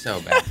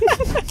so bad.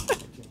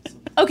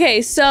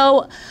 Okay,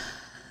 so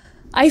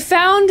I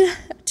found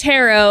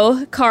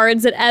tarot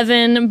cards that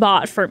Evan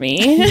bought for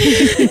me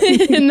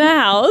in the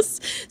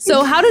house.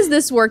 So how does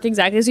this work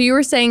exactly? So you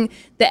were saying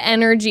the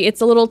energy,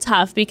 it's a little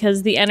tough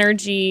because the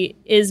energy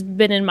has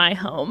been in my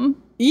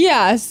home.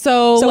 Yeah,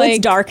 so like, it's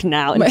dark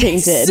now and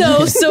tainted.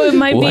 So it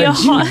might be a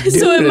haunted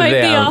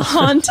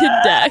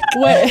deck.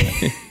 What?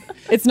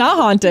 It's not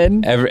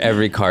haunted.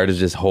 Every card is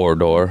just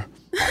Hordor.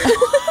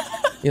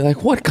 You're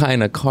like, what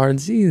kind of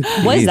cards these?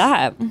 What is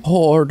that?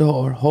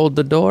 Hordor, hold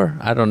the door.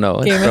 I don't know.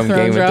 It's Game of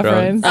Thrones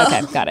reference.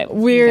 Okay, got it.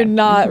 We're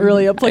not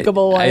really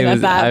applicable one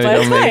at that, but it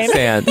don't make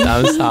sense.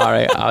 I'm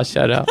sorry. I'll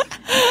shut up.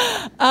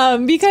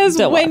 Because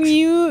when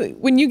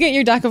you get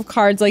your deck of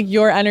cards, like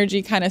your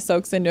energy kind of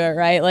soaks into it,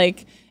 right?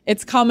 Like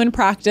it's common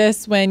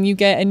practice when you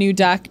get a new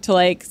deck to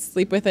like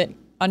sleep with it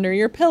under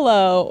your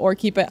pillow or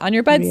keep it on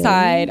your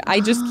bedside. Really?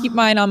 I just keep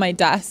mine on my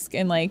desk,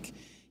 and like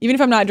even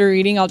if I'm not doing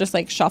reading, I'll just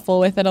like shuffle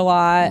with it a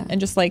lot and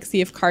just like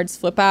see if cards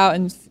flip out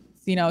and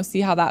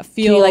see how that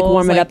feels. Can you like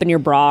warm it up in your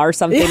bra or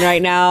something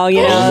right now?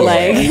 You know,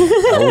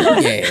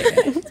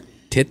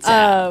 tits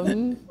out.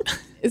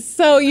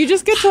 So you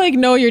just get to like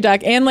know your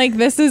deck, and like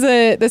this is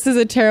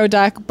a tarot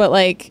deck, but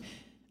like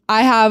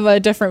I have a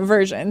different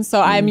version.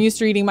 So I'm used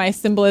to reading my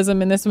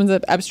symbolism, and this one's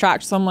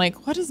abstract. So I'm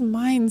like, what does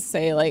mine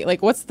say?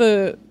 Like what's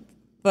the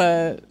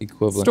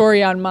equivalent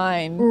story on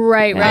mine?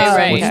 Right.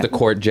 What's the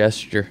court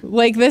gesture?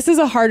 Like this is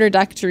a harder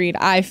deck to read,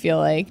 I feel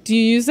like. Do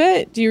you use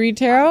it? Do you read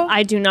tarot?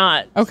 I do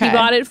not. Okay. He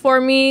bought it for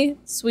me.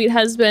 Sweet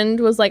husband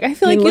was like, I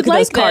feel like you'd like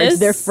those cards. this.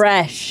 They're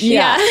fresh.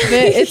 Yeah.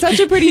 It's such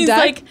a pretty He's deck.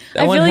 like,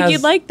 I feel like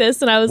you'd like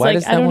this. And I was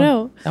like, I don't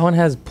know. That one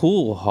has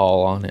pool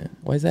hall on it.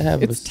 Why does that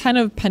have? It's 10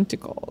 of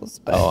Pentacles.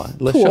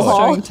 But let's pool show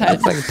hall. it.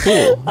 It's like a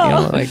pool. You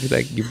know,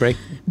 like you break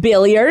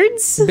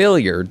Billiards.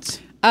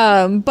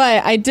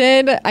 But I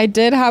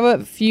did have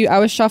a few. I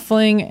was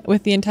shuffling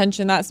with the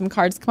intention that some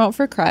cards come out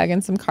for Craig,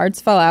 and some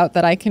cards fell out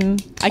that I can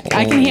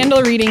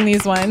handle reading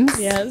these ones.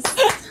 Yes.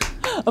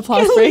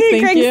 Applause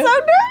break. Thank you.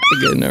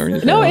 So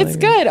nervous. No, it's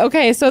good.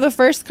 Okay, so the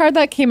first card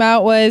that came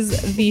out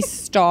was the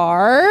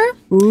Star.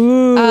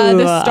 Ooh.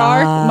 The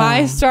Star,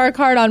 my Star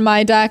card on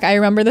my deck. I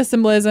remember the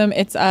symbolism.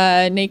 It's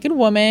a naked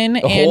woman,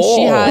 and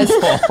she has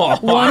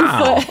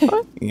 1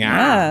 foot.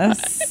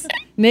 Yes.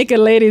 Naked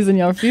ladies in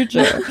your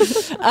future.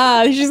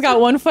 She's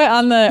got 1 foot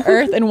on the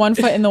earth and 1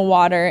 foot in the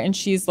water, and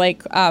she's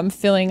like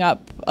filling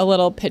up a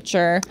little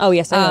pitcher. Oh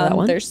yes, I know that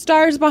one. There's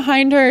stars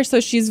behind her, so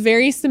she's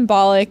very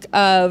symbolic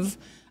of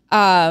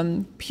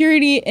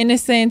purity,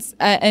 innocence,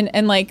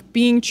 and like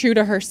being true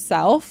to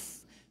herself.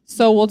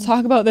 So we'll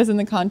talk about this in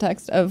the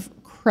context of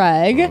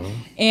Craig.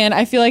 And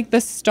I feel like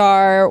the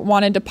Star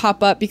wanted to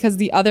pop up because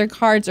the other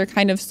cards are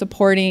kind of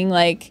supporting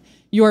like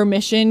your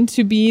mission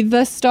to be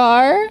the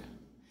Star.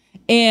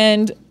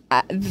 And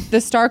the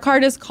Star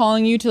card is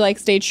calling you to like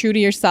stay true to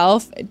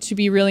yourself, to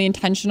be really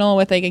intentional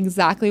with like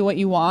exactly what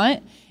you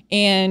want.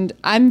 And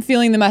I'm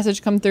feeling the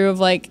message come through of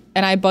like,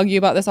 and I bug you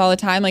about this all the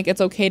time, like it's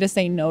okay to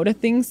say no to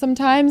things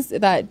sometimes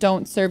that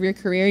don't serve your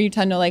career. You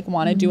tend to like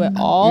want to do it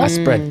all. I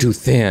spread too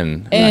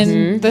thin.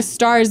 And the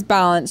Star is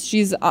balanced.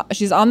 She's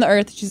on the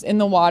earth. She's in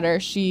the water.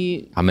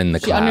 I'm in the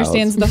She clouds.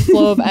 understands the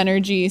flow of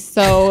energy.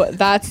 So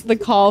that's the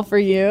call for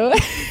you.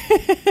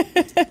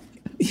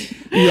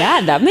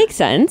 Yeah, that makes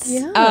sense.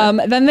 Yeah.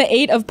 Then the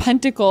 8 of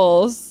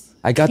Pentacles.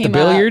 I got the came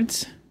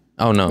billiards.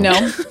 Oh no.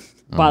 No.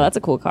 Wow, that's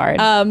a cool card.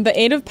 The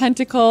 8 of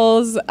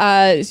Pentacles,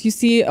 you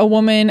see a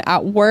woman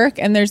at work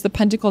and there's the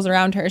pentacles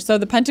around her. So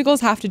the pentacles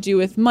have to do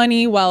with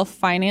money, wealth,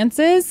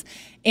 finances.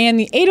 And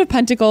the 8 of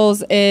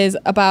Pentacles is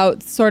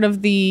about sort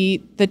of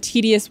the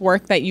tedious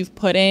work that you've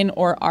put in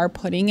or are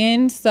putting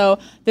in. So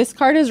this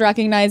card is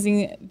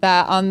recognizing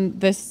that on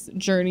this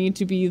journey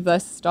to be the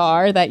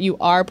star, that you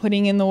are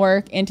putting in the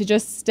work and to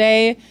just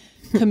stay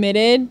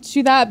committed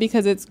to that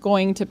because it's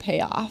going to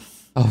pay off.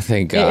 Oh,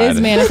 thank God. It is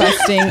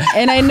manifesting.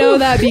 And I know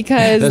that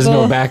because There's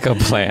no backup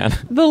plan.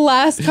 the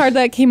last card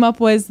that came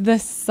up was the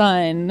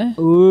sun.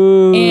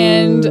 Ooh.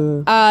 And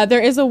there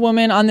is a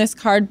woman on this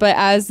card, but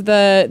as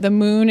the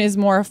moon is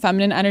more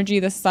feminine energy,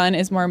 the sun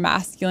is more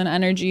masculine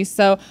energy.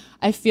 So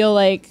I feel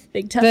like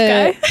Big tough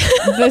guy.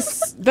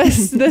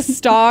 the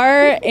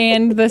star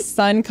and the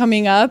sun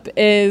coming up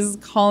is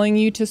calling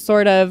you to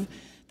sort of,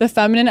 the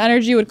feminine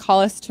energy would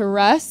call us to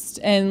rest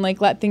and like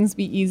let things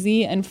be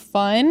easy and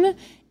fun.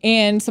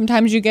 And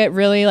sometimes you get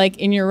really like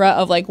in your rut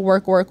of like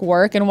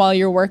work. And while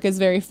your work is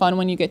very fun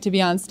when you get to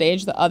be on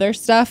stage, the other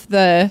stuff,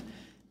 the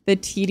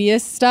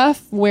tedious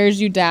stuff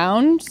wears you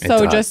down.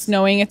 So just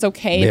knowing it's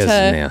okay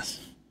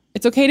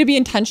to be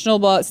intentional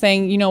about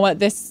saying, you know what,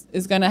 this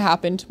is going to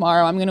happen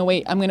tomorrow. I'm going to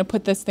wait. I'm going to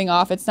put this thing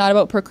off. It's not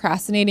about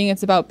procrastinating.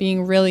 It's about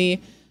being really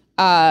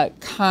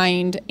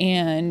kind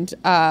and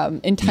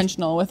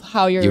intentional with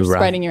how you're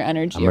spreading your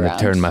energy around. I'm going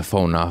to turn my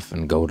phone off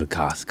and go to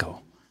Costco.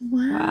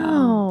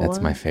 Wow. That's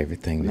my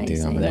favorite thing to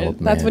do. I'm an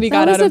old man. That's what he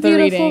got That out was of the a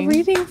beautiful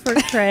reading. reading for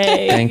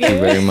Trey. Thank you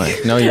very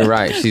much. No, you're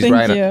right. She's Thank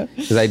right. you.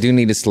 Because I do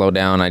need to slow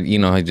down.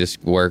 I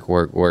just work. It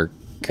Career.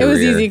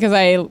 was easy because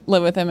I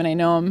live with him and I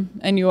know him.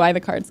 I knew why the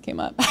cards came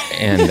up.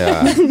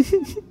 And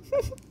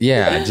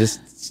yeah,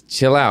 just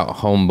chill out,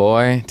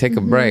 homeboy. Take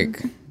a break.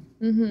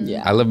 Mm-hmm.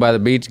 Yeah. I live by the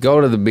beach. Go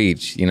to the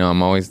beach.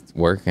 I'm always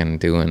working,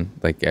 doing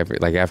like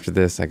after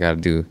this, I got to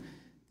do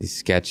these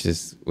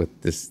sketches with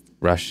this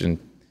Russian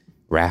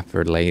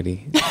rapper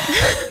lady,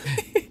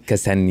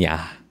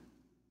 Ksenia.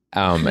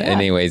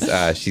 Anyways,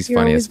 she's You're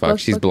funny as always fuck.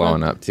 She's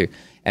blowing up too.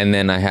 And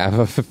then I have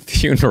a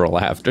funeral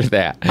after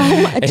that.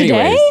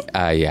 Today?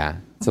 Yeah,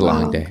 it's a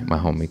long day. My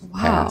homie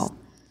passed.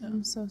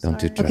 I'm so sorry.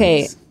 Don't do drugs.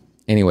 Okay.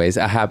 Anyways,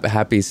 a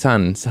happy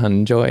son,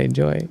 joy.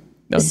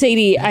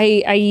 Sadie,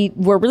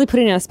 we're really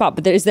putting you on a spot,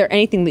 but is there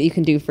anything that you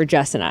can do for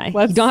Jess and I?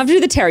 You don't have to do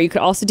the tarot. You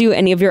could also do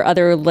any of your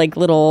other like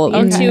little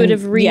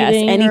Intuitive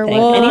reading. Yes, or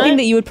whatnot. anything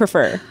that you would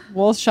prefer.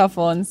 We'll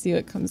shuffle and see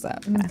what comes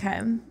up. Do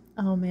Okay.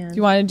 Oh man.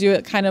 you want to do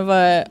it kind of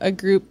a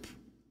group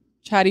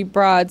chatty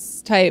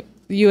broads type,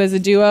 you as a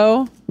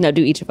duo? No,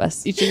 do each of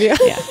us. Each of you?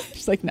 Yeah.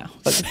 She's like, no.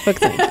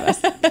 Focus on each of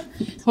us.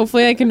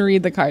 Hopefully I can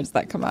read the cards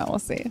that come out. We'll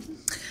see.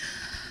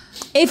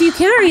 If you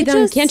can't read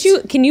them,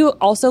 can you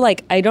also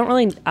like, I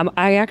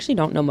actually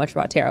don't know much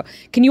about tarot.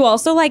 Can you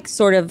also like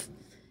sort of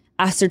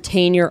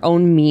ascertain your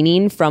own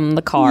meaning from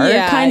the card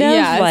kind of?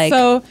 Yeah. Like,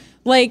 so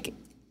like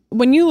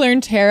when you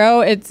learn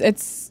tarot, it's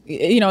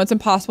it's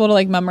impossible to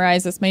like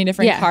memorize this many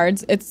different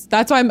cards.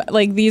 That's why I'm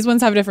like, these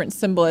ones have different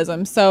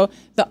symbolism. So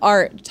the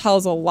art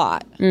tells a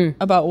lot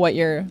about what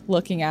you're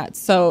looking at.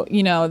 So,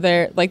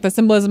 they're like the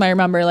symbolism I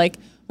remember, like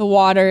the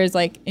water is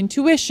like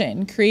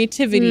intuition,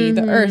 creativity.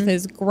 The earth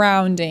is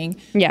grounding.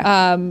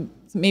 Yeah.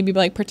 Maybe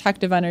like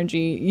protective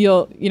energy.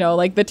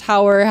 Like the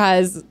tower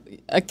has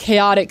a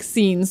chaotic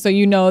scene. So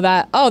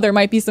that, there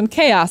might be some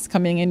chaos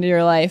coming into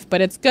your life, but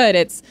it's good.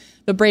 It's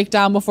the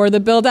breakdown before the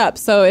build up.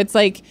 So it's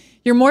like,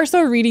 you're more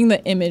so reading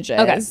the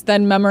images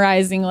than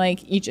memorizing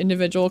like each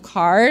individual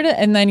card.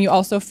 And then you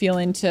also feel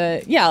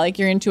into, like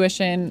your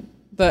intuition,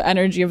 the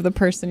energy of the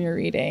person you're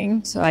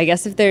reading. So I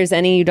guess if there's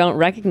any you don't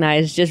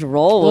recognize, just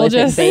roll We'll with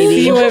just it,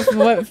 baby. see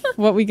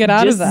what we get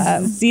out of Just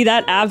that. see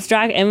that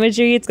abstract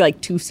imagery. It's like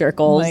 2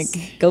 circles.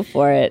 Like- Go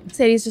for it.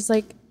 Sadie's just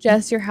like,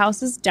 Jess, your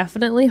house is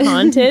definitely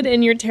haunted,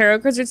 and your tarot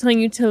cards are telling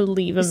you to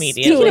leave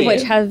immediately. Speaking of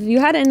which, have you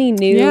had any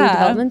new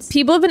developments?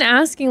 People have been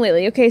asking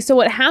lately. Okay, so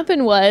what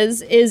happened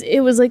is it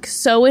was like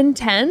so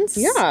intense.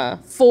 Yeah.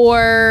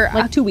 For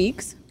Like 2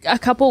 weeks. a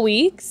couple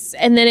weeks,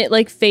 and then it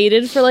like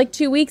faded for like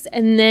 2 weeks,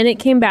 and then it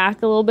came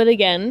back a little bit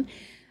again.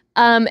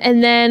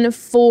 And then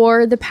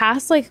for the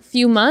past like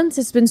few months,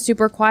 it's been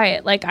super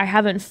quiet. Like I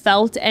haven't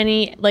felt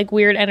any like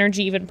weird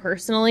energy even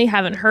personally,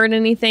 haven't heard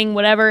anything,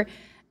 whatever.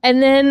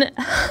 And then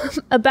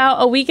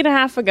about a week and a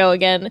half ago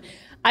again,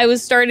 I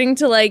was starting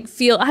to like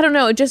feel, I don't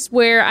know, just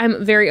where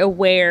I'm very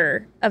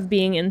aware of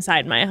being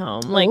inside my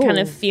home, like kind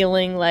of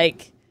feeling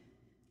like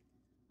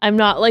I'm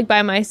not like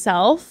by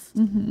myself.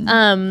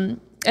 And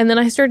then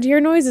I started to hear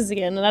noises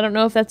again. And I don't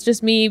know if that's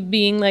just me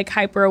being like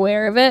hyper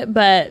aware of it,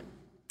 but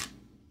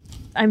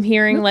I'm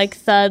hearing like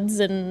thuds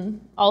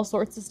and all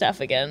sorts of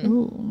stuff again.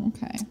 Ooh,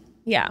 okay.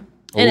 Yeah.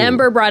 And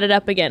Ember brought it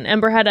up again.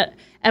 Ember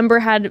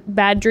had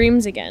bad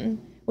dreams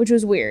again, which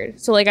was weird.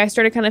 So like I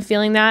started kind of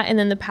feeling that. And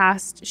then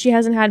she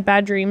hasn't had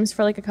bad dreams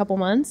for like a couple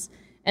months.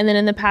 And then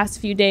in the past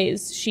few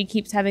days, she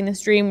keeps having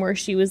this dream where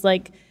she was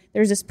like,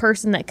 there's this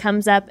person that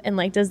comes up and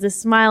like does this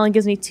smile and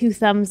gives me 2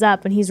 thumbs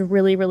up. And he's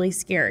really, really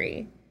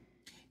scary.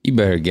 You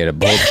better get a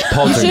You should have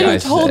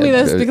poltergeist. told me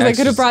this because I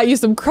could have brought you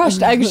some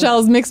crushed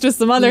eggshells mixed with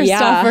some other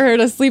stuff for her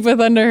to sleep with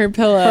under her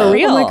pillow. For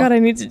real. Oh my God, I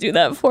need to do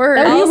that for her.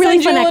 That would be I'll a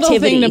really send you fun a little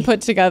activity thing to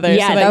put together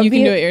Yeah, so that that would you can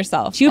be- do it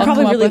yourself. She would I'll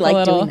probably come up really with a like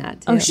little- doing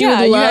that too. Oh, she Yeah,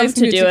 would you love guys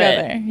can to do it do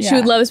together. it. Yeah. She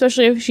would love,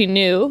 especially if she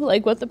knew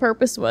like what the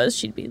purpose was.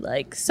 She'd be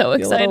like so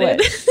Be a little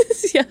excited.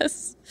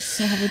 Yes.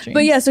 You'll have a dream.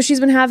 But yeah, so she's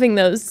been having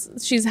those.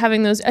 She's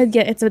having those.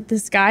 Yeah, it's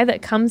this guy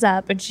that comes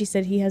up, and she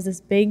said he has this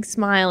big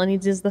smile, and he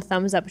does the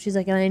thumbs up. She's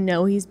like, and I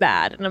know he's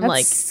bad, and I'm That's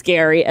like,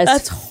 scary as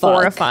that's fuck.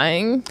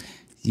 horrifying.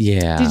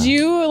 Yeah. Did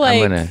you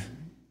like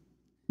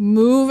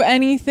move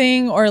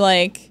anything or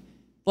like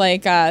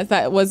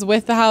that was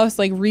with the house,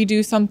 like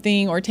redo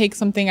something or take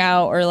something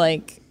out or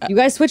like You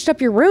guys switched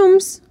up your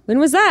rooms. When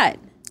was that?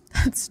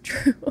 That's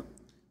true.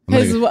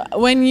 because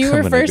when you I'm were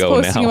gonna first go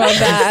posting now. about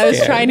that, I was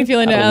scared. trying to feel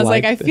into it. I I was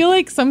like, like I feel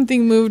like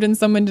something moved and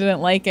someone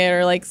didn't like it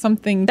or like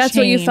something That's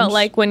what you felt changed.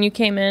 like when you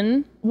came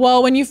in.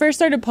 Well, when you first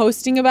started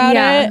posting about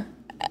Yeah. it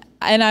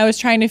and I was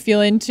trying to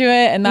feel into it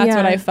and that's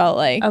what Yeah. I felt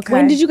like. Okay.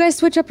 When did you guys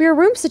switch up your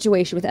room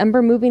situation with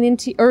Ember moving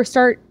into or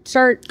start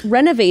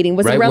renovating?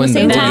 Was Right it around the when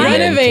same the time? boogeyman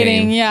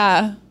Renovating, came.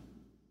 yeah.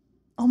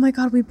 Oh my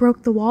God, we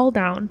broke the wall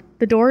down,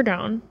 the door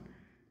down.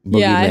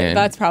 Yeah, Boogeyman.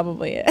 that's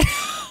probably it.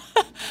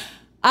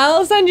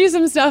 I'll send you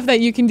some stuff that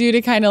you can do to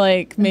kind of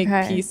like make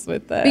Okay. peace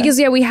with it. Because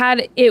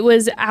it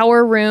was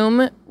our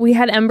room. We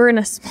had Ember in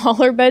a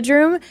smaller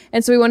bedroom,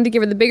 and so we wanted to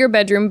give her the bigger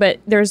bedroom. But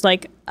there's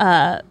like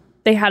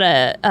they had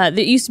there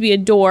used to be a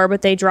door,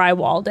 but they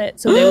drywalled it,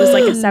 so there was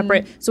like a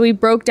separate. So we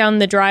broke down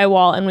the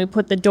drywall and we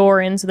put the door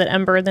in so that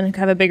Ember then could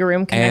have a bigger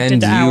room connected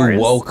And to you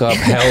ours. woke up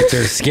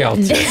helter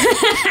skelter.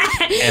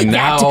 And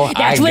now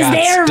I was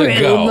their got to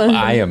go. room.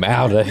 I am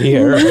out of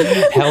here.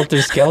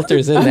 Helter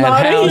skelter's in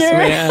that house,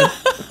 man.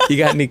 You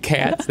got any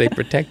cats? They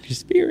protect your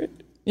spirit.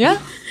 yeah,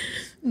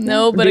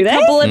 No, but Do a they?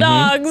 couple of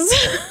dogs.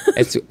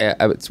 It's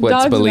what's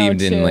Dogs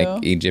believed know in too.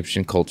 like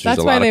Egyptian cultures. that's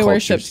a why lot they of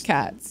worshipped cultures.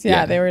 cats.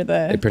 Yeah, they were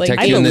the They protect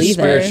like, you in the believe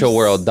it. spiritual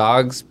world.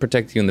 Dogs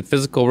protect you in the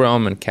physical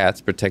realm, and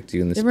cats protect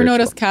you in the You ever spiritual.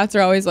 notice cats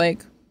are always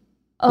like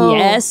Oh,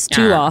 Yes,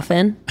 too Yeah.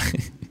 often.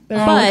 they're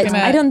all But looking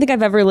at- I don't think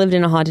I've ever lived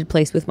in a haunted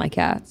place with my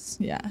cats.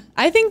 Yeah,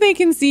 I think they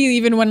can see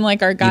even when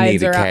like our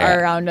guides need a are cat.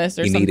 around us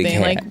or You need a something.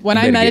 cat. Like when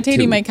You I'm better get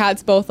meditating, two. my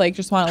cats both like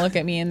just want to look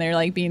at me and they're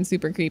like being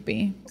super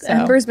creepy. So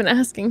Ember's been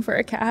asking for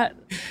a cat.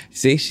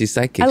 See, she's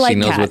psychic. I like she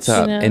knows cats. what's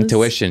up. She knows.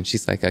 Intuition.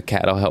 She's like, a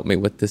cat will help me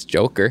with this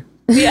joker.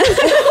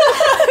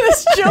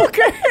 this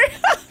Joker,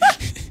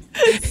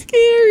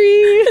 scary.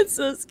 It's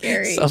so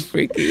scary. So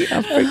freaky.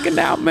 I'm freaking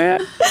out,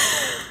 man.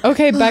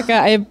 Okay, Becca,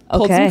 I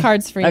pulled Okay. some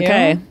cards for you.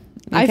 Okay.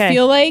 I Okay.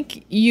 feel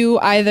like you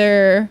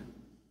either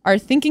are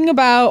thinking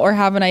about or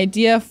have an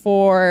idea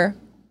for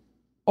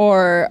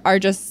or are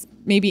just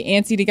maybe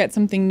antsy to get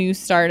something new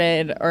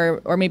started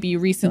or maybe you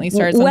recently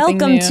started something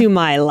Welcome new. to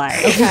my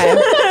life.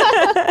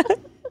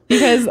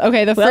 Because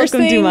the first Welcome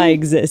thing to my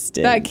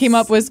existence. that came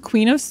up was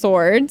Queen of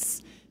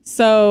Swords.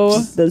 So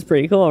That's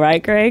pretty cool,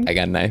 right, Craig? I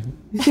got a knife.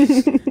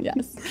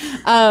 yes.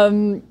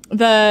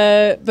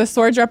 The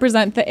swords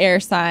represent the air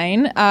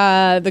sign.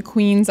 The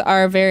queens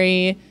are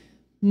very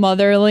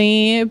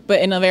motherly, but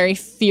in a very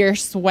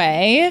fierce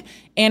way.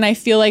 And I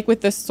feel like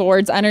with the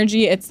swords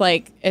energy, it's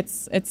like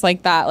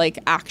that like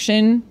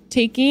action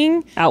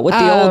taking. Out with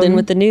the old, in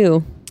with the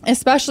new.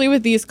 Especially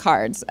with these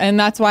cards. And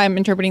that's why I'm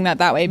interpreting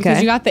that way. Because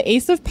Okay. you got the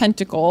Ace of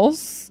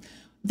Pentacles.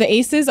 The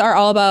aces are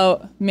all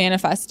about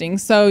manifesting.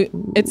 So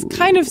it's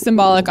kind of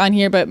symbolic on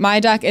here, but my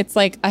deck, it's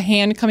like a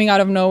hand coming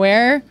out of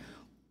nowhere,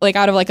 like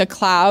out of like a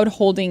cloud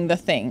holding the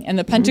thing. And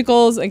the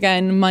pentacles,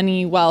 again,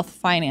 money, wealth,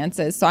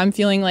 finances. So I'm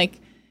feeling like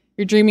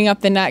you're dreaming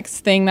up the next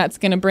thing that's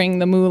going to bring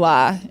the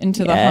moolah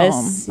into the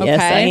home. Yes,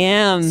 I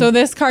am. So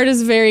this card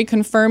is very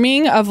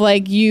confirming of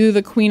like you,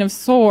 the Queen of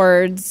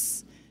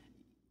Swords.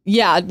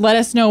 Yeah, let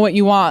us know what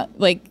you want.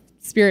 Like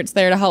spirit's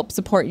there to help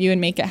support you and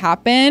make it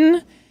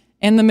happen.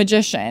 And the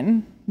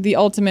Magician, the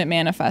ultimate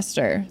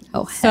manifester.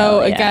 Oh, so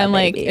hell yeah, again,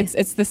 like baby.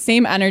 it's the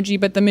same energy,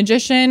 but the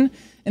Magician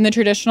in the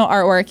traditional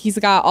artwork, he's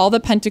got all the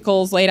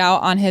pentacles laid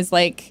out on his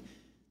like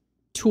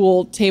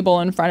tool table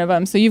in front of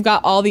him. So you've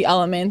got all the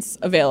elements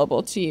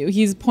available to you.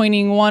 He's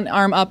pointing one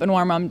arm up and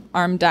one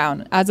arm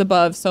down, as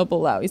above, so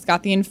below. He's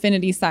got the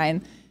infinity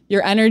sign.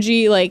 Your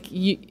energy, like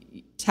you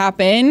tap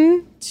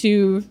in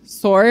to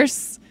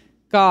source,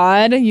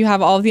 God. You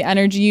have all the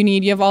energy you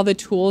need. You have all the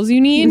tools you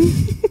need.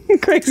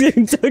 Craig's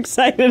getting so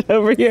excited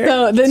over here.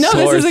 So this is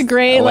Source. a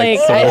great I like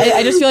like. source.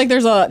 I just feel like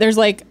there's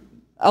like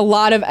a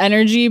lot of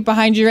energy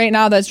behind you right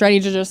now that's ready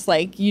to just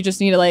like you just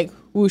need to like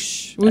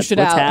whoosh That's it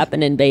what's out.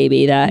 happening,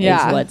 baby. That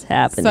is what's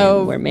happening.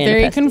 So We're very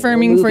manifesting.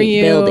 confirming We're for moving,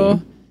 you.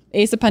 building.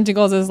 Ace of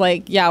Pentacles is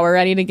like, yeah, we're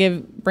ready to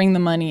bring the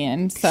money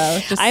in. So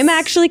just I'm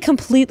actually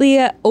completely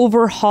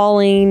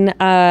overhauling.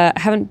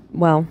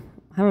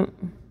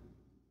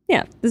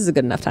 Yeah, this is a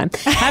good enough time.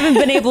 Haven't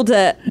been able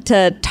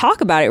to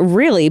talk about it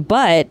really,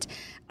 but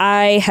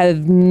I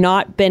have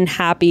not been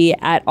happy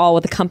at all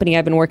with the company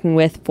I've been working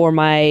with for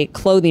my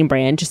clothing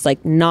brand. Just like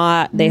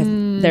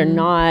they're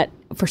not,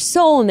 for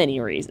so many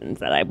reasons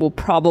that I will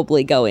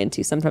probably go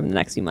into sometime in the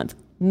next few months.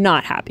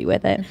 Not happy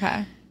with it.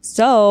 Okay.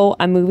 So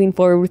I'm moving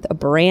forward with a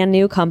brand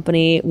new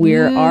company.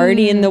 We're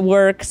already in the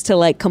works to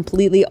like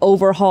completely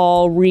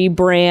overhaul,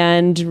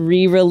 rebrand,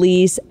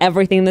 re-release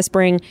everything this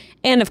spring.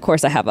 And of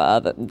course, I have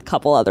a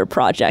couple other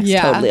projects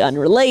totally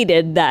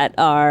unrelated that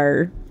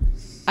are.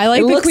 I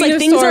like. It looks like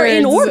things are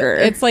in order.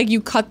 It's like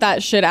you cut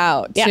that shit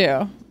out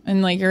too.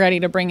 And like you're ready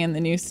to bring in the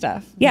new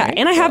stuff. Yeah. Very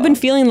and cool. I have been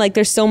feeling like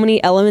there's so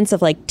many elements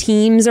of like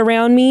teams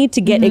around me to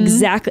get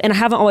exactly. And I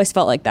haven't always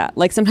felt like that.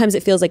 Like sometimes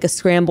it feels like a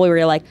scramble where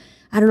you're like,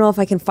 I don't know if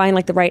I can find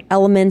like the right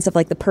elements of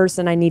like the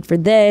person I need for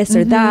this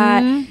or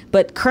that.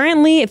 But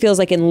currently it feels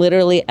like in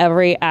literally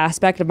every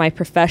aspect of my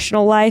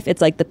professional life,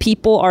 it's like the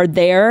people are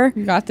there.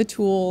 You got the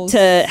tools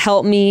to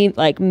help me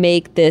like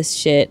make this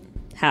shit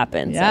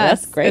happen. Yes, so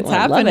that's great. It's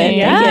happening.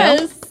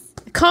 Yes.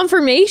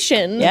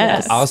 Confirmation.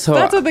 Yes. Also,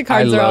 that's what the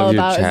cards I are all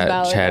love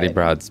about. your Chatty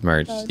Broads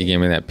merch. You gave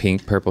me that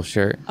pink purple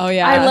shirt. Oh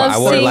yeah, I love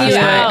wore it seeing last you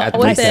night out at the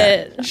with pizza.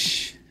 it.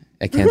 Shh,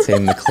 I can't say it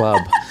in the club.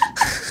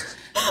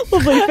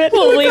 We'll leave it.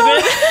 We'll leave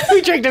it.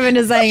 We tricked him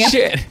into saying it.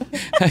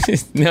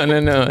 Shit. No.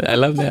 I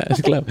love that. It's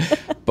a club.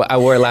 But I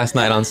wore it last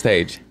night on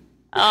stage.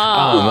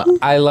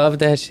 I love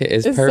that shit.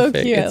 It's perfect.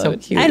 So cute. It's so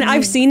cute. And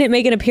I've seen it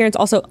make an appearance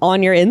also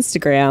on your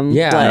Instagram.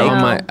 Yeah, like,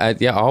 on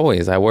my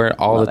always. I wear it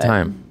all the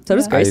time. So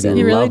does Grayson.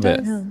 I really love does?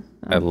 it. Yeah.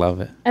 I love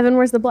it. Evan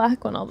wears the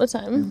black one all the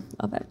time.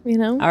 Love it. You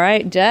know? All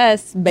right,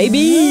 Jess,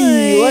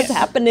 baby, what's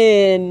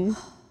happening?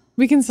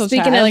 We can still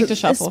chat. I like to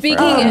shuffle.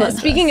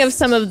 Speaking of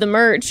some of the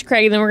merch,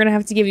 Craig, then we're gonna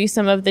have to give you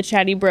some of the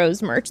Chatty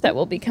Bros merch that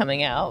will be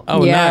coming out.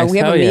 Oh, yeah, nice. we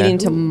have Hell a yeah. meeting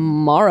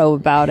tomorrow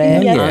about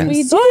it. Yes,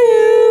 we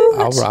do.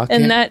 I'll rock it.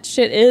 And that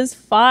shit is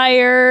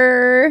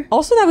fire.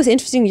 Also, that was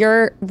interesting.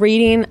 You're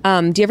reading.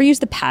 Do you ever use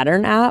the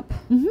Pattern app?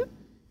 Mm-hmm.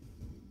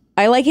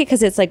 I like it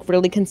because it's like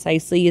really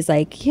concisely is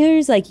like,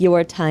 here's like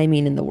your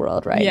timing in the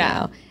world right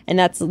now, and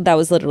that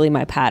was literally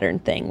my Pattern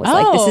thing. Was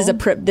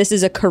like this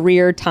is a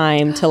career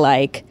time to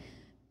like.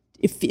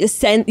 If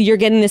you're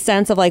getting the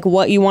sense of like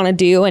what you want to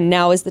do, and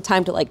now is the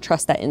time to like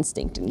trust that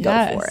instinct and go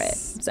for it.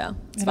 So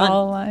it's fun.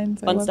 All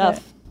aligns. Fun stuff.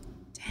 It.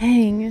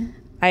 Dang.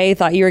 I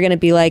thought you were going to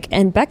be like,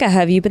 and Becca,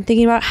 have you been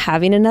thinking about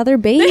having another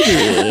baby?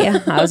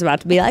 I was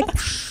about to be like,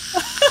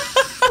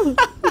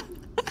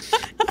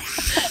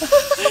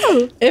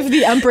 if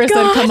the Empress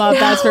had come up,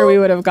 that's where we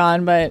would have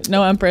gone, but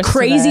no Empress.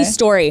 crazy today.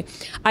 story.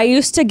 I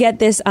used to get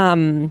this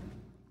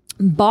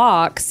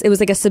box. It was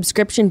like a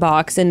subscription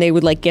box, and they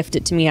would like gift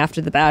it to me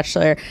after The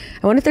Bachelor.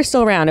 I wonder if they're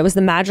still around. It was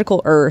the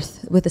Magical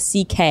Earth with a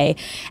CK.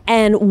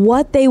 And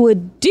what they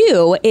would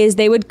do is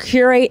they would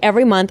curate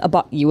every month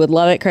you would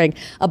love it, Craig,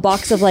 a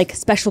box of like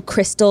special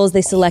crystals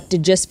they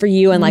selected just for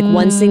you, and like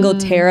one single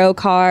tarot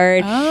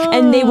card.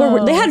 And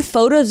they had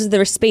photos of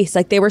their space.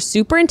 Like they were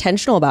super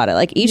intentional about it.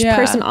 Like each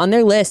person on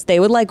their list, they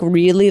would like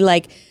really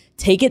like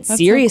take it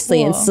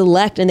seriously and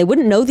select, and they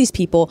wouldn't know these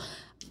people.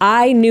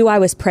 I knew I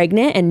was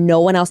pregnant and no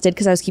one else did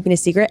because I was keeping a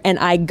secret, and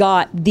I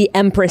got the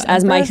Empress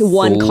as my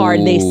one card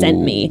they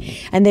sent me,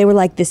 and they were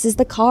like, this is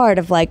the card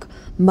of like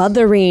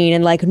mothering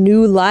and like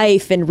new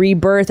life and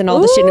rebirth and all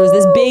this shit, and it was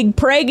this big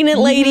pregnant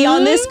lady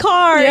on this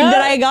card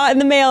that I got in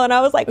the mail, and I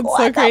was like, what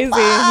so the crazy.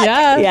 fuck?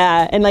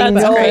 Yeah, and like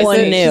that's no crazy.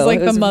 one knew. She's like It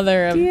the was-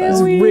 mother of it was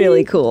the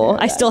really cool.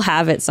 I still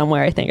have it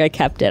somewhere. I think I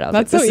kept it. I was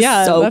That's like, this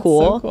is so that's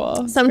cool. So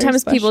cool.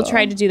 Sometimes Very people special.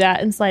 try to do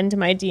that and slide into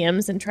my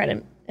DMs and try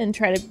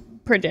to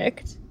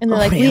predict, and they're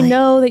like, really? "We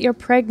know that you're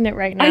pregnant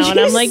right now," and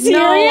you I'm like, "No,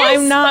 serious?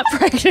 I'm not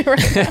pregnant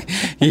right now."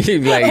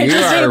 You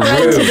are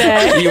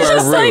rude. You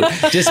are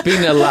rude. Just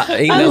being a lot.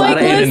 Eating I'm a lot like,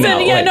 of in and listen,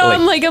 out. yeah, no,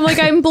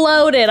 I'm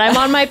bloated. I'm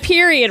on my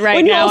period right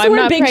When you now. also I'm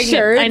wear not big pregnant.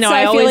 shirts, I know. so I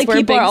I feel always like wear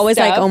people big are always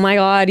stuff. like, "Oh my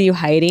god, are you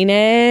hiding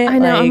it?" I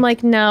know. I'm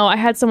like, no. I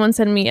had someone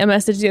send me a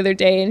message the other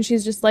day, and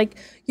she's just like,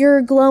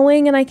 "You're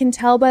glowing, and I can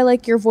tell by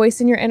like your voice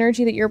and your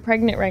energy that you're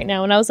pregnant right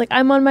now." And I was like,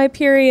 "I'm on my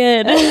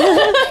period."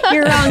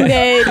 you're wrong,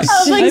 bitch. I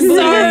was like,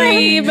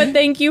 "Sorry, but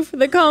thank you for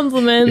the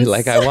compliments." You're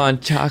like, I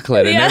want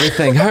chocolate and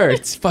everything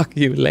hurts. Fuck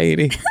you,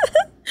 lady.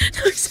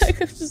 I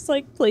was just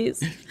like,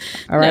 please.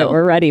 All right, No.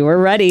 we're ready. We're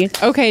ready.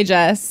 Okay,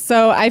 Jess.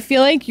 So I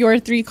feel like your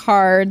 3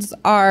 cards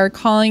are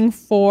calling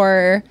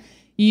for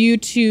you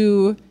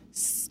to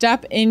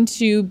step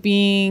into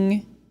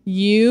being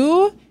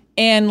you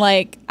and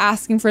like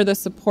asking for the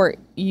support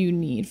you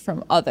need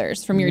from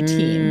others, from your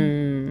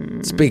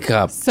team. Speak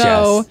up,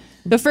 So Jess.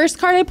 the first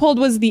card I pulled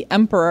was the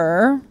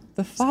Emperor,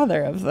 the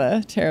father of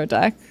the tarot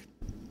deck.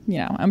 You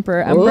know,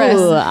 Emperor, Empress.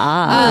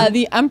 Ooh,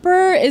 The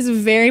Emperor is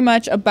very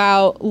much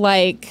about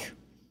like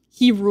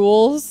he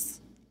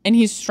rules and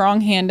he's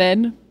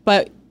strong-handed,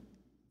 but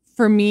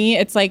for me,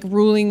 it's like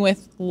ruling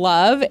with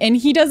love, and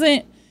he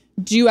doesn't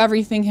do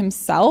everything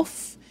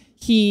himself.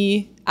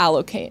 He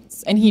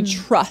allocates, and he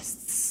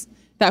trusts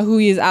that who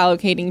he is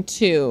allocating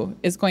to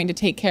is going to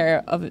take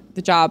care of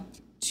the job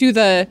to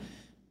the,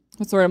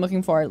 what's the word I'm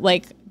looking for?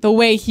 Like the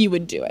way he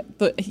would do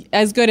it,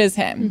 as good as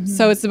him.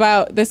 So it's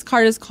about, this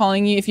card is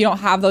calling you, if you don't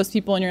have those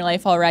people in your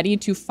life already,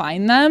 to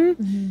find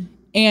them.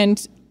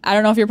 And I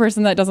don't know if you're a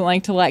person that doesn't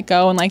like to let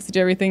go and likes to do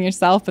everything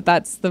yourself, but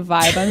that's the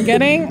vibe I'm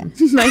getting.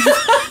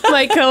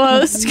 My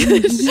co-host.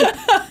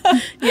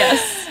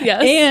 Yes.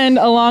 And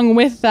along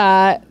with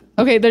that,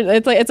 Okay,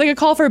 it's like a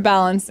call for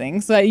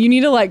balancing. So you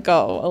need to let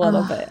go a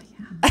little bit.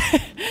 Yeah.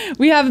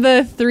 We have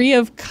the 3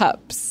 of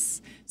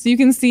Cups. So you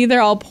can see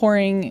they're all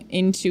pouring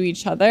into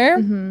each other.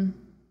 Mm-hmm.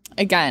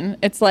 Again,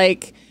 it's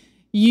like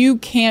you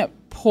can't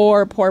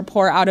pour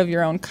out of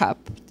your own cup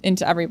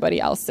into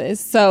everybody else's.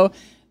 So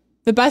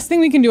the best thing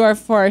we can do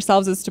for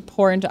ourselves is to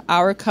pour into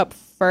our cup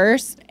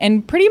first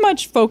and pretty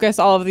much focus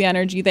all of the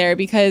energy there,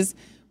 because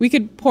we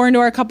could pour into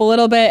our cup a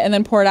little bit and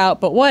then pour it out.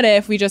 But what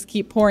if we just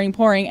keep pouring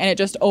and it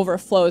just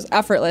overflows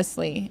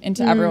effortlessly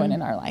into everyone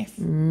in our life,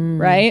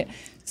 right?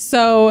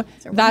 So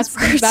that's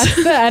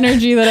the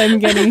energy that I'm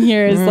getting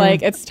here is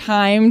like, it's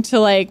time to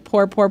like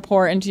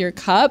pour into your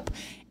cup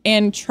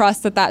and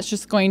trust that that's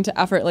just going to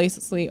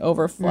effortlessly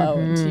overflow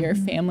into your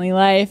family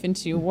life,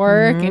 into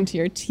work, into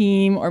your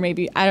team, or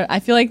maybe,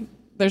 I feel like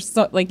there's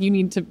like you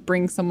need to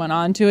bring someone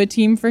onto a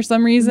team for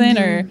some reason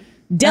or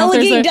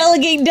delegate,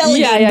 bitch.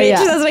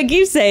 That's what I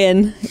keep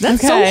saying.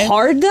 That's so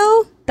hard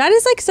though. That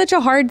is like such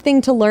a hard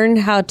thing to learn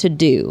how to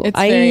do. It's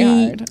very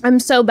hard. I'm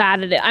so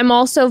bad at it. I'm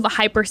also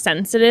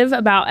hypersensitive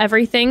about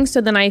everything.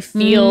 So then I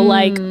feel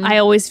like I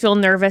always feel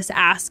nervous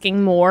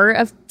asking more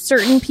of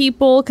certain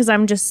people, because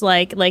I'm just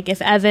like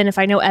if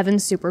I know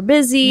Evan's super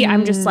busy,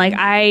 I'm just like,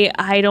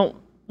 I don't.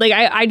 Like,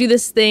 I do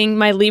this thing,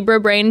 my Libra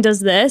brain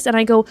does this, and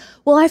I go,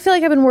 well, I feel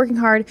like I've been working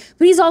hard,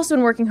 but he's also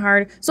been working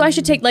hard, so I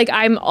should take, like,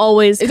 I'm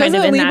always kind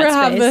of in Libra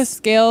that space. Have the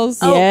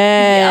scales?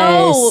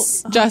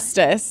 Yes.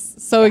 Justice.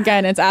 So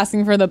again, it's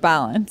asking for the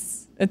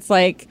balance. It's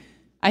like,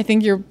 I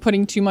think you're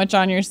putting too much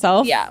on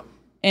yourself. Yeah.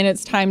 And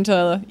it's time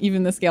to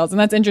even the scales. And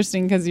that's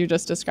interesting because you're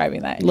just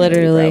describing that.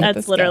 Literally.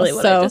 That's literally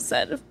what I just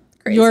said.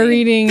 Crazy. Your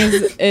reading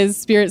is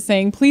Spirit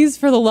saying, please,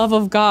 for the love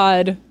of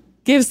God,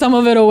 give some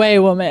of it away,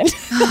 woman.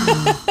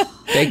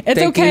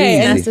 It's okay.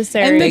 It's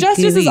necessary. And the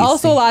Justice is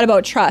also a lot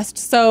about trust.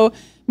 So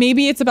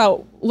maybe it's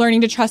about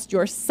learning to trust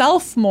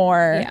yourself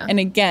more. Yeah. And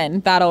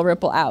again, that'll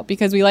ripple out,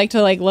 because we like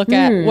to like look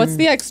at what's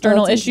the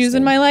external issues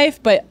in my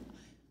life, but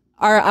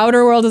our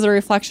outer world is a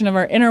reflection of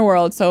our inner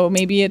world. So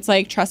maybe it's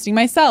like trusting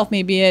myself.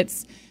 Maybe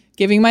it's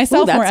giving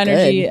myself more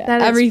energy,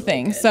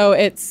 everything. Really, so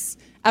it's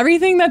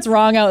everything that's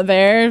wrong out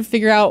there,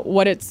 figure out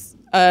what it's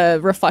a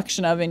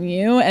reflection of in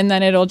you. And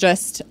then it'll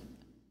just,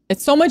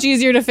 it's so much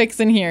easier to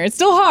fix in here. It's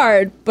still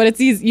hard, but it's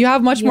easy. You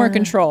have much more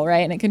control, right?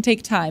 And it can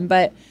take time,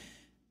 but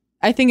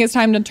I think it's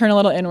time to turn a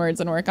little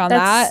inwards and work on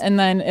that. And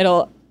then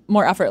it'll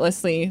more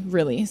effortlessly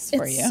release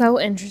for you. It's so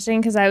interesting,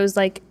 because I was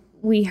like,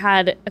 we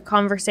had a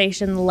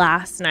conversation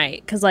last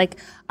night, because like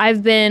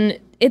I've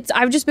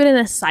just been in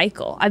a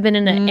cycle. I've been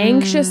in an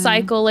anxious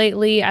cycle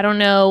lately. I don't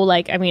know,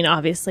 like, I mean,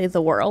 obviously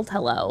the world,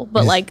 hello,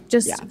 but like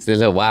just it's a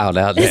little wild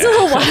out there. It's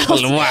a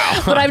little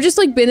wild. But I've just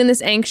like been in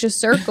this anxious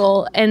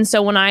circle, and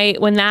so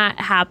when that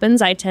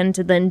happens, I tend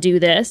to then do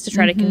this to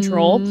try to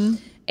control,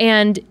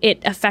 and it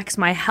affects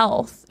my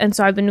health. And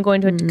so I've been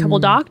going to a couple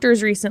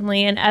doctors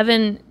recently, and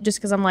Evan, just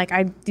because I'm like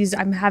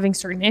I'm having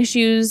certain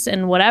issues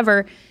and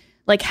whatever,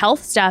 like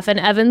health stuff, and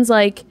Evan's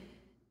like,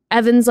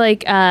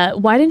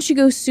 why didn't you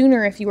go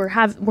sooner if you were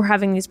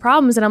having these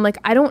problems? And I'm like,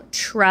 I don't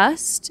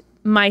trust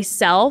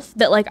myself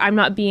that like I'm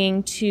not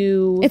being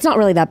too. It's not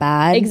really that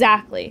bad.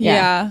 Exactly.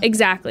 Yeah.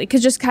 Exactly.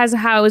 Because just because of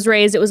how I was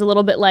raised, it was a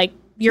little bit like,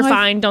 you're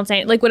fine, don't say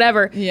it, like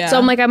whatever. Yeah. So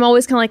I'm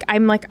always kind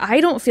of like, I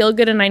don't feel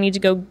good and I need to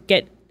go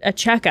get a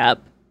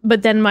checkup.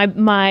 But then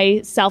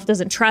my self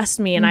doesn't trust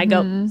me, and I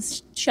go,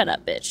 shut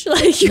up, bitch.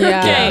 Like, you're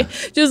okay.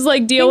 Just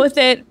like deal with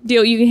it.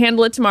 You can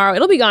handle it tomorrow.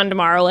 It'll be gone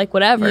tomorrow, like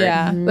whatever.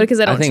 Yeah. But because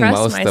I don't trust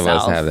myself. I think most of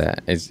us have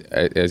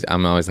that.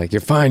 I'm always like,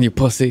 you're fine, you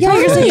pussy. Yeah,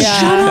 you're like,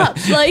 shut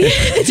up. Like,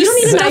 you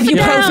don't need an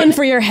ibuprofen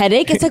for your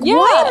headache. It's like,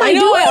 why am I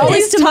doing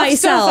this to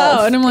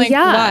myself? And I'm like,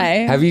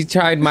 why? Have you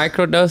tried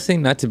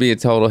microdosing? Not to be a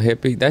total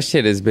hippie. That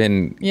shit has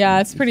been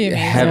it's pretty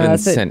amazing. Heaven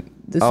sent.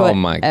 Oh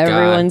my God.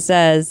 Everyone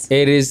says.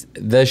 It is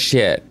the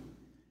shit.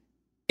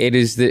 It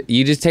is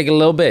you just take a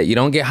little bit. You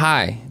don't get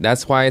high.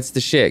 That's why it's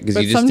the shit.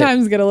 Because you just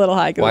sometimes get a little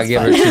high. Why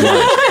give her too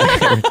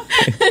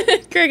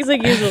much? Craig's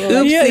like, usually.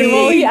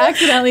 Well, he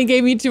accidentally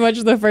gave me too much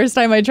the first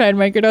time I tried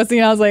microdosing.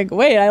 And I was like,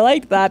 wait, I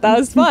liked that. That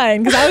was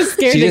fine. Because I was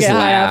scared to get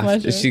high off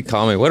mushrooms. She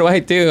called me, what do I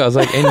do? I was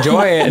like,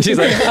 enjoy it. And she's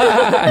like,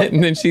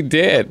 and then she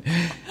did.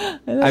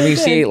 I mean,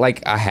 she ate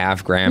like a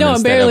half gram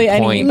instead barely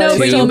of 0.2. No,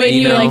 but you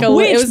made me like a.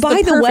 Which, it was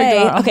by the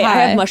way, okay, high. I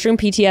have mushroom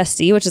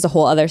PTSD, which is a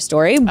whole other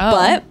story.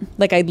 But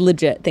like, I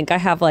legit think I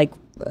have like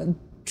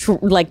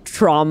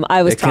trauma.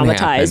 I was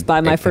traumatized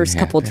by my first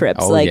couple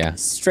trips,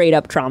 straight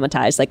up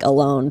traumatized, like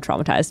alone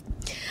traumatized.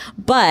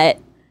 But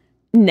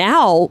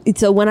now,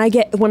 so when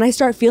I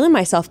start feeling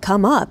myself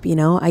come up,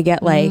 I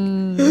get like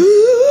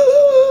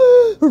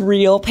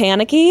real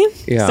panicky.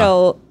 Yeah.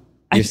 So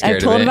I've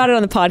told about it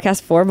on the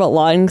podcast before, but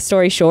long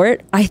story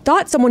short, I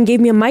thought someone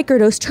gave me a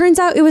microdose. Turns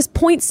out it was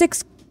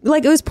 0.6.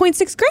 Like, it was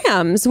 0.6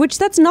 grams, which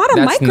that's not a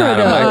microdose. Not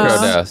a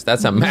microdose.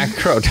 That's a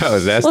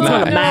macrodose. That's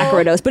not a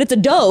macrodose, but it's a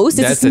dose.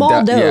 It's a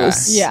small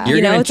dose. Yeah.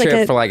 You're going to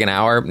trip for like an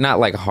hour, not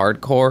like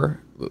hardcore,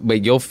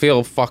 but you'll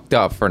feel fucked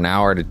up for an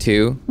hour to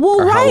 2.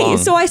 Well, Or how long?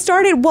 So I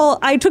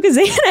took a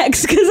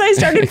Xanax because I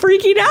started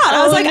freaking out.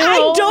 I was like, I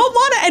don't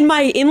want to. And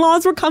my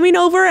in-laws were coming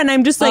over, and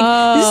I'm just like,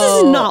 this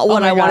is not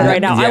what I want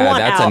right now. Yeah, I want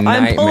that's out. a I'm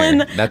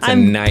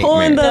nightmare.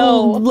 pulling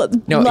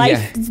the No,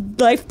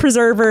 life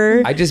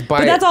preserver. I just buy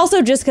But that's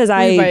also just because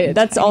I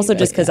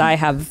I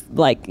have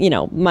like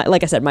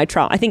I said, my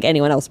trauma. I think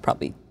anyone else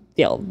probably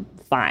feel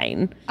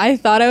fine. I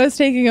thought I was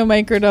taking a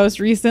microdose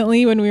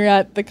recently when we were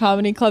at the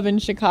comedy club in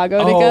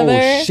Chicago together.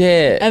 Oh,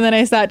 shit. And then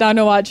I sat down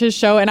to watch his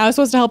show, and I was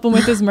supposed to help him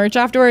with his merch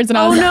afterwards. And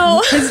I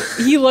was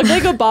he looked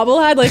like a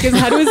bobblehead, like his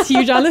head was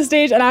huge on the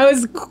stage, and I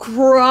was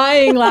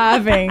crying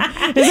laughing.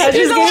 His head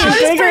just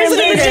getting bigger and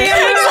bigger.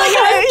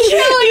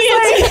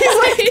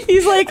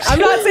 He's like, I'm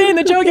not saying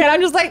the joke yet.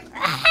 I'm just like,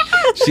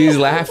 she's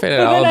laughing at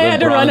all. And then I had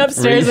to run wrong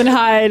upstairs and reasons.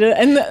 hide.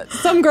 And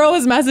some girl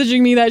was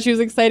messaging me that she was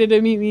excited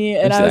to meet me,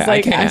 and I was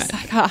like, I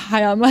got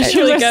high on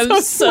mushrooms. Like,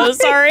 I'm so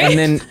sorry. And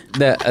then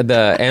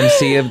the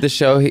MC of the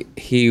show,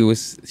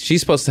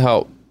 she's supposed to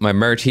help my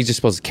merch. He's just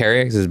supposed to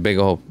carry it because it's a big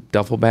old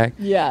duffel bag.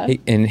 Yeah.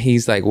 And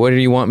he's like, what do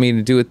you want me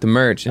to do with the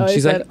merch? And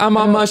she's like, I'm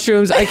on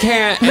mushrooms. I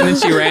can't. And then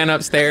she ran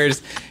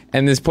upstairs,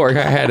 and this poor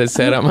guy had to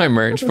set up my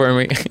merch for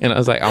me. And I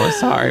was like, I'm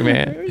sorry,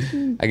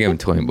 man. I gave him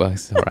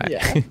 $20. All right.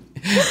 Yeah.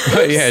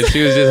 But yeah,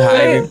 she was just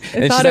hiding.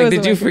 And she's like,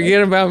 did you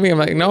forget about me? I'm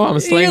like, no, I'm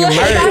slinging merch.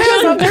 I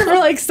was up there for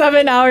like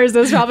 7 hours. It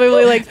was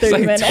probably like 30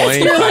 like minutes.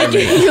 25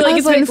 minutes. You're like,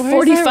 it's been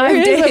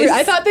 45 days.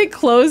 I thought they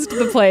closed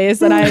the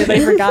place, and they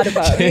forgot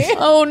about me.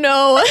 Oh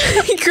no,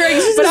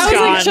 Greg's But I was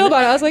like chill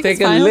about it. I was like, Take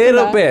it's fine, a we'll come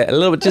little back.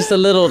 bit, just a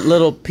little, It's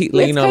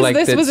 'cause like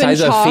this the was in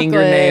size of a chocolate,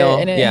 fingernail.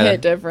 and it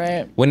hit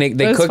different. When they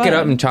was cook it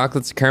up fun. in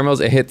chocolates and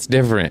caramels, it hits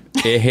different.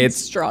 It hits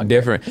Stronger.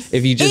 different.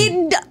 If you just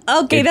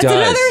Okay, that's does.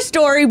 another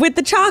story with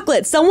the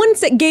chocolate. Someone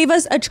gave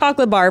us a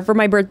chocolate bar for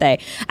my birthday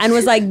and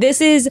was like,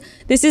 this is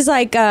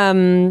like,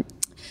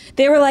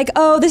 they were like,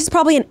 oh, this is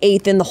probably an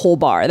eighth in the whole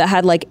bar that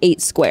had like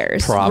 8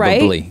 squares.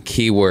 probably Right?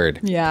 keyword.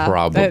 Yeah,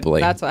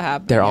 probably. that's what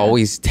happened. They're yeah.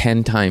 always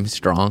 10 times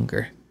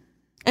stronger.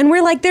 And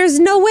we're like, there's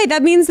no way.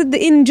 That means that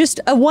in just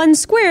a 1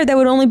 square, that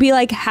would only be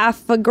like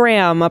half a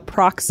gram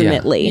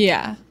approximately.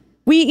 Yeah.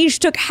 We each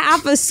took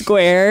half a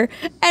square,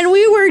 and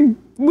we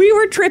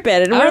were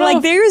tripping, and I we're don't know like,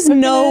 if there's cooking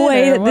no it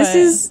way or that this what.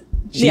 is.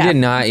 She did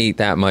not eat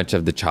that much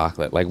of the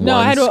chocolate. Like No,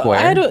 one square.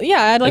 I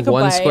had like a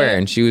one bite. square,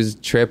 and she was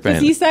tripping.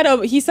 He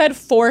said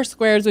 4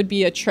 squares would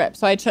be a trip,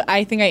 so I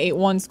think I ate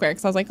 1 square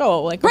because I was like,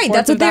 oh, like a Right, fourth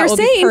that's of what they that were will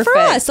be saying for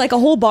perfect. us. Like a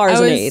whole bar I is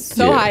an was eighth.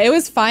 so Yeah. high. It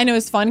was fine. It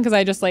was fun because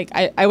I just like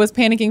I was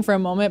panicking for a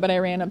moment, but I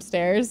ran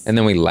upstairs. and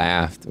then we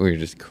laughed. We were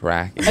just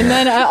cracking. And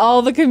then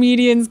all the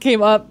comedians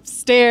came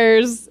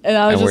upstairs, and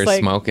I was and just we're like,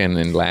 smoking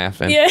and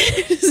laughing.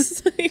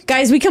 Yes.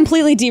 Guys, we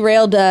completely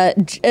derailed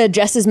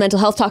Jess's mental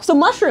health talk. So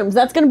mushrooms,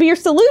 that's going to be your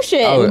solution.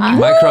 Oh,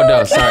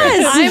 microdose.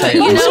 Sorry.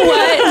 You know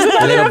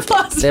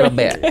what? little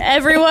bit.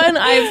 Everyone,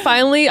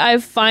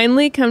 I've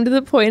finally come to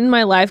the point in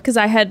my life because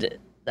I had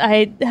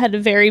a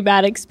very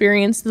bad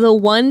experience the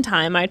one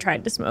time I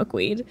tried to smoke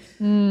weed.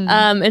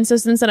 And so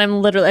since then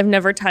I've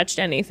never touched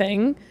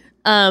anything.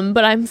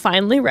 But I'm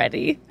finally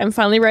ready. I'm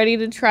finally ready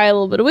to try a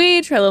little bit of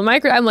weed, try a little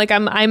micro.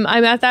 I'm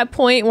at that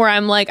point where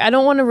I'm like, I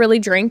don't want to really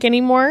drink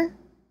anymore.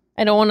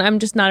 I'm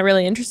just not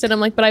really interested.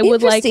 I'm like, but I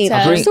would like to.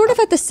 I'm sort of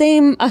at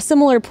a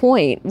similar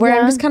point where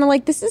I'm Yeah. just kind of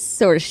like, this is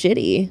sort of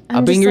shitty.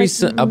 I'll bring you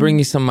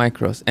some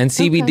micros. And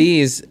CBD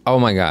is, oh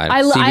my God.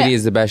 CBD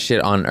is the best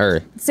shit on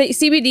earth.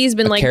 CBD's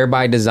been like Care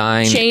by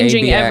Design.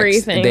 changing ABX,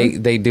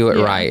 everything. They do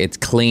it right. It's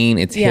clean.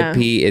 It's Yeah.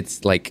 hippie.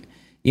 It's like,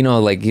 you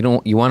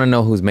want to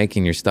know who's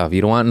making your stuff.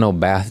 You don't want no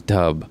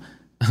bathtub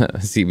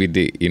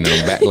CBD,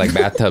 like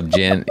bathtub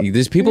gin.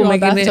 There's people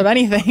making bathtub it.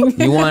 anything.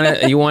 You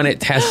want it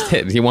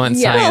tested. You want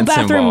science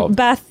involved.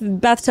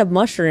 Bathtub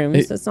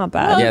mushrooms. That's not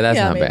bad. Yeah, that's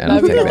not maybe bad.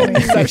 I'll that'd be take the only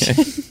that.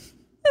 exception.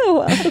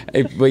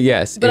 But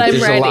yes, But I'm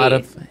there's a lot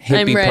ready. of I'm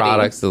hippie ready.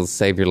 products that'll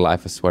save your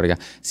life. I swear to God.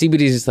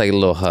 CBD is just like a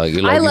little hug.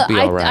 You'll be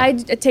all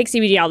right. I take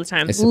CBD all the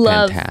time. It's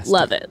fantastic.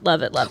 Love it.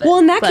 Well,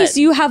 in that But- case,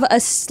 you have a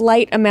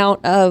slight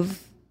amount of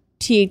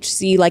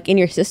THC like in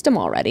your system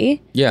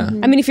already. Yeah.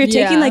 I mean, if you're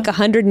taking Yeah. like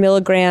 100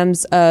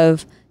 milligrams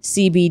of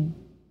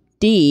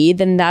CBD,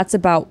 then that's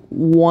about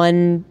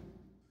 1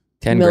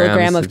 10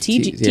 milligram grams of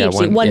THC. yeah,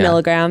 1 yeah.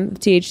 milligram of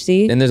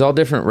THC. And there's all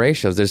different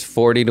ratios. There's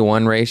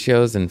 40-1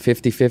 ratios and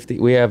 50-50.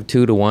 We have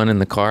 2-1 in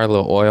the car, a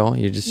little oil.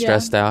 You're just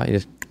stressed out.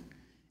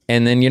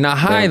 And then you're not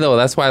high though.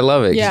 That's why I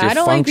love it. 'cause Yeah, you're I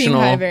don't like being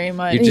functional. high very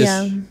much. You're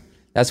just, Yeah.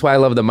 That's why I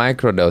love the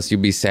microdose.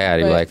 You'd be sad.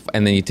 You're Right. like,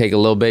 and then you take a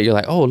little bit. You're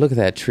like, oh, look at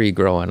that tree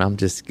growing. I'm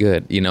just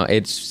good.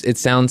 It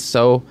sounds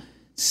so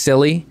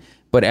silly,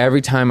 but every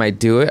time I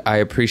do it, I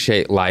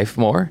appreciate life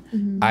more.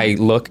 I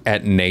look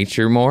at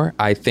nature more.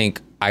 I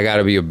think I got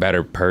to be a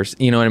better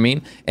person. You know what I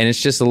mean? And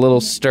it's just a little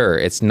stir.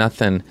 It's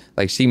nothing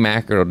like she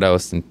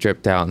macrodosed and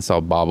tripped out and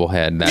saw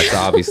bobblehead. That's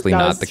obviously That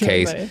not was the too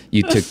case. funny.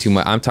 You took too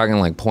much. I'm talking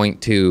like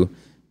 0.2,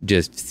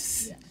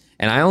 just.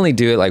 And I only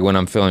do it like when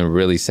I'm feeling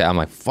really sad. I'm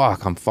like,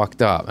 fuck, I'm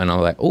fucked up. And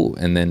I'm like, oh,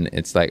 and then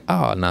it's like,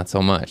 oh, not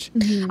so much.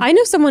 Mm-hmm. I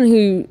know someone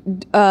who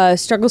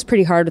struggles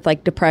pretty hard with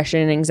like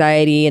depression and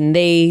anxiety, and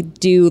they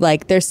do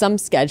like, there's some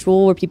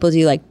schedule where people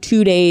do like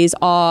 2 days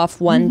off,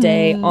 1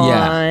 day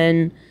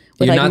on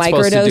with You're like not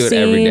microdosing. supposed to do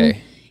it every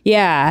day.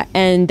 Yeah.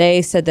 And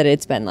they said that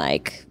it's been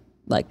like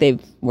they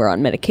were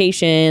on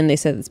medication. They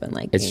said it's been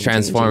like It's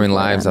transforming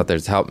lives out there.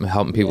 It's helping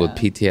people with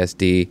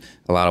PTSD,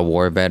 a lot of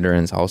war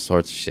veterans, all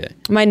sorts of shit.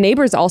 My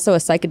neighbor's also a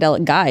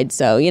psychedelic guide,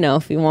 so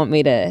if you want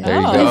me to hit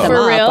them For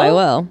up, real? I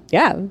will.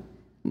 Yeah.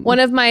 One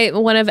of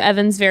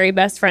Evan's very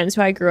best friends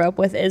who I grew up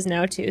with is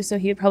now too, so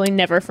he'd probably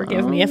never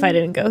forgive me if I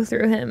didn't go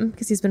through him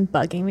because he's been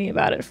bugging me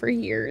about it for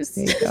years.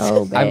 There you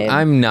go, babe.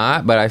 I'm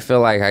not, but I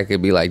feel like I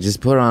could be like, just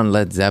put on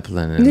Led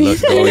Zeppelin and go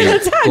to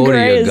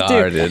your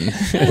garden.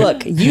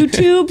 Look,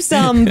 YouTube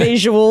some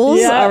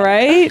visuals, all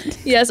right?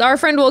 Yes, our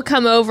friend will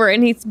come over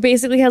and he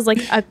basically has like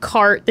a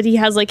cart that he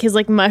has like his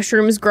like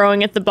mushrooms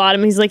growing at the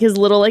bottom. He's like his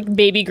little like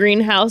baby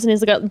greenhouse, and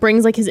he's like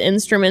brings like his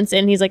instruments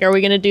in. He's like, "Are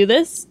we gonna do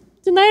this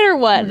tonight or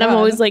what?" And I'm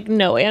always like,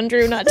 "No,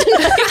 Andrew, not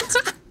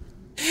tonight."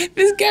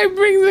 This guy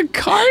brings a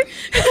cart?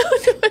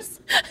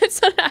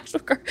 It's not an actual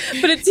cart,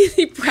 but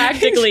he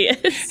practically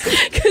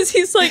is, because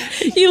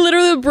he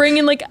literally will bring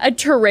in like a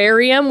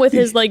terrarium with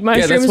his like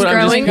mushrooms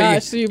growing,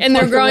 and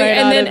they're growing,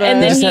 and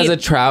then He just he has a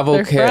travel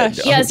kit.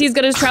 fresh. Yes, he's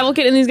got his travel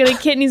kit, and he's got a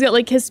kit, and he's got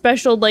like his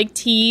special like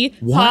tea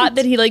pot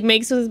that he like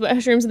makes with his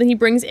mushrooms, and then he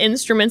brings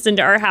instruments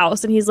into our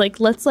house, and he's like,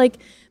 let's like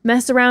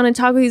mess around and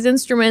talk with these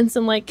instruments,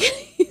 and like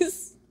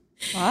he's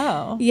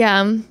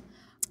yeah.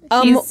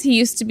 He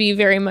used to be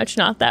very much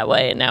not that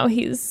way, and now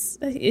he's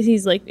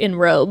like in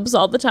robes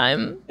all the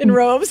time. In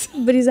robes.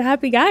 But he's a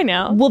happy guy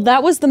now. Well,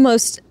 that was the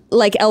most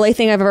like LA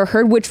thing I've ever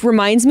heard, which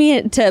reminds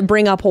me to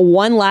bring up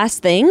one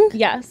last thing.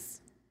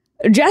 Yes.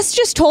 Jess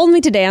just told me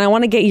today, and I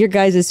want to get your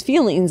guys'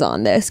 feelings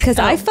on this, because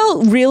I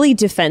felt really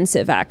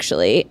defensive,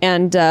 actually,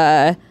 and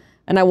I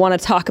want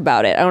to talk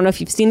about it. I don't know if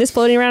you've seen this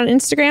floating around on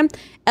Instagram.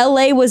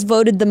 LA was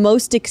voted the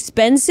most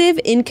expensive,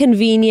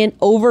 inconvenient,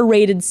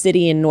 overrated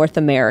city in North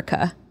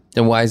America.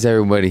 Then why is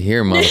everybody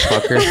here,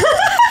 motherfucker?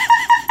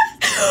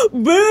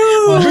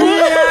 Boo!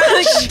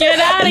 Get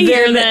out of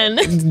here,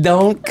 then.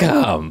 Don't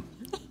come.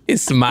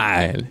 It's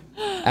mine.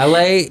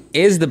 LA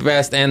is the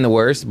best and the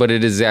worst, but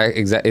it is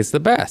it's the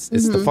best.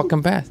 It's the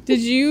fucking best. Did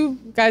you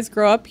guys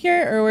grow up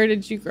here, or where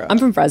did you grow up? I'm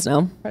from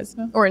Fresno.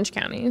 Fresno. Orange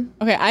County.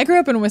 Okay, I grew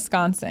up in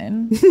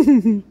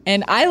Wisconsin,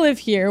 and I live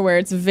here where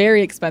it's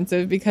very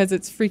expensive because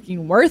it's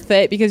freaking worth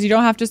it, because you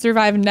don't have to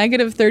survive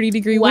negative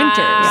 30-degree winters.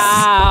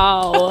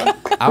 Wow.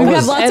 We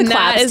have lots And of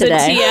that claps is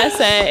today.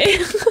 a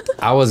TSA.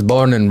 I was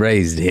born and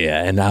raised here,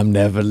 and I'm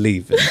never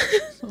leaving.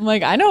 I'm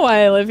like, I know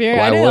why I live here.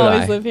 Why I didn't would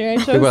always I? live here. I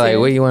chose People are like, here.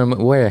 where you want?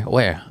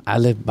 Where? I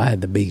live by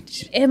the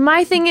beach. And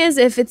my thing is,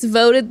 if it's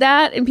voted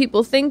that and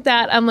people think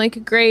that, I'm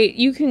like, great,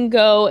 you can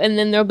go, and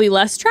then there'll be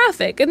less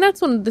traffic. And that's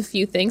one of the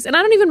few things. And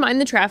I don't even mind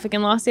the traffic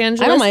in Los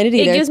Angeles. I don't mind it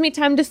either. It gives me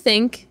time to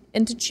think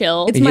and to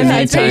chill. It's You my need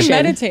meditation.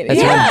 time. Meditating. That's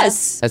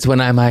Yes. That's when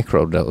I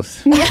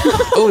microdose.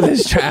 Oh,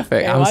 there's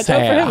traffic. I'm watch out for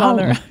sad. him on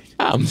the road.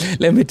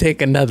 Let me take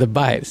another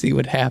bite, see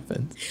what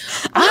happens.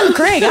 I'm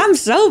Craig. I'm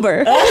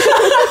sober.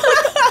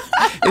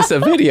 It's a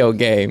video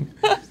game.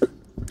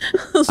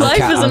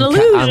 Life is an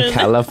illusion. I'm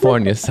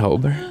California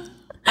sober.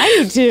 I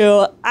do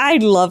too. I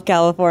love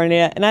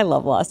California, and I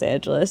love Los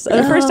Angeles.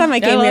 The first time I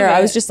came love here, I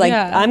it. was just like,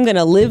 Yeah. I'm going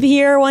to live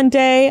here one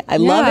day. I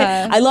love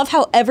Yeah. it. I love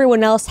how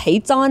everyone else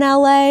hates on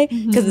LA,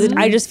 because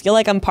I just feel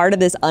like I'm part of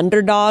this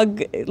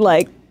underdog,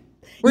 like,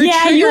 We're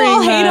yeah, you all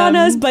triggering hate on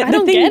them. us, but I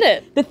don't get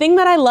it. The thing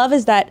that I love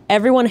is that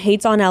everyone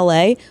hates on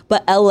LA,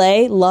 but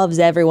LA loves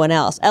everyone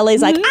else.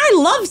 LA's like, I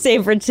love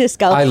San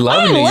Francisco. I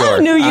love New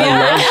York. New York.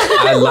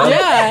 I love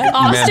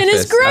Austin is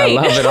Memphis. great.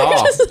 I love it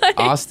all. Just like-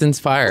 Austin's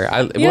fire.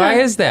 Why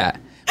is that?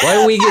 Why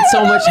do we get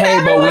so much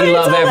hate, but we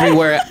love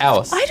everywhere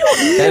else? I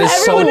don't. That is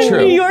so Everyone in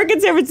true. New York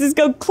and San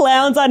Francisco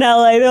clowns on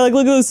LA. They're like,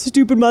 look at those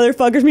stupid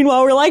motherfuckers.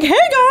 Meanwhile, we're like, hey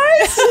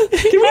guys,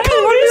 can we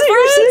come visit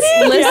your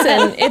city?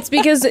 Listen, it's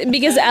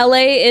because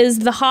LA is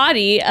the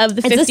hottie of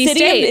the 50 It's the city.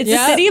 states. It's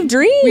the city of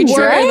dreams. We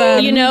trigger We're,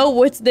 them. you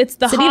know, it's the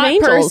City of hot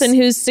angels. person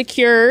who's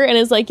secure and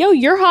is like, yo,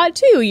 you're hot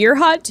too. You're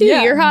hot too.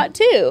 Yeah. You're hot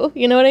too.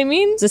 You know what I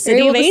mean? It's the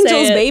city of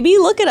angels, baby.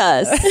 Look at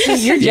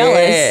us. You're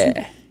jealous.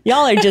 Yeah.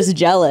 Y'all are just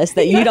jealous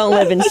that you don't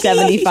live in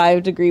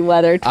 75-degree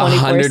weather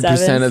 24/7.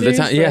 100% of the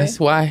time. Seriously. Yes.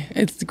 Why?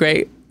 It's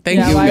great. Thank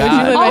Yeah, you, why would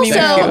you God. live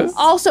anywhere?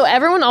 Also,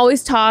 everyone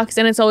always talks,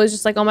 and it's always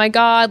just like, oh my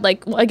God.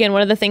 Like, again,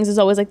 one of the things is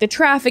always like, the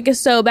traffic is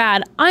so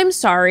bad. I'm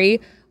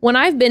sorry. When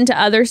I've been to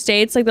other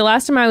states, like the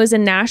last time I was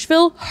in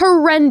Nashville,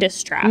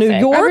 horrendous traffic. New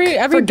York,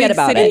 Every forget big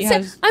about city it.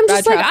 has I'm bad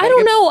just like, I traffic.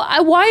 don't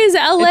know. Why is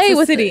LA It's a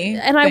with city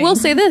And I will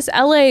thing. say this,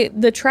 LA,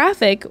 the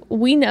traffic,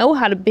 we know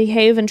how to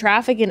behave in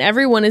traffic, and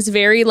everyone is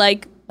very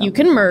like, you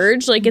can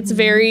merge. Like, it's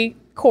very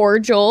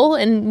cordial,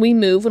 and we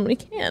move when we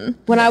can.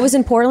 When I was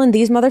in Portland,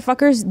 these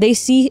motherfuckers, they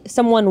see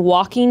someone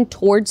walking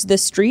towards the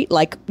street,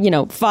 like,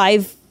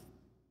 5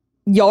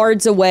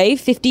 yards away,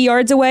 50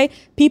 yards away.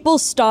 People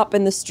stop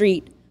in the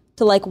street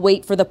to like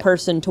wait for the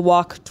person to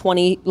walk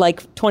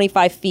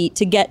 25 feet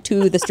to get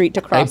to the street to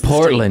Hey, cross.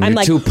 Portland, I'm you're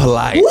like, too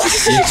polite.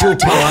 You're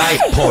too polite,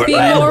 Portland.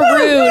 Be more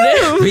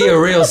rude. Be a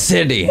real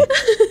city.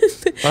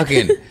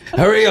 Fucking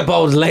hurry up,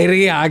 old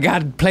lady. I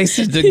got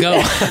places to go.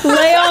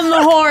 Lay on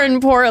the horn,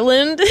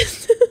 Portland.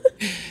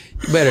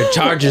 You better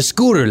charge a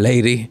scooter,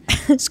 lady.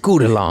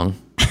 Scoot along.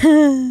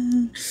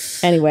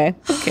 Anyway,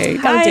 Okay.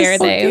 How dare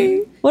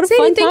they? what a Sadie,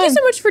 fun thank you time.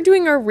 so much for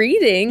doing our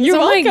readings. You're oh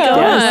my welcome.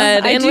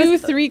 god! I And do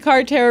with 3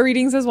 card tarot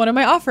readings as one of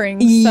my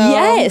offerings. So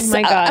Yes. Oh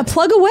my God.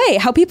 Plug away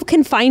how people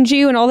can find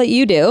you and all that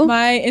you do.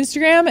 my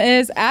Instagram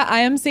is at I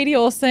am Sadie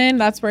Olson.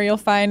 That's where you'll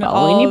find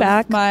Following all you of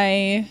back.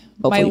 my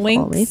Hopefully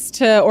links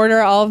to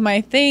order all of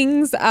my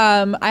things.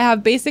 I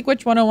have Basic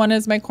Witch 101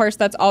 is my course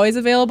that's always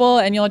available,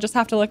 and you'll just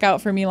have to look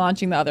out for me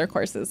launching the other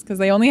courses because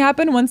they only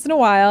happen once in a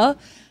while.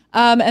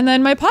 And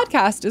then my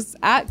podcast is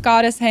at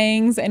Goddess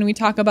Hangs, and we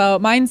talk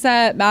about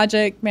mindset,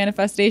 magic,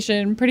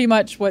 manifestation, pretty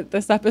much what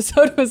this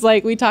episode was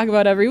like. We talk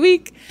about every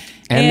week.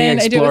 And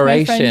the I do it with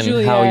my friend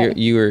exploration, how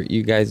Juliet.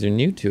 you guys are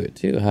new to it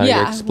too. How you're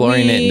Yeah,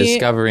 exploring it and we-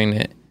 discovering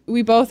it.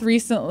 We both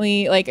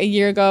recently, like a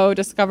year ago,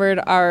 discovered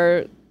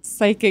our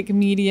psychic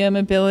medium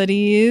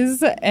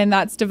abilities, and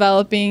that's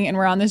developing, and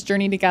we're on this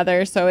journey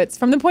together. So it's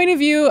from the point of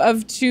view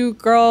of 2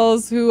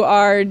 girls who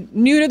are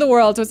new to the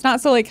world, so it's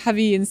not so like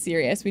heavy and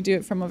serious. We do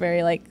it from a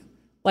very like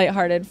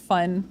lighthearted,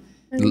 fun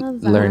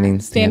Learning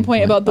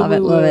standpoint about the Love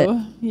it, woo love it.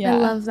 woo. Yeah, I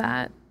love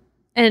that.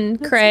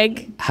 And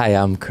Craig, Hi,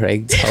 I'm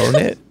Craig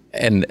Conant,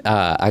 and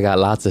I got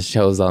lots of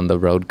shows on the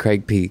road.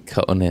 Craig P.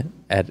 Conant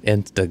at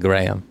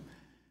Instagram.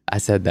 I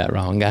said that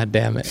wrong. God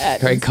damn it.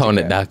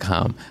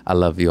 CraigConant.com. I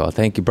love you all.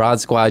 Thank you, Broad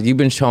Squad. You've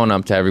been showing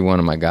up to every one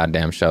of my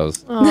goddamn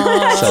shows. So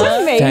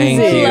thank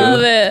you. I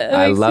love it. It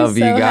I makes me love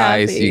you so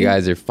guys. happy. You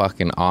guys are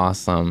fucking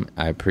awesome.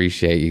 I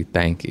appreciate you.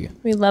 Thank you.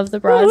 we love the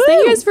broads.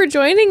 Thank you guys for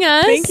joining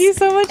us. Thank you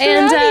so much for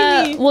And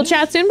having me. we'll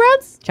chat soon,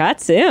 broads. Chat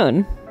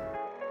soon.